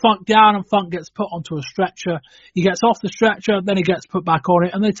holds Funk down and Funk gets put onto a stretcher. He gets off the stretcher, then he gets put back on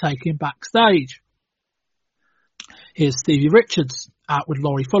it, and they take him backstage. Here's Stevie Richards out with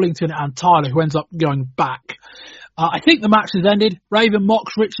Laurie Fullington and Tyler, who ends up going back. I think the match has ended. Raven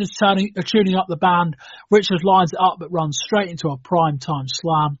mocks Richards tuning up the band. Richards lines it up but runs straight into a primetime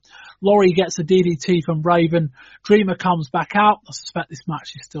slam. Laurie gets a DDT from Raven. Dreamer comes back out. I suspect this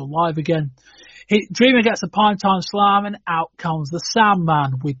match is still live again. Dreamer gets a primetime slam and out comes the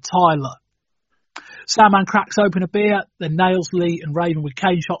Sandman with Tyler. Sandman cracks open a beer, then nails Lee and Raven with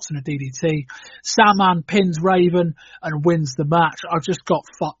cane shots and a DDT. Sandman pins Raven and wins the match. I've just got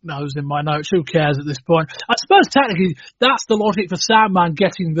fuck knows in my notes. Who cares at this point? I suppose technically that's the logic for Sandman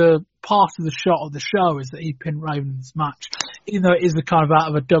getting the part of the shot of the show, is that he pinned Raven's match, even though it is the kind of out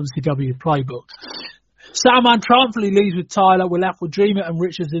of a WCW playbook. Sandman triumphantly leaves with Tyler. We're left with Dreamer and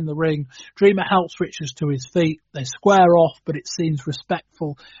Richards in the ring. Dreamer helps Richards to his feet. They square off, but it seems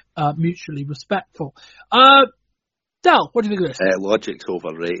respectful, mutually respectful. Del, what do you think of this? Logic's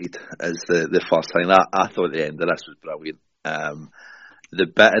overrated is the first thing. I thought the end of this was brilliant. The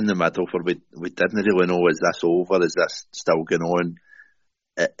bit in the middle where we didn't really know, is this over? Is this still going on?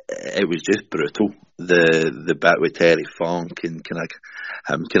 It was just brutal. The bit with Terry Funk and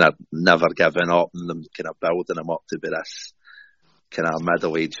him never giving up, and them building him up to be this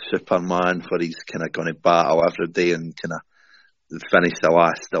middle-aged Superman where he's going to battle every day and finish the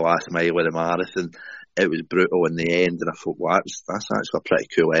last mile of the marathon. It was brutal in the end, and I thought, wow, that's actually a pretty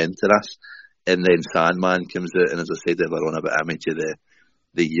cool end to this. And then Sandman comes out, and as I said earlier on about image of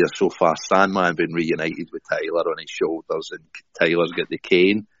the year so far, Sandman being reunited with Tyler on his shoulders, and Tyler's got the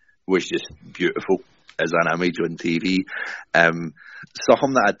cane, was just beautiful as an image on TV.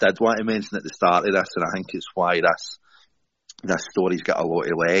 Something that I did want to mention at the start of this, and I think it's why this story's got a lot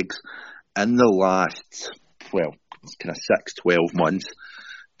of legs. In the last, 6-12 months,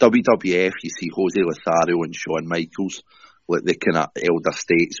 WWF, you see Jose Lothario and Shawn Michaels, like the kind of elder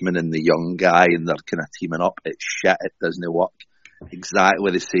statesman and the young guy, and they're kind of teaming up. It's shit, it doesn't work.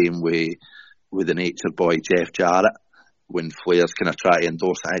 Exactly the same way with the Nature Boy Jeff Jarrett, when Flair's kind of try to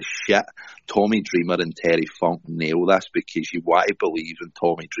endorse it. It's shit. Tommy Dreamer and Terry Funk nail this, because you want to believe in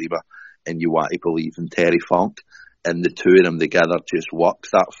Tommy Dreamer and you want to believe in Terry Funk, and the two of them together just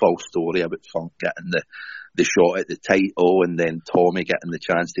works. That false story about Funk getting the shot at the title, and then Tommy getting the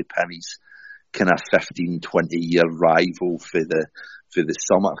chance to pin his kind of 15-20 year rival for the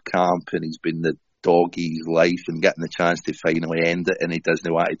summer camp, and he's been the doggy's life, and getting the chance to finally end it, and he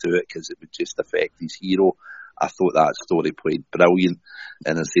doesn't want to do it because it would just affect his hero. I thought that story played brilliant,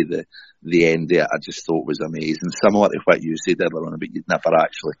 and I say the end of it I just thought was amazing. Similar to what you said earlier on, but you'd never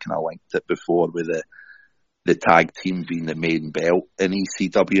actually kind of linked it before with the tag team being the main belt in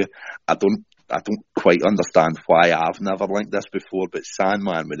ECW. I don't quite understand why I've never linked this before, but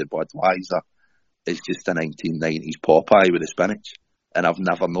Sandman with the Budweiser is just a 1990s Popeye with the spinach, and I've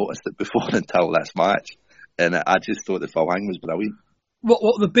never noticed it before until this match, and I just thought the full thing was brilliant.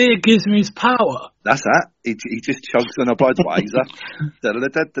 What the beer gives me is power. That's it. He just chugs on a Budweiser.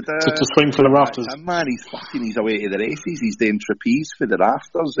 To swing for the rafters. And man, he's away to the races. He's doing trapeze for the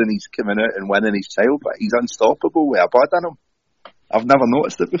rafters, and he's coming out and winning his title, but he's unstoppable with a bud in him. I've never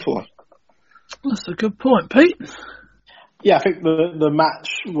noticed it before. That's a good point, Pete. Yeah, I think the match,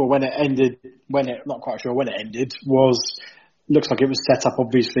 well, when it ended, not quite sure when it ended, looks like it was set up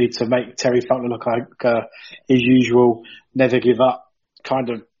obviously to make Terry Funk look like his usual never give up,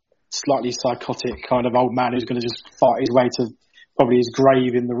 kind of slightly psychotic kind of old man who's going to just fight his way to probably his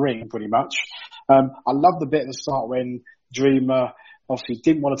grave in the ring, pretty much. I love the bit at the start when Dreamer obviously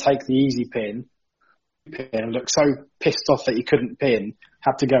didn't want to take the easy pin and looked so pissed off that he couldn't pin,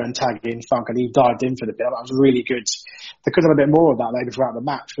 had to go and tag in Funk, and he dived in for the bit. That was really good. They could have done a bit more of that maybe throughout the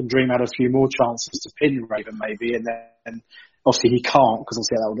match when Dream had a few more chances to pin Raven maybe, and then obviously he can't because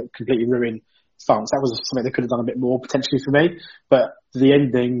obviously that would completely ruin Funk. So that was something they could have done a bit more potentially for me. But the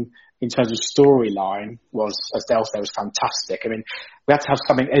ending in terms of storyline was, as Dale said, was fantastic. I mean, we had to have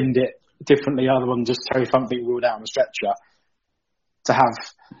something end it differently other than just Terry Funk being ruled out on the stretcher. To have,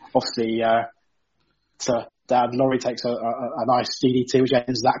 obviously, Laurie takes a nice DDT, which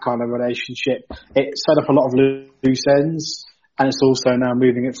ends that kind of relationship. It set up a lot of loose ends, and it's also now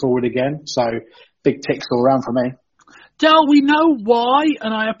moving it forward again. So, big ticks all around for me. Del, we know why,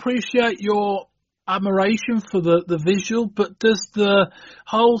 and I appreciate your admiration for the visual, but does the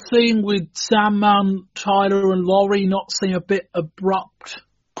whole thing with Sandman, Tyler and Laurie not seem a bit abrupt?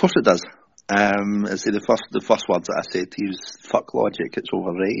 Of course it does. I say the first words that I said to you was fuck Logic, it's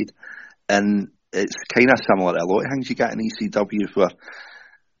overrated. And it's kind of similar to a lot of things you get in ECW where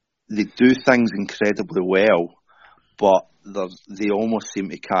they do things incredibly well, but they almost seem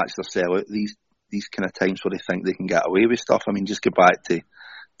to catch themselves out these kind of times where they think they can get away with stuff. I mean, just go back to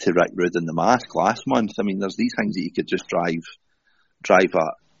Rick Rude and the Mask last month. I mean, there's these things that you could just drive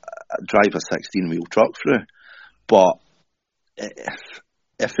a 16-wheel truck through. But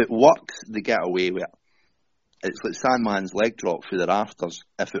if it works, they get away with it. It's like Sandman's leg drop through the rafters.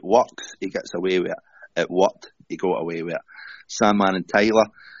 If it works, he gets away with it. It worked, he got away with it. Sandman and Tyler,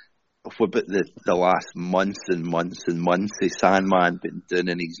 for about the last months and months and months, Sandman been down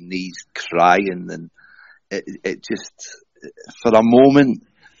on his knees crying, and it just, for a moment,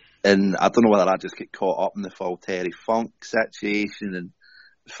 and I don't know whether I just get caught up in the full Terry Funk situation, and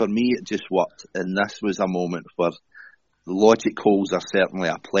for me it just worked. And this was a moment where logic holes are certainly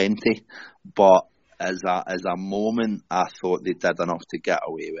aplenty, but as a moment, I thought they did enough to get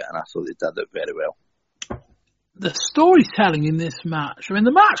away with it, and I thought they did it very well. The storytelling in this match, I mean,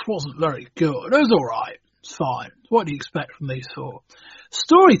 the match wasn't very good. It was all right. It's fine. What do you expect from these four?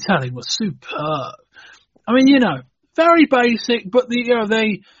 Storytelling was superb. I mean, very basic, but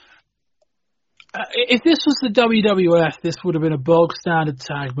if this was the WWF, this would have been a bog standard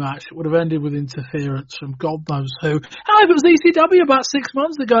tag match. It would have ended with interference from God knows who. If it was ECW about 6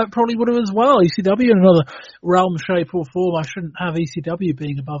 months ago, it probably would have as well. ECW in another realm, shape or form. I shouldn't have ECW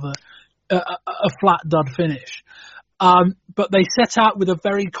being above a flat dud finish. But they set out with a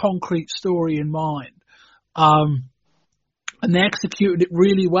very concrete story in mind. And they executed it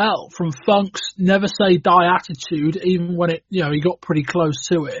really well, from Funk's never say die attitude, even when he got pretty close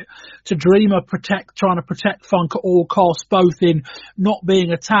to it, to Dreamer trying to protect Funk at all costs, both in not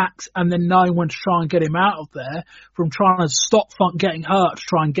being attacked and then knowing when to try and get him out of there, from trying to stop Funk getting hurt to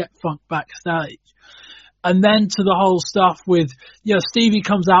try and get Funk backstage. And then to the whole stuff with, Stevie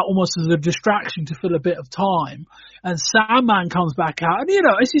comes out almost as a distraction to fill a bit of time. And Sandman comes back out. And,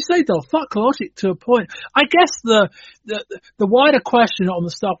 as you say, though, fuck Logic to a point. I guess the wider question on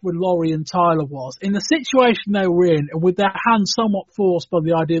the stuff with Laurie and Tyler was, in the situation they were in, and with their hands somewhat forced by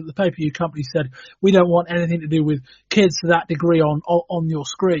the idea that the pay-per-view company said, we don't want anything to do with kids to that degree on your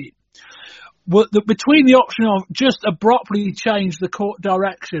screen. Between the option of just abruptly change the court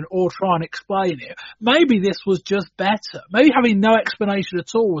direction or try and explain it, maybe this was just better. Maybe having no explanation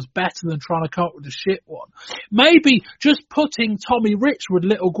at all was better than trying to come up with a shit one. Maybe just putting Tommy Rich with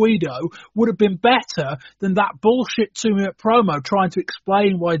Little Guido would have been better than that bullshit 2-minute promo trying to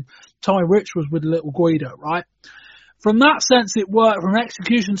explain why Tommy Rich was with Little Guido, right? From that sense, it worked. From an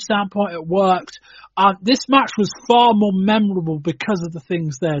execution standpoint, it worked. This match was far more memorable because of the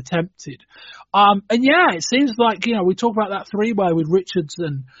things they attempted. It seems like, we talk about that three-way with Richards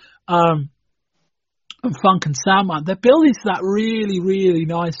and Funk and Sandman. They're building to that really, really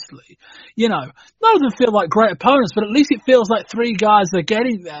nicely. None of them feel like great opponents, but at least it feels like three guys, they're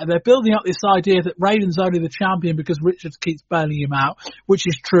getting there. They're building up this idea that Raven's only the champion because Richards keeps bailing him out, which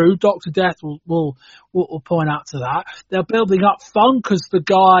is true. Dr. Death will point out to that. They're building up Funk as the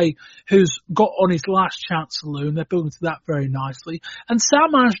guy who's got on his last chance saloon. They're building to that very nicely. And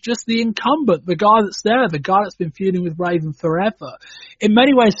Sandman's just the incumbent, the guy that's there, the guy that's been feuding with Raven forever. In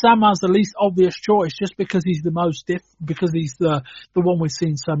many ways, Sandman's the least obvious choice just because he's the most because he's the one we've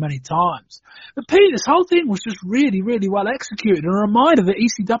seen so many times. But Pete, this whole thing was just really, really well executed, and a reminder that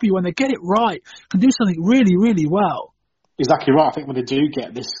ECW, when they get it right, can do something really, really well. Exactly right. I think when they do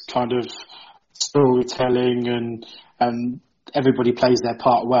get this kind of storytelling and everybody plays their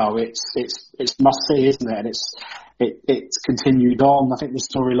part well, it's must see, isn't it? And it's continued on. I think the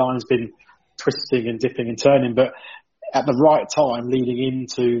storyline's been twisting and dipping and turning, but at the right time, leading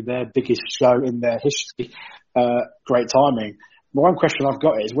into their biggest show in their history, great timing. One question I've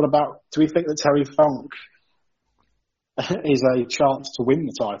got is, do we think that Terry Funk is a chance to win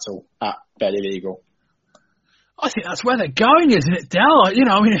the title at Belly Legal. I think that's where they're going, isn't it, Del?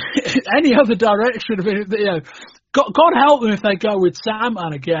 Any other direction of it, God help them if they go with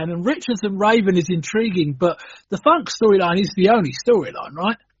Sandman again. And Richards and Raven is intriguing, but the Funk storyline is the only storyline,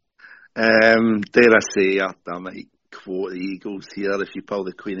 right? Dare I say, I might quote the Eagles here: if you pull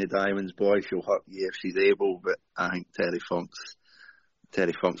the Queen of Diamonds, boy, she'll hurt you if she's able. But I think Terry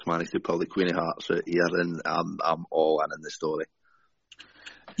Funk's managed to pull the Queen of Hearts out here, and I'm all in the story.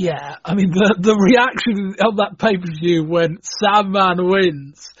 Yeah, I mean, the reaction of that pay-per-view when Sandman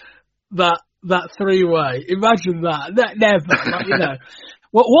wins that three-way, imagine that. Never,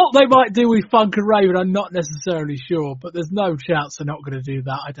 What they might do with Funk and Raven, I'm not necessarily sure, but there's no chance they're not going to do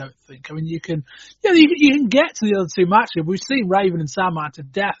that, I don't think. I mean, you can get to the other two matches. We've seen Raven and Sandman to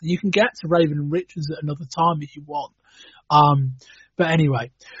death. You can get to Raven and Richards at another time if you want. But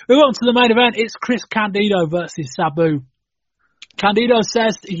anyway, we move on to the main event. It's Chris Candido versus Sabu. Candido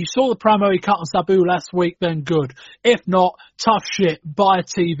says if you saw the promo he cut on Sabu last week, then good. If not, tough shit, buy a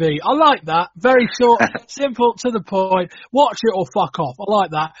TV. I like that. Very short, simple, to the point. Watch it or fuck off. I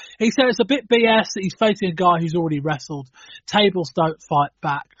like that. He said it's a bit BS that he's facing a guy who's already wrestled. Tables don't fight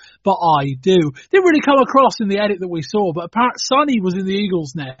back, but I do. Didn't really come across in the edit that we saw, but apparently Sonny was in the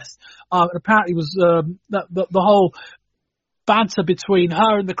Eagles' nest. And apparently was the whole banter between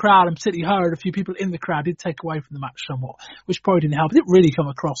her and the crowd, and particularly her and a few people in the crowd, did take away from the match somewhat, which probably didn't help. It didn't really come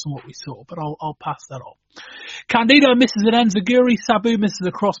across on what we saw, but I'll pass that on. Candido misses an enziguri. Sabu misses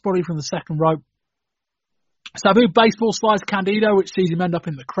a crossbody from the second rope. Sabu baseball slides Candido, which sees him end up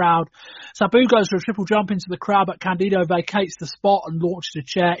in the crowd. Sabu goes for a triple jump into the crowd, but Candido vacates the spot and launches a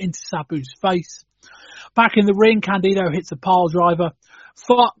chair into Sabu's face. Back in the ring, Candido hits a pile driver.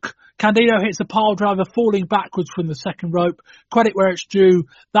 Candido hits a pile driver falling backwards from the second rope. Credit where it's due.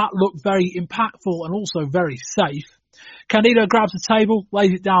 That looked very impactful and also very safe. Candido grabs the table,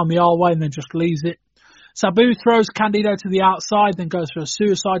 lays it down the aisleway and then just leaves it. Sabu throws Candido to the outside, then goes for a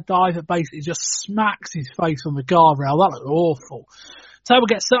suicide dive that basically just smacks his face on the guardrail. That looked awful. Table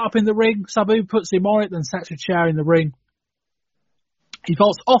gets set up in the ring. Sabu puts him on it, then sets a chair in the ring. He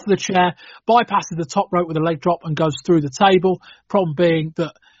vaults off the chair, bypasses the top rope with a leg drop and goes through the table. Problem being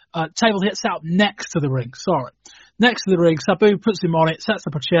that table hits out next to the ring. Next to the ring, Sabu puts him on it, sets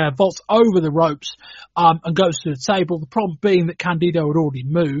up a chair, vaults over the ropes and goes to the table. The problem being that Candido had already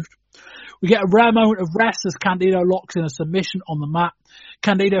moved. We get a rare moment of rest as Candido locks in a submission on the mat.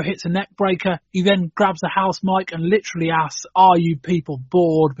 Candido hits a neck breaker. He then grabs the house mic and literally asks, "Are you people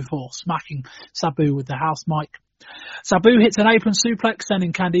bored?" before smacking Sabu with the house mic. Sabu hits an apron suplex,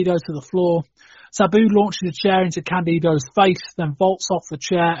 sending Candido to the floor. Sabu launches a chair into Candido's face, then vaults off the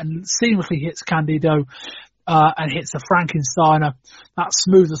chair and seamlessly hits Candido and hits a Frankensteiner. That's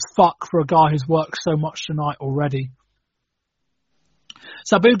smooth as fuck for a guy who's worked so much tonight already.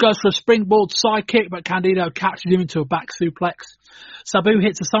 Sabu goes for a springboard side kick, but Candido catches him into a back suplex. Sabu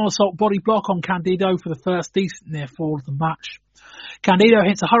hits a somersault body block on Candido for the first decent near fall of the match. Candido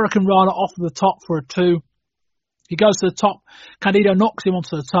hits a Hurricane Rana off of the top for a 2. He goes to the top. Candido knocks him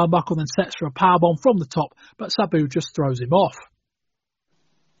onto the turnbuckle, then sets for a powerbomb from the top, but Sabu just throws him off.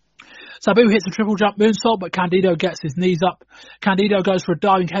 Sabu hits a triple jump moonsault, but Candido gets his knees up. Candido goes for a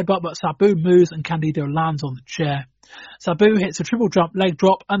diving headbutt, but Sabu moves and Candido lands on the chair. Sabu hits a triple jump leg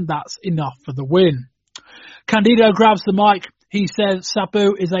drop, and that's enough for the win. Candido grabs the mic. He says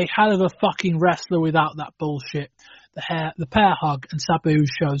Sabu is a hell of a fucking wrestler without that bullshit. The pair hug, and Sabu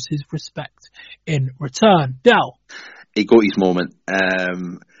shows his respect in return. Del. He got his moment.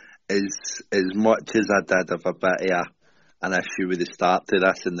 As much as I did have a bit of an issue with the start to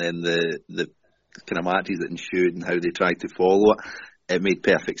this, and then the kind of matches that ensued and how they tried to follow it made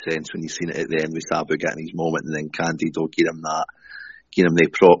perfect sense when you seen it at the end with Sabu getting his moment, and then Candido giving him the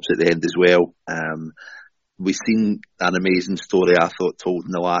props at the end as well. We've seen an amazing story, I thought, told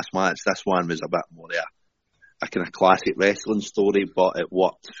in the last match. This one was a bit more a kind of classic wrestling story, but it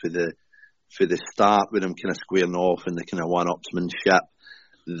worked for the start with him kind of squaring off and the kind of one-upsmanship.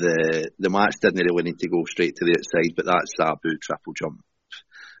 The match didn't really need to go straight to the outside, but that Sabu triple jump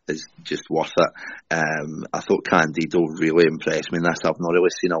is just worth it. I thought Candido really impressed me in this. I've not really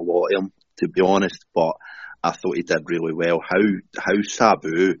seen a lot of him, to be honest, but I thought he did really well. How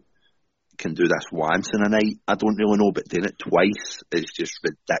Sabu can do this once in a night, I don't really know, but doing it twice is just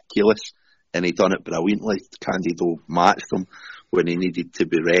ridiculous. And he done it brilliantly. Candido matched him when he needed to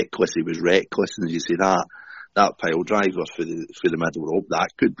be reckless. He was reckless, and as you see that pile driver for the middle rope, that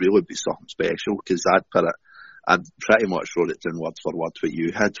could really be something special, because I'd pretty much wrote it down word for word what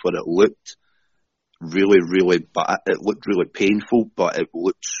you had, where it looked really, really bad. It looked really painful, but it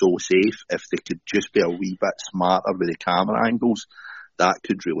looked so safe. If they could just be a wee bit smarter with the camera angles, that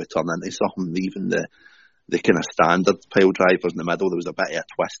could really turn into something. Even the kind of standard pile drivers in the middle, there was a bit of a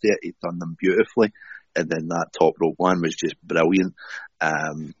twist there. He'd done them beautifully. And then that top rope one was just brilliant.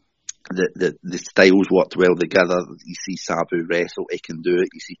 The styles worked well together. You see Sabu wrestle, he can do it.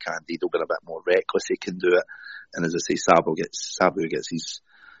 You see Candido being a bit more reckless, he can do it. And as I say, Sabu gets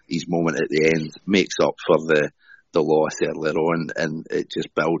his moment at the end, makes up for the loss earlier on, and it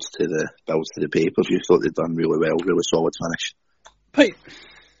just builds to the pay-per-view. Thought they'd done really well, really solid finish. Pete,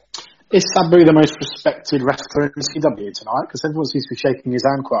 is Sabu the most respected wrestler in CW tonight? Because everyone seems to be shaking his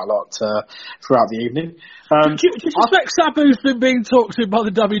hand quite a lot throughout the evening. Do you suspect Sabu's been being talked to by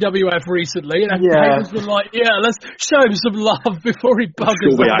the WWF recently? And has been like, let's show him some love before he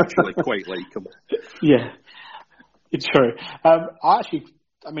buggers we actually quite like him. Yeah, it's true. I've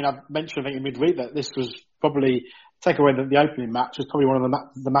mentioned, I think, in midweek that this was probably, take away the opening match, was probably one of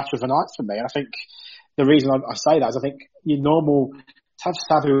the match of the night for me. And I think the reason I say that is I think your normal, to have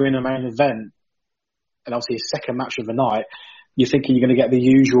Sabu in a main event, and obviously his second match of the night, you're thinking you're going to get the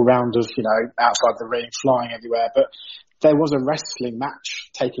usual round of, outside the ring, flying everywhere. But there was a wrestling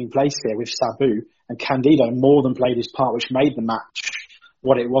match taking place here with Sabu, and Candido more than played his part, which made the match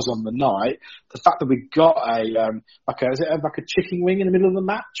what it was on the night. The fact that we got is it like a chicken wing in the middle of the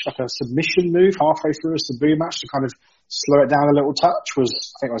match, like a submission move halfway through a Sabu match to kind of slow it down a little touch, was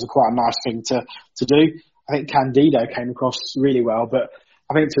quite a nice thing to do. I think Candido came across really well, but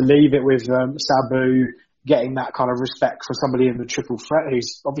I think to leave it with Sabu getting that kind of respect for somebody in the triple threat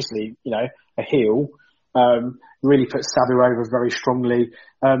who's obviously, a heel, really put Sabu over very strongly.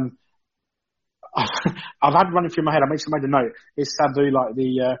 I've had running through my head, I made a note, is Sabu like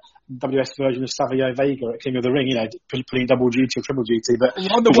the WS version of Savio Vega at King of the Ring, pulling double duty or triple duty? But I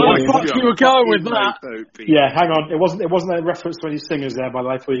wonder where you were going with that. Yeah, hang on, it wasn't a reference to any singers there, by the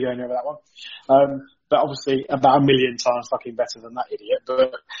way, before you go over that one. But obviously about a million times fucking better than that idiot.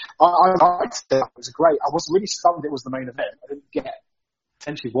 But I liked it. It was great. I was really stunned it was the main event. I didn't get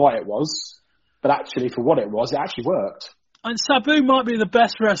potentially why it was, but actually for what it was, it actually worked. And Sabu might be the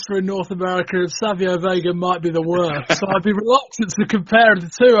best wrestler in North America, and Savio Vega might be the worst. So I'd be reluctant to compare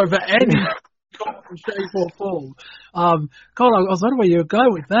the two over any shape or form. I was wondering where you were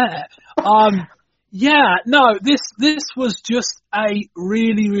going with that. This was just a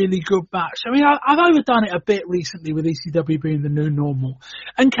really, really good match. I mean, I've overdone it a bit recently with ECW being the new normal.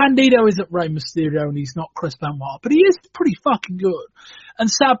 And Candido isn't Rey Mysterio and he's not Chris Benoit, but he is pretty fucking good. And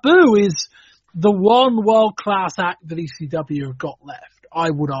Sabu is the one world-class act that ECW have got left, I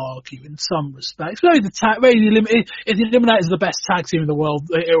would argue, in some respects. Maybe if Eliminator is the best tag team in the world,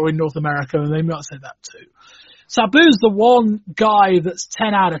 or in North America, and they might say that too. Sabu's the one guy that's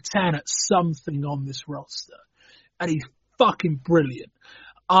 10 out of 10 at something on this roster. And he's fucking brilliant.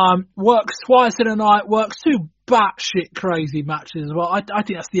 Works twice in a night, works two batshit crazy matches as well. I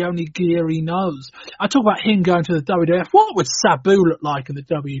think that's the only gear he knows. I talk about him going to the WWF. What would Sabu look like in the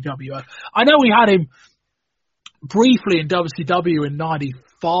WWF? I know we had him briefly in WCW in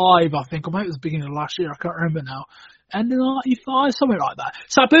 95, I think, or maybe it was the beginning of last year, I can't remember now. End of 95, something like that.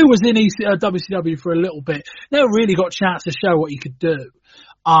 Sabu was in WCW for a little bit. Never really got a chance to show what he could do.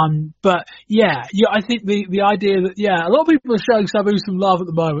 But I think the idea that, a lot of people are showing Sabu some love at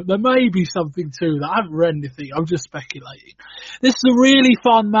the moment. There may be something to that. I haven't read anything. I'm just speculating. This is a really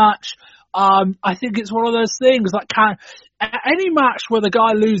fun match. I think it's one of those things like any match where the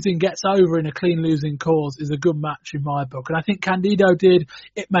guy losing gets over in a clean losing cause is a good match in my book. And I think Candido did.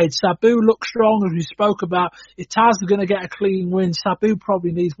 It made Sabu look strong, as we spoke about. If Taz is going to get a clean win, Sabu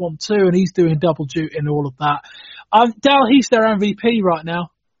probably needs one too, and he's doing double duty and all of that. Dale, he's their MVP right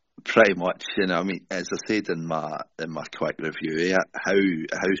now. Pretty much, I mean, as I said in my quick review, how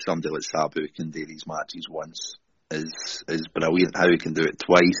somebody like Sabu can do these matches once is brilliant. How he can do it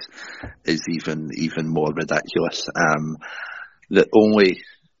twice is even more ridiculous.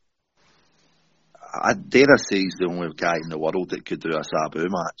 I dare say he's the only guy in the world that could do a Sabu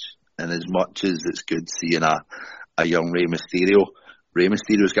match. And as much as it's good seeing a young Rey Mysterio, Rey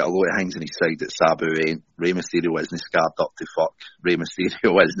Mysterio's got a lot of things on his side that Sabu ain't. Rey Mysterio isn't scarred up to fuck. Rey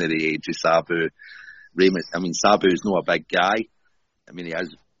Mysterio isn't the age of Sabu. Sabu's not a big guy. I mean, he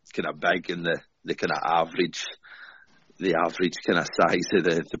is kind of big in the kind of average kind of size of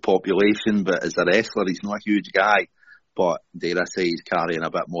the population, but as a wrestler, he's not a huge guy. But dare I say, he's carrying a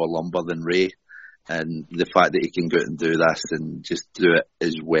bit more lumber than Rey. And the fact that he can go out and do this and just do it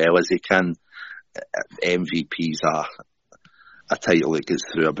as well as he can, MVP's a title that gets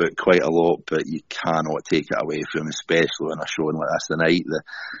through about quite a lot, but you cannot take it away from him, especially on a show like this tonight.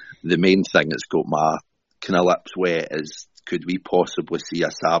 The main thing that's got my kind of lips wet is, could we possibly see a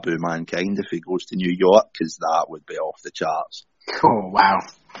Sabu Mankind if he goes to New York? Because that would be off the charts. Oh, wow.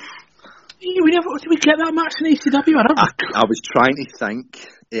 Did we get that match in ECW? I was trying to think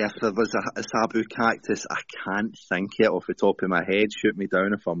if there was a Sabu Cactus. I can't think it off the top of my head. Shoot me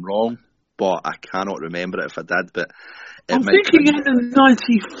down if I'm wrong, but I cannot remember it if I did. But I'm thinking in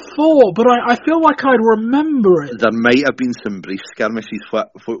 '94, but I feel like I'd remember it. There might have been some brief skirmishes. What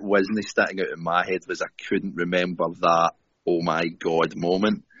wasn't sticking out in my head was I couldn't remember that oh my god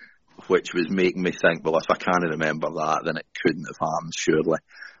moment, which was making me think, well, if I can't remember that, then it couldn't have happened, surely.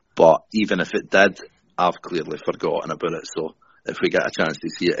 But even if it did, I've clearly forgotten about it. So if we get a chance to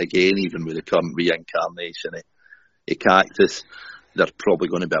see it again, even with the current reincarnation of Cactus, there's probably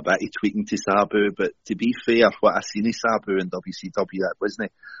going to be a bit of tweaking to Sabu. But to be fair, what I seen of Sabu in WCW,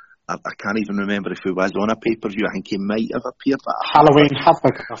 wasn't I can't even remember if he was on a pay-per-view. I think he might have appeared at Halloween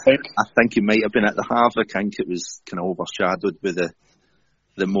Havoc, I think. I think he might have been at the Havoc. I think it was kind of overshadowed with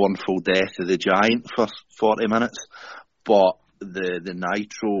the mournful death of the Giant for 40 minutes. But the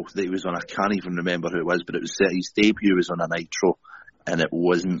Nitro that he was on, I can't even remember who it was, but it was his debut was on a Nitro, and it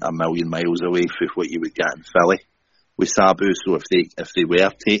wasn't a million miles away from what you would get in Philly with Sabu. So if they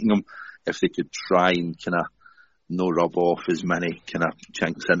were taking him, if they could try and kind of no rub off as many kind of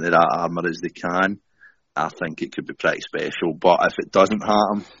chinks into that armour as they can, I think it could be pretty special. But if it doesn't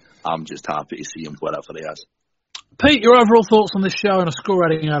happen, I'm just happy to see him wherever he is. Pete, your overall thoughts on this show and a score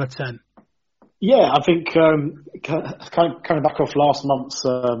rating out of 10? Yeah, I think coming back off last month's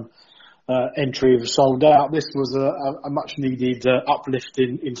entry of Sold Out, this was a much needed uplift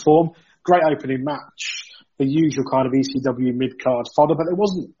in form. Great opening match, the usual kind of ECW mid-card fodder, but it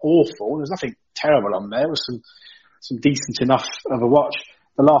wasn't awful. There's nothing terrible on there. It was some decent enough of a watch.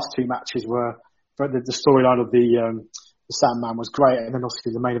 The last two matches were, but the storyline of the Sandman was great, and then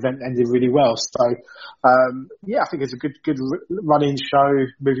obviously the main event ended really well. So, I think it's a good run-in show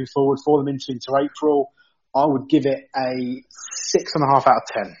moving forward for them into April. I would give it a 6.5 out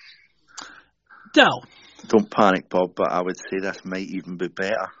of 10. Del? Don't panic, Bob, but I would say this might even be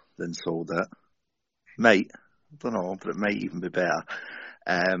better than Sold Out. Might. I don't know, but it might even be better.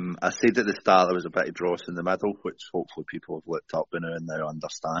 I said at the start there was a bit of dross in the middle, which hopefully people have looked up and now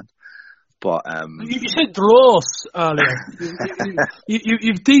understand. But you said dross earlier.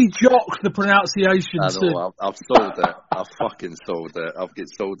 You've de-jocked the pronunciation. I know, I've sold it. I've fucking sold it. I've got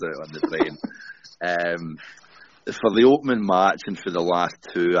sold it on the brain. For the opening match and for the last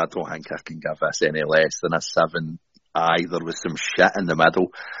two, I don't think I can give this any less than a 7 either, with some shit in the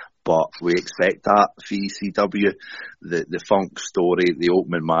middle. But we expect that for ECW. The Funk story, the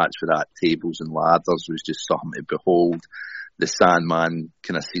opening match with that tables and ladders was just something to behold. The Sandman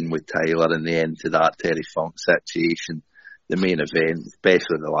kind of scene with Tyler and the end to that Terry Funk situation. The main event,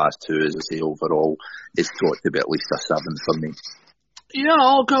 especially the last two, as I say, overall, it's got to be at least a 7 for me. Yeah,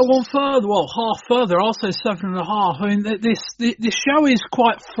 I'll go one further. Well, half further. I'll say 7.5. I mean, this show is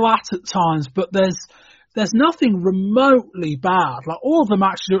quite flat at times, but there's nothing remotely bad. Like, all of the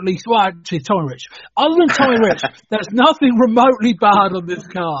matches are at least, well, actually, Tommy Rich. Other than Tommy Rich, there's nothing remotely bad on this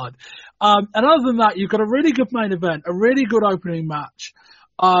card. And other than that, you've got a really good main event, a really good opening match,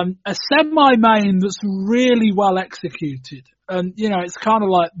 a semi-main that's really well executed. And, it's kind of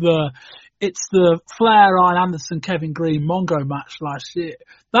like it's the Flair, Ryan Anderson, Kevin Green, Mongo match last year.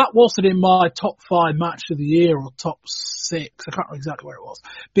 That wasn't in my top 5 match of the year or top 6. I can't remember exactly where it was,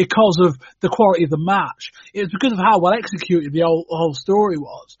 because of the quality of the match. It was because of how well executed the whole story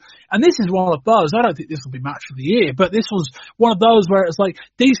was. And this is one of those. I don't think this will be match of the year, but this was one of those where it's like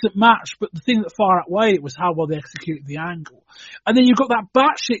decent match, but the thing that far outweighed it was how well they executed the angle. And then you've got that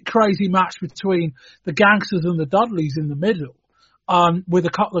batshit crazy match between the Gangsters and the Dudleys in the middle, with a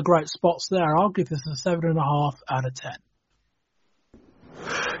couple of great spots there. I'll give this a 7.5 out of 10.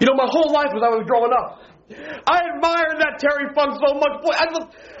 My whole life as I was growing up, I admired that Terry Funk so much. Boy,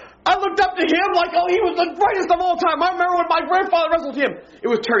 I looked up to him like, he was the greatest of all time. I remember when my grandfather wrestled him. It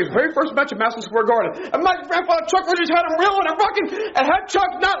was Terry's very first match at Madison Square Garden. And my grandfather, Chuck Richards, had him reeling and rocking. And had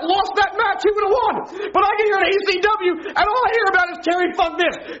Chuck not lost that match, he would have won. But I get here to ECW, and all I hear about is Terry Funk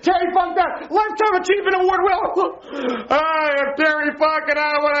this, Terry Funk that. Lifetime Achievement Award. Well, I am Terry Funk, and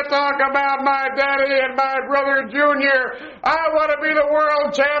I want to talk about my daddy and my brother Junior. I want to be the world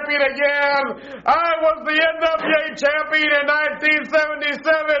champion again. I was the NWA champion in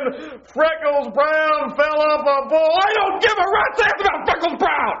 1977. Freckles Brown fell off a bull. I don't give a rat's ass about Freckles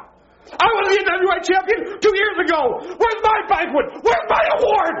Brown. I was the NWA champion 2 years ago. Where's my banquet? Where's my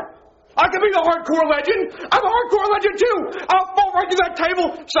award? I can be the hardcore legend. I'm a hardcore legend too. I'll fall right through that table.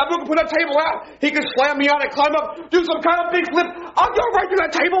 Sabu can put that table out. He can slam me on it, climb up, do some kind of big flip. I'll go right through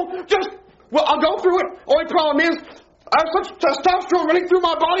that table. I'll go through it. Only problem is, I have such testosterone running through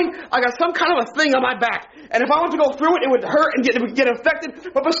my body, I got some kind of a thing on my back. And if I want to go through it, it would hurt and it would get infected.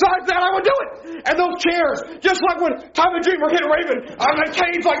 But besides that, I would do it. And those chairs, just like when Tommy Dreamer hit Raven on a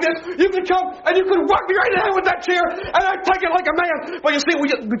cage like this, you could come and you could whack me right in the head with that chair, and I'd take it like a man. But you see, we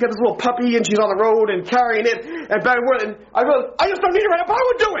get this little puppy, and she's on the road and carrying it and back and forth. And I just don't need it right now, but I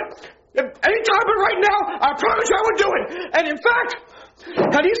would do it. If any time but right now, I promise you I would do it. And in fact,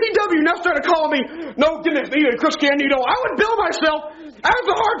 had ECW now started calling me no gimmick me and Chris Candido, I would bill myself as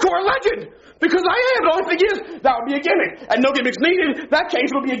a hardcore legend. Because I am. The only thing is, that would be a gimmick. And no gimmicks needed. That case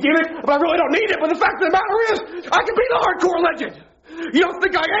would be a gimmick, but I really don't need it. But the fact of the matter is, I can be the hardcore legend. You don't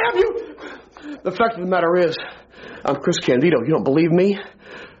think I am? The fact of the matter is, I'm Chris Candido. You don't believe me?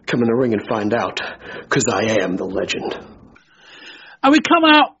 Come in the ring and find out. Because I am the legend. And we come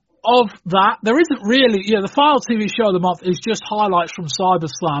out of that. There isn't really, the final TV show of the month is just highlights from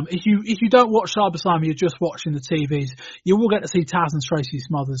CyberSlam. If you don't watch CyberSlam, you're just watching the TVs. You will get to see Taz and Tracy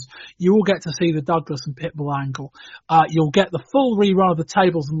Smothers. You will get to see the Douglas and Pitbull angle. You'll get the full rerun of the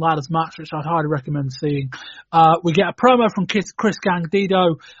Tables and Ladders match, which I'd highly recommend seeing. We get a promo from Chris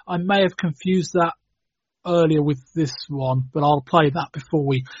Candido. I may have confused that earlier with this one, but I'll play that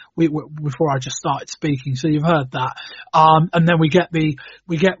before before I just started speaking. So you've heard that, and then we get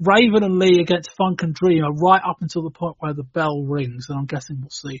Raven and Lee against Funk and Dreamer right up until the point where the bell rings, and I'm guessing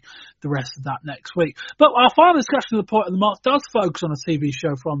we'll see the rest of that next week. But our final discussion of the point of the month does focus on a TV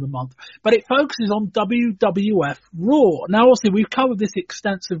show from the month, but it focuses on WWF Raw. Now, obviously, we've covered this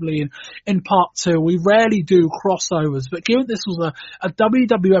extensively in part 2. We rarely do crossovers, but given this was a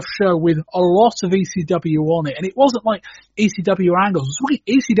WWF show with a lot of ECW on it, and it wasn't like ECW angles, it was like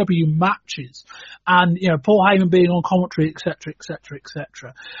ECW matches, and Paul Heyman being on commentary, etc.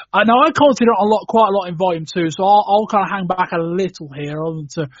 Now I commented on quite a lot in Volume 2, so I'll kind of hang back a little here, other than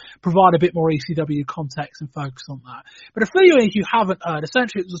to provide a bit more ECW context and focus on that. But if you haven't heard,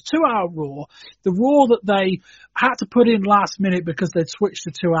 essentially it was a 2-hour Raw, the Raw that they had to put in last minute because they'd switched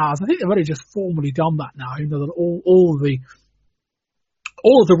to 2 hours. I think they've already just formally done that now, even though that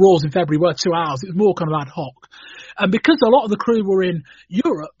all of the Raws in February were 2 hours. It was more kind of ad hoc. And because a lot of the crew were in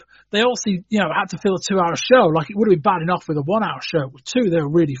Europe, they obviously, had to fill a 2-hour show. Like, it would have been bad enough with a 1-hour show. With 2, they were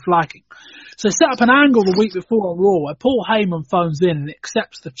really flagging. So they set up an angle the week before on Raw where Paul Heyman phones in and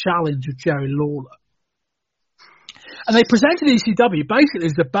accepts the challenge of Jerry Lawler. And they presented ECW basically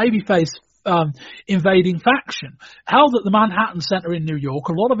as the babyface invading faction, held at the Manhattan Center in New York.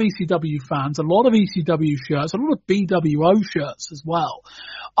 A lot of ECW fans, a lot of ECW shirts, a lot of BWO shirts as well.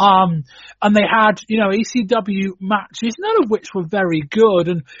 And they had, ECW matches, none of which were very good.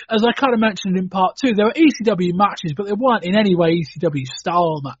 And as I kind of mentioned in part 2, there were ECW matches, but they weren't in any way ECW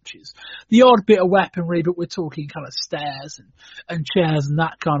style matches. The odd bit of weaponry, but we're talking kind of stairs and chairs and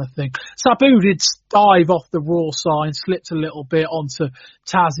that kind of thing. Sabu did dive off the Raw sign, slipped a little bit onto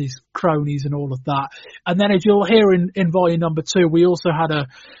Taz's cronies and all of that. And then as you'll hear in volume number 2, we also had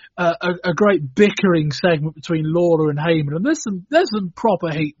a great bickering segment between Lawler and Heyman, and there's some proper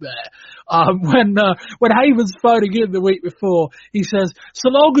heat there. When Heyman's phoning in the week before, he says, "So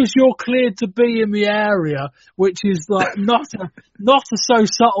long as you're cleared to be in the area," which is like not a so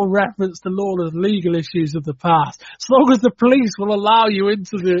subtle reference to Lawler's legal issues of the past. So long as the police will allow you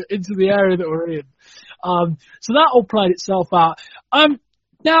into the area that we're in. So that all played itself out.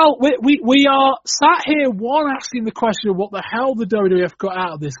 Now, we are sat here, asking the question of what the hell the WWF got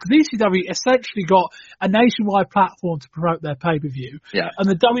out of this, because ECW essentially got a nationwide platform to promote their pay-per-view, and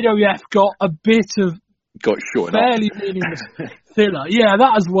the WWF got a bit of fairly meaningless filler. Yeah,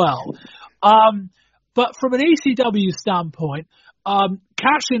 that as well. But from an ECW standpoint,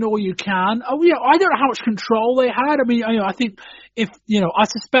 cash in all you can. I don't know how much control they had. I mean, I think I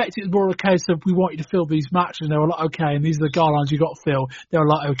suspect it was more a case of, we want you to fill these matches, and they were like, okay, and these are the guidelines you got to fill. They were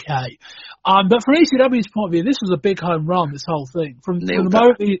like, okay. But from ECW's point of view, this was a big home run, this whole thing. From the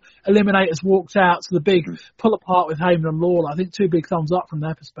moment the Eliminators walked out to the big pull apart with Heyman and Lawler, I think 2 big thumbs up from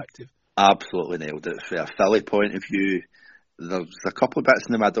their perspective. Absolutely nailed it. From a Philly point of view, there's a couple of bits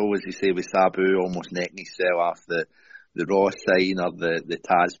in the middle, as you say, with Sabu almost necking himself off the Raw sign or the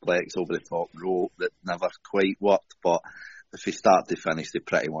Tazplex over the top rope that never quite worked, but if you start to finish, they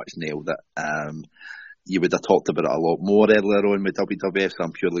pretty much nailed it. You would have talked about it a lot more earlier on with WWF, so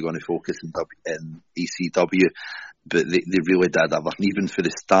I'm purely going to focus in ECW, but they really did everything. Even for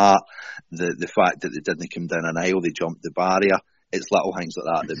the start, the fact that they didn't come down an aisle, they jumped the barrier. it's little things like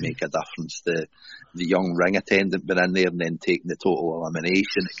that that make a difference. The young ring attendant being in there and then taking the total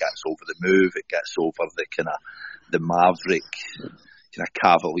elimination, it gets over the move, it gets over the kind of the maverick, kind of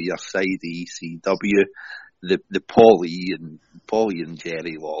cavalier side of ECW. The Paulie and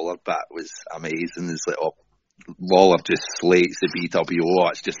Jerry Lawler bit was amazing. It's like, oh, Lawler just slates the BWO.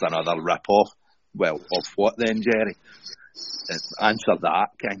 It's just another rip-off. Well, of what then, Jerry? Answer that,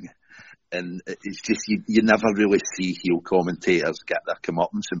 King. And it's just, you never really see heel commentators get their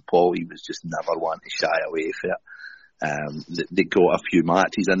comeuppance, and Paulie was just never one to shy away from it. They got a few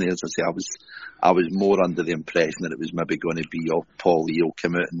matches in there. As I say, I was more under the impression that it was maybe going to be, Paulie will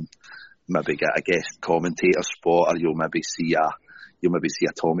come out and maybe get a guest commentator spot, or you'll maybe see a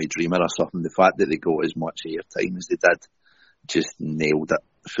Tommy Dreamer or something. The fact that they got as much airtime as they did just nailed it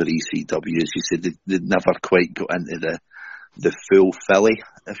for ECW. As you said, they never quite got into the full Philly,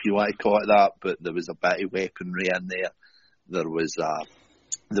 if you want to call it that, but there was a bit of weaponry in there. There was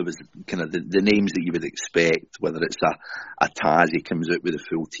kind of the names that you would expect, whether it's a Taz, he comes out with a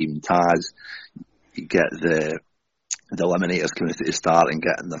full team Taz. You get the Eliminators coming to the start and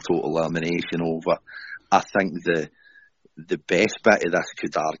getting the total elimination over. I think the best bit of this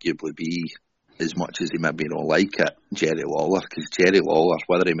could arguably be, as much as he maybe not like it, Jerry Lawler, because Jerry Lawler,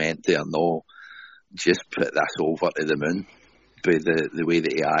 whether he meant to or not, just put this over to the moon by the way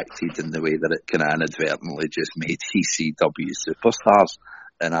that he acted and the way that it kind of inadvertently just made ECW superstars.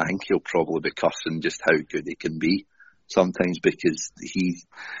 And I think he'll probably be cussing just how good he can be sometimes, because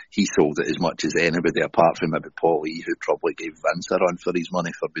he sold it as much as anybody, apart from maybe Paulie, who probably gave Vince a run for his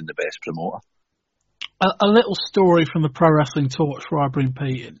money for being the best promoter. A little story from the Pro Wrestling Torch before I bring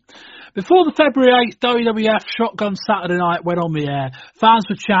Pete in. Before the February 8th WWF Shotgun Saturday Night went on the air, fans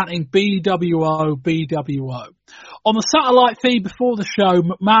were chanting BWO, BWO. On the satellite feed before the show,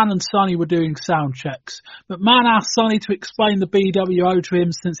 McMahon and Sonny were doing sound checks. McMahon asked Sonny to explain the BWO to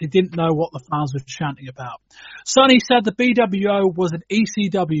him since he didn't know what the fans were chanting about. Sonny said the BWO was an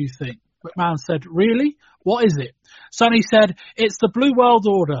ECW thing. McMahon said, really? What is it? Sonny said, it's the Blue World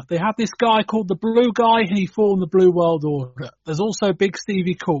Order. They have this guy called the Blue Guy and he formed the Blue World Order. There's also Big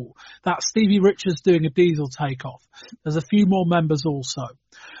Stevie Cool. That's Stevie Richards doing a Diesel takeoff. There's a few more members also.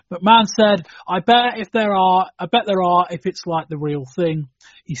 McMahon said, I bet there are if it's like the real thing.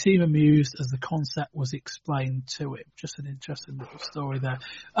 He seemed amused as the concept was explained to him. Just an interesting little story there.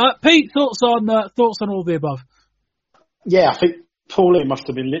 Pete, thoughts on all the above? Yeah, I think Paulie must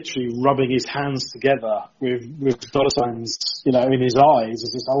have been literally rubbing his hands together with dollar signs, in his eyes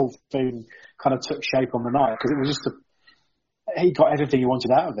as this whole thing kind of took shape on the night, because it was just he got everything he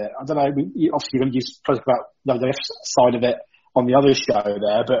wanted out of it. I don't know, obviously you spoke about the left side of it on the other show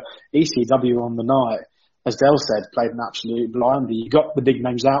there, but ECW on the night, as Dale said, played an absolute blinder. You got the big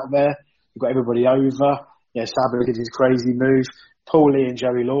names out there, you got everybody over. Yeah, Sabu did his crazy move. Paulie and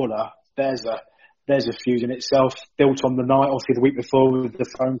Jerry Lawler, there's a feud in itself, built on the night, obviously the week before with the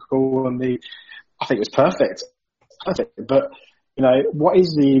phone call and I think it was perfect. But, what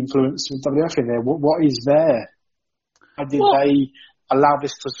is the influence of WWF in there? What is there? How did they allow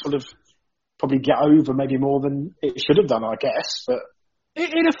this to sort of probably get over maybe more than it should have done, I guess? But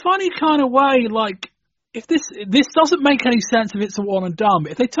in a funny kind of way, like, if this doesn't make any sense if it's a one and done,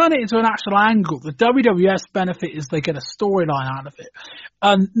 but if they turn it into an actual angle, the WWF's benefit is they get a storyline out of it.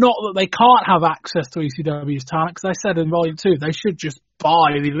 And not that they can't have access to ECW's talent, because I said in Volume 2, they should just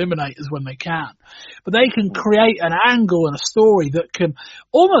buy the Eliminators when they can. But they can create an angle and a story that can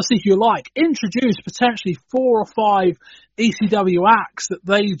almost, if you like, introduce potentially 4 or 5 ECW acts that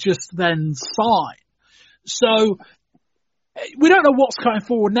they just then sign. So we don't know what's coming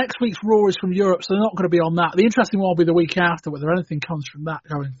forward. Next week's Raw is from Europe, so they're not going to be on that. The interesting one will be the week after, whether anything comes from that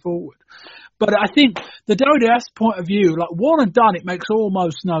going forward. But I think the WWF's point of view, like one and done, it makes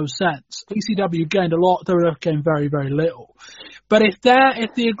almost no sense. ECW gained a lot, WWF gained very, very little. But if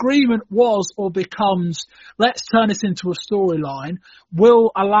the agreement was or becomes, let's turn this into a storyline, we'll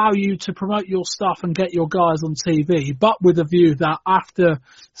allow you to promote your stuff and get your guys on TV, but with a view that after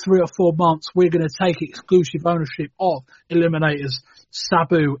 3 or 4 months, we're going to take exclusive ownership of Eliminators,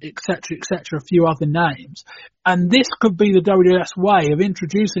 Sabu, etc., a few other names. And this could be the WWF's way of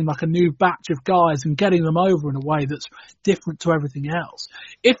introducing like a new batch of guys and getting them over in a way that's different to everything else.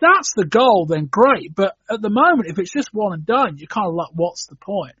 If that's the goal, then great. But at the moment, if it's just one and done, you're kind of like, what's the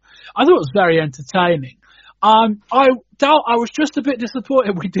point? I thought it was very entertaining. I was just a bit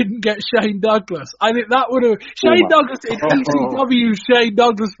disappointed we didn't get Shane Douglas. I think that would have Shane Douglas in ECW Shane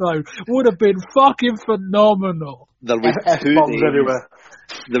Douglas mode would have been fucking phenomenal. There was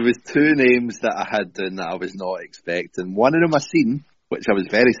two names that I had down that I was not expecting. One of them I seen, which I was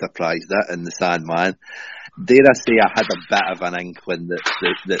very surprised at, in the Sandman. dare I say, I had a bit of an inkling that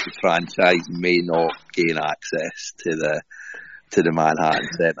the franchise may not gain access to the Manhattan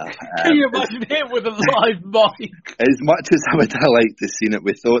Centre. Can you imagine him with a live mic? As much as I would have liked to have seen it,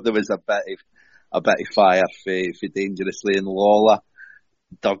 we thought there was a bit of fire for Dangerously and Lawler.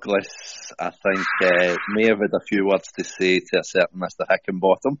 Douglas, I think, may have had a few words to say to a certain Mr.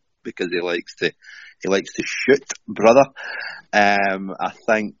 Hickenbottom because he likes to shoot, brother. I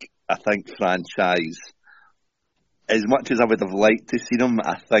think franchise, as much as I would have liked to see them,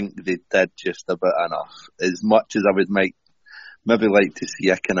 I think they did just about enough. As much as I would maybe like to see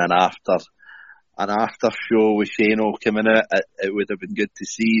a kind of an after show with Shane coming out, it would have been good to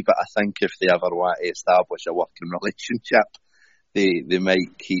see. But I think if they ever want to establish a working relationship, they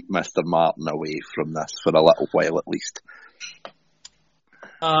might keep Mr. Martin away from this for a little while at least.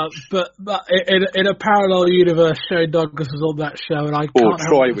 But in a parallel universe, Shane Douglas was on that show, and I can't.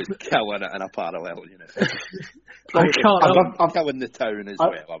 Troy was killing it in a parallel universe. I can't. I'm killing the town as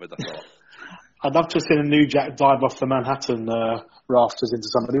well. I would have thought. I'd love to have seen a New Jack dive off the Manhattan rafters into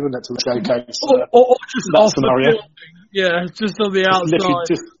somebody, wouldn't it, to showcase or just that off scenario. Yeah, just on the outside.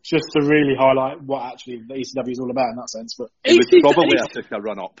 Just to really highlight what actually the ECW is all about in that sense. But it would probably have took a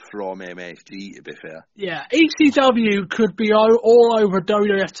run up from MSG, to be fair. Yeah, ECW could be all over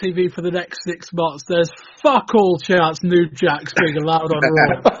WWF TV for the next 6 months. There's fuck all chance New Jack's being allowed on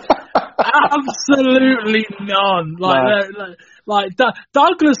Raw. Absolutely none.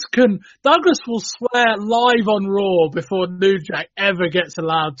 Douglas will swear live on Raw before New Jack ever gets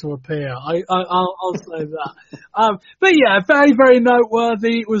allowed to appear. I'll say that. But yeah, very, very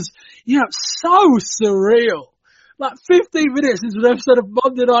noteworthy. It was, so surreal. Like 15 minutes into an episode of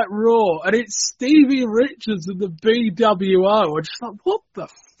Monday Night Raw, and it's Stevie Richards and the BWO. I'm just like, what the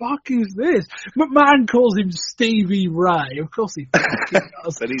fuck is this? McMahon calls him Stevie Ray. Of course he fucking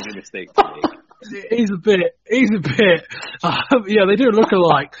does. But he's a mistake to make. He's a bit. Yeah, they do look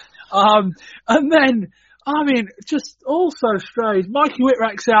alike. And then, just all so strange. Mikey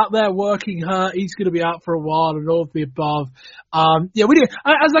Whipwreck's out there working hurt. He's going to be out for a while and all of the above. We did,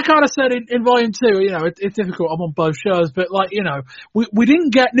 as I kind of said in volume 2, it's difficult. I'm on both shows, but we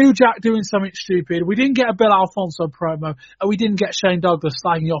didn't get New Jack doing something stupid. We didn't get a Bill Alfonso promo, and we didn't get Shane Douglas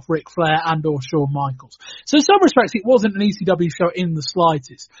slagging off Ric Flair and or Shawn Michaels. So in some respects, it wasn't an ECW show in the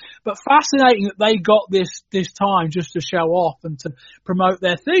slightest, but fascinating that they got this time just to show off and to promote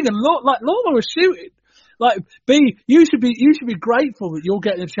their thing. And Lawler was shooting. Like, you should be grateful that you're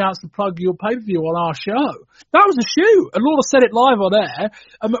getting a chance to plug your pay-per-view on our show. That was a shoot, and Lawler said it live on air,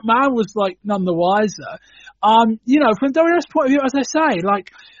 and McMahon was none the wiser. From WWF's point of view, as I say,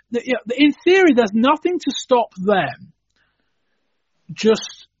 in theory, there's nothing to stop them.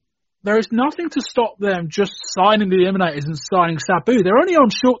 There is nothing to stop them just signing the Eliminators and signing Sabu. They're only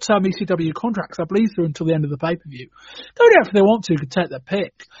on short-term ECW contracts, I believe, through until the end of the pay-per-view. WWF, if they want to, could take their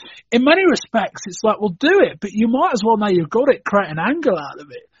pick. In many respects, it's like, well, do it, but you might as well, now you've got it, create an angle out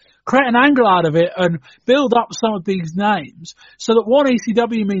of it. Create an angle out of it and build up some of these names so that one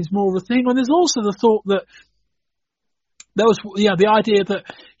ECW means more of a thing. And there's also the thought that there was, the idea that,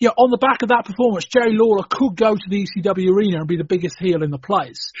 on the back of that performance, Jerry Lawler could go to the ECW arena and be the biggest heel in the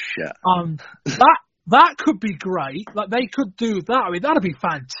place. Shit. That could be great. Like, they could do that. I mean, that'd be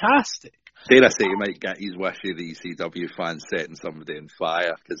fantastic. Dare I say, you might get his wish of the ECW fans setting somebody on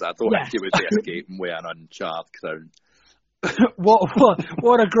fire, because I don't think he would be escaping with an uncharred crown. What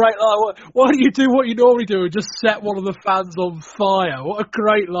a great line. Why don't you do what you normally do and just set one of the fans on fire? What a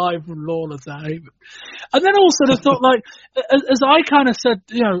great line from Lawler to Heyman. And then also the thought, as I kind of said,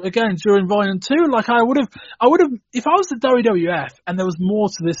 again, during Volume 2, I would have, if I was the WWF and there was more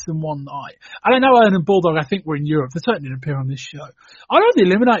to this than one night, and I know Owen and Bulldog, I think, were in Europe, they certainly didn't appear on this show. I know the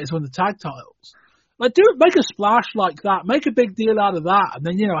Eliminators won the tag titles. Make a splash like that, make a big deal out of that, and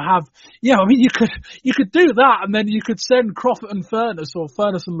then, you could do that, and then you could send Crawford and Furnace, or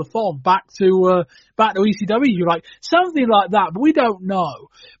Furnace and LaFon back to ECW, something like that, but we don't know.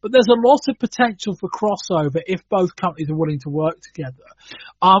 But there's a lot of potential for crossover if both companies are willing to work together.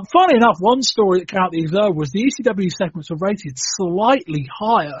 Funny enough, one story that came out the Observer was the ECW segments were rated slightly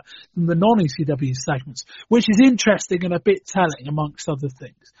higher than the non-ECW segments, which is interesting and a bit telling, amongst other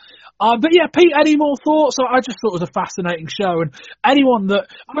things. But yeah, Pete, any more thoughts? I just thought it was a fascinating show, and anyone that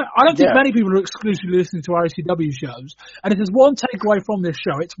I don't think many people are exclusively listening to our ECW shows. And if there's one takeaway from this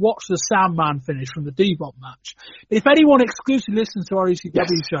show, it's watch the Sandman finish from the Devon match. But if anyone exclusively listens to our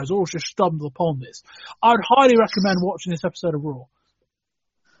ECW shows or just stumbled upon this, I would highly recommend watching this episode of Raw.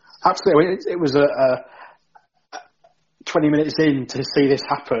 Absolutely, it was 20 minutes in to see this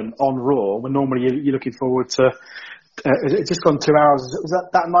happen on Raw, when normally you're looking forward to It's just gone 2 hours. Was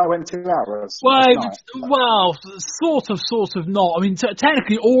that night went 2 hours? Well, sort of not. I mean,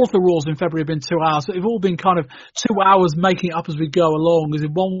 technically all of the Raws in February have been 2 hours. They've all been kind of 2 hours making it up as we go along. As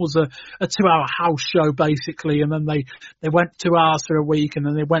in one was a 2 hour house show basically, and then they went 2 hours for a week, and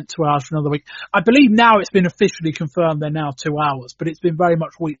then they went 2 hours for another week. I believe now it's been officially confirmed they're now 2 hours, but it's been very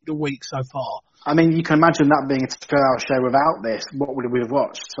much week to week so far. I mean, you can imagine that being a 2 hour show without this. What would we have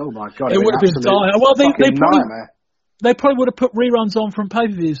watched? Oh my God. It would have been dire. Well, they probably would have put reruns on from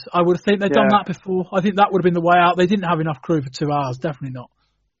pay-per-views. I would think they'd done that before. I think that would have been the way out. They didn't have enough crew for 2 hours. Definitely not.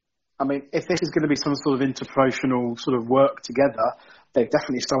 I mean, if this is going to be some sort of interpromotional sort of work together, they've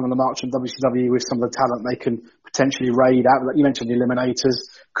definitely stolen the march on WCW with some of the talent they can potentially raid out. Like you mentioned the Eliminators.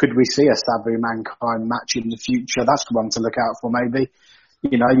 Could we see a Sabu Mankind match in the future? That's the one to look out for, maybe.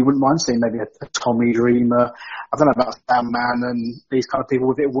 You know, you wouldn't mind seeing maybe a Tommy Dreamer. I don't know about Sandman and these kind of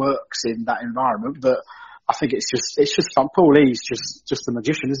people if it works in that environment, but I think it's just fun. Paul Lee's just a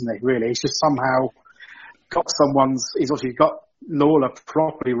magician, isn't he? Really, he's just somehow got he's obviously got Lawler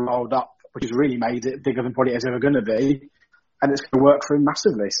properly rolled up, which has really made it bigger than probably it's ever going to be, and it's going to work for him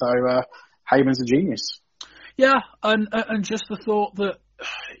massively. So Heyman's a genius. Yeah, and just the thought that,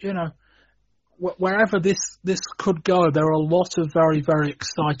 you know, wherever this could go, there are a lot of very, very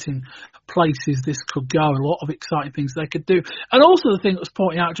exciting places this could go, a lot of exciting things they could do. And also the thing that was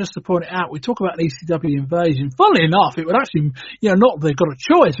pointing out, just to point it out, we talk about an ECW invasion. Funnily enough, it would actually, you know, not that they've got a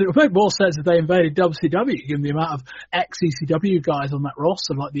choice, but it would make more sense if they invaded WCW, given the amount of ex-ECW guys on that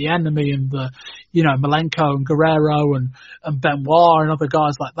roster, like the Enemy and the, you know, Malenko and Guerrero and Benoit and other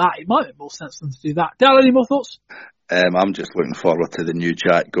guys like that. It might make more sense for them to do that. Dale, any more thoughts? I'm just looking forward to the New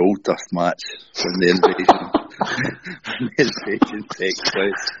Jack Goldust match when the invasion takes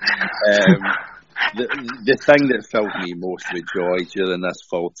place. The thing that filled me most with joy during this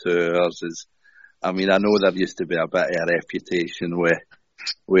full 2 hours is, I mean, I know there used to be a bit of a reputation with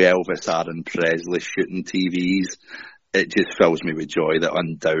Elvis Aaron Presley shooting TVs. It just fills me with joy that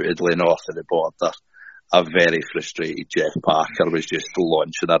undoubtedly north of the border, a very frustrated Jeff Parker was just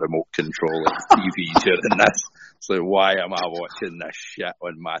launching a remote control at TV during this. So why am I watching this shit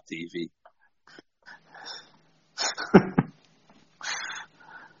on my TV?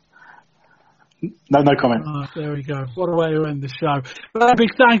 No comment. Oh, there we go. What a way to end the show. Well, a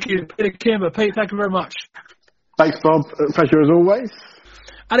big thank you, Peter Kimber. Pete, thank you very much. Thanks, Bob. Pleasure as always.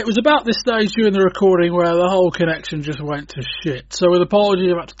 And it was about this stage during the recording where the whole connection just went to shit. So with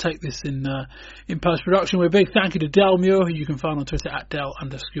apologies, I've had to take this in post-production. With a big thank you to Del Muir, who you can find on Twitter at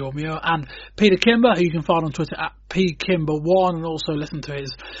Del_Muir, and Peter Kimber, who you can find on Twitter at PKimber1, and also listen to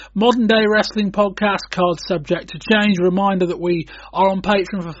his Modern Day Wrestling podcast, Cards Subject to Change. A reminder that we are on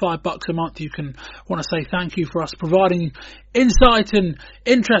Patreon for $5 a month. You can want to say thank you for us providing insight and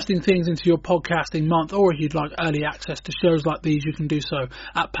interesting things into your podcasting month, or if you'd like early access to shows like these, you can do so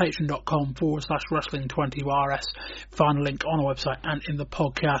at patreon.com/wrestling20rs. Find a link on our website and in the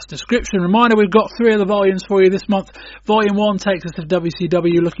podcast description. Reminder, we've got 3 of the volumes for you this month. Volume 1 takes us to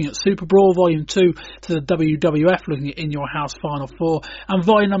WCW, looking at Super Brawl. Volume 2 to the WWF, looking at In Your House Final 4. And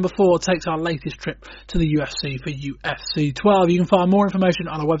volume number 4 takes our latest trip to the UFC for UFC 12. You can find more information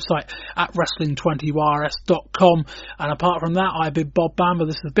on our website at wrestling20rs.com. And apart from that, I've been Bob Bamber.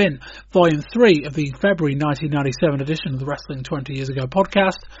 This has been Volume 3 of the February 1997 edition of the Wrestling 20 Years Ago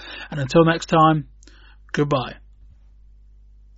podcast. And until next time, goodbye.